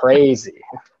 this is crazy.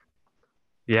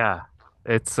 Yeah.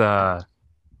 It's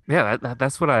yeah,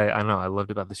 that's what I don't know I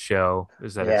loved about the show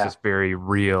is that it's Yeah, just very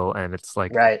real and it's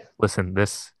like, right. listen,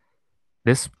 this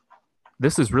this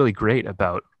is really great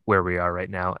about where we are right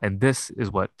now, and this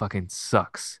is what fucking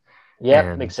sucks. Yep,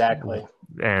 And exactly.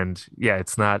 yeah,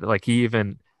 it's not like he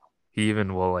even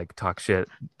will like talk shit.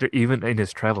 Even in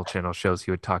his travel channel shows,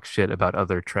 he would talk shit about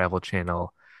other travel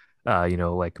channel,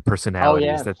 like Oh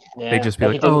personalities yeah, that they yeah. just be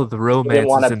That like, oh, the he didn't romance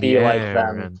want is to in the be like air,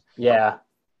 them. Yeah,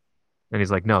 and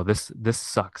he's like, no, this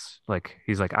sucks. Like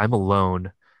he's like, I'm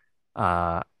alone.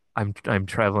 Uh, I'm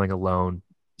traveling alone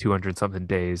 200 something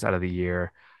days out of the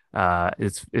year.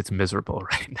 It's miserable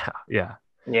right now. Yeah.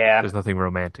 yeah. There's nothing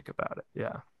romantic about it.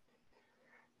 Yeah.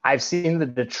 I've seen the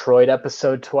Detroit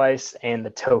episode twice and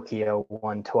the Tokyo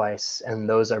one twice, and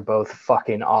those are both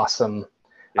fucking awesome.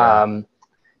 Yeah.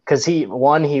 Because he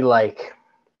like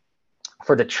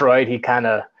for Detroit, he kind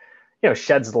of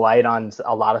sheds light on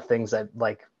a lot of things that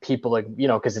like people like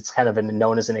because it's kind of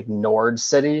known as an ignored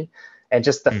city, and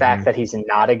just the fact Hmm. that he's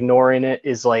not ignoring it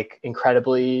is like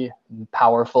incredibly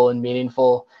powerful and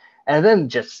meaningful. And then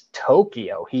just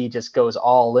Tokyo, he just goes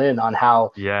all in on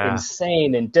how Yeah.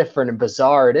 insane and different and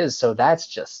bizarre it is. So that's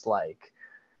just like,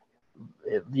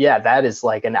 yeah, that is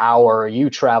like an hour you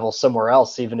travel somewhere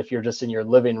else, even if you're just in your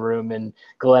living room in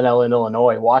Glen Ellen,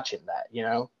 Illinois, watching that.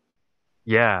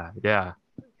 Yeah. Yeah.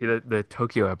 The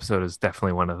Tokyo episode is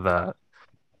definitely one of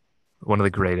the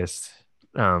greatest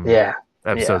um Yeah, yeah.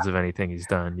 episodes of anything he's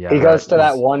done. Yeah, He that goes to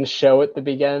that is one show at the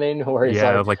beginning where he's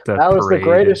yeah, like, like the "That was the parade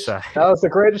greatest. That inside. was the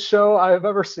greatest show I've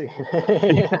ever seen."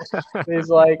 He's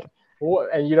like, "What?"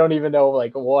 And you don't even know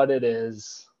like what it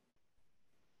is.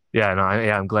 Yeah, no,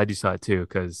 I'm glad you saw it too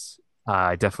because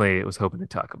I definitely was hoping to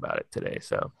talk about it today.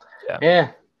 So yeah,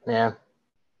 Yeah, yeah,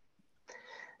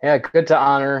 yeah. Good to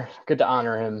honor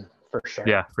him for sure.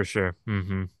 yeah, for sure.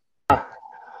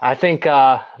 I think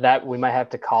that we might have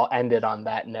to call end it on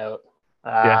that note.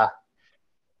 Yeah. Uh,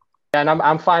 and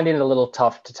I'm finding it a little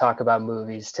tough to talk about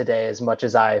movies today as much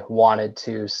as I wanted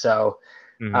to. So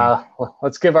hmm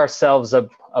let's give ourselves a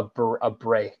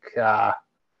break.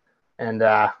 And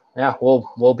yeah,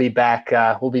 we'll be back.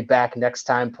 We'll be back next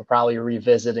time, probably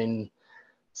revisiting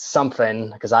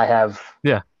something because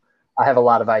Yeah. I have a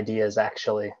lot of ideas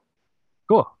actually.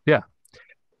 Cool. Yeah.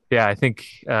 Yeah. I think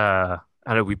I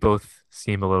know we both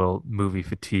seem a little movie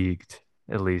fatigued,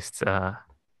 at least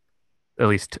at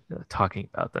least talking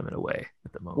about them in a way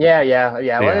at the moment. Yeah. Well,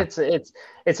 Yeah.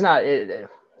 it's not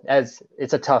as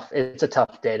it's a tough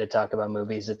day to talk about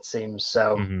movies. It seems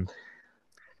so. Hmm.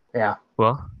 Yeah.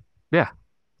 Well, yeah,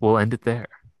 we'll end it there.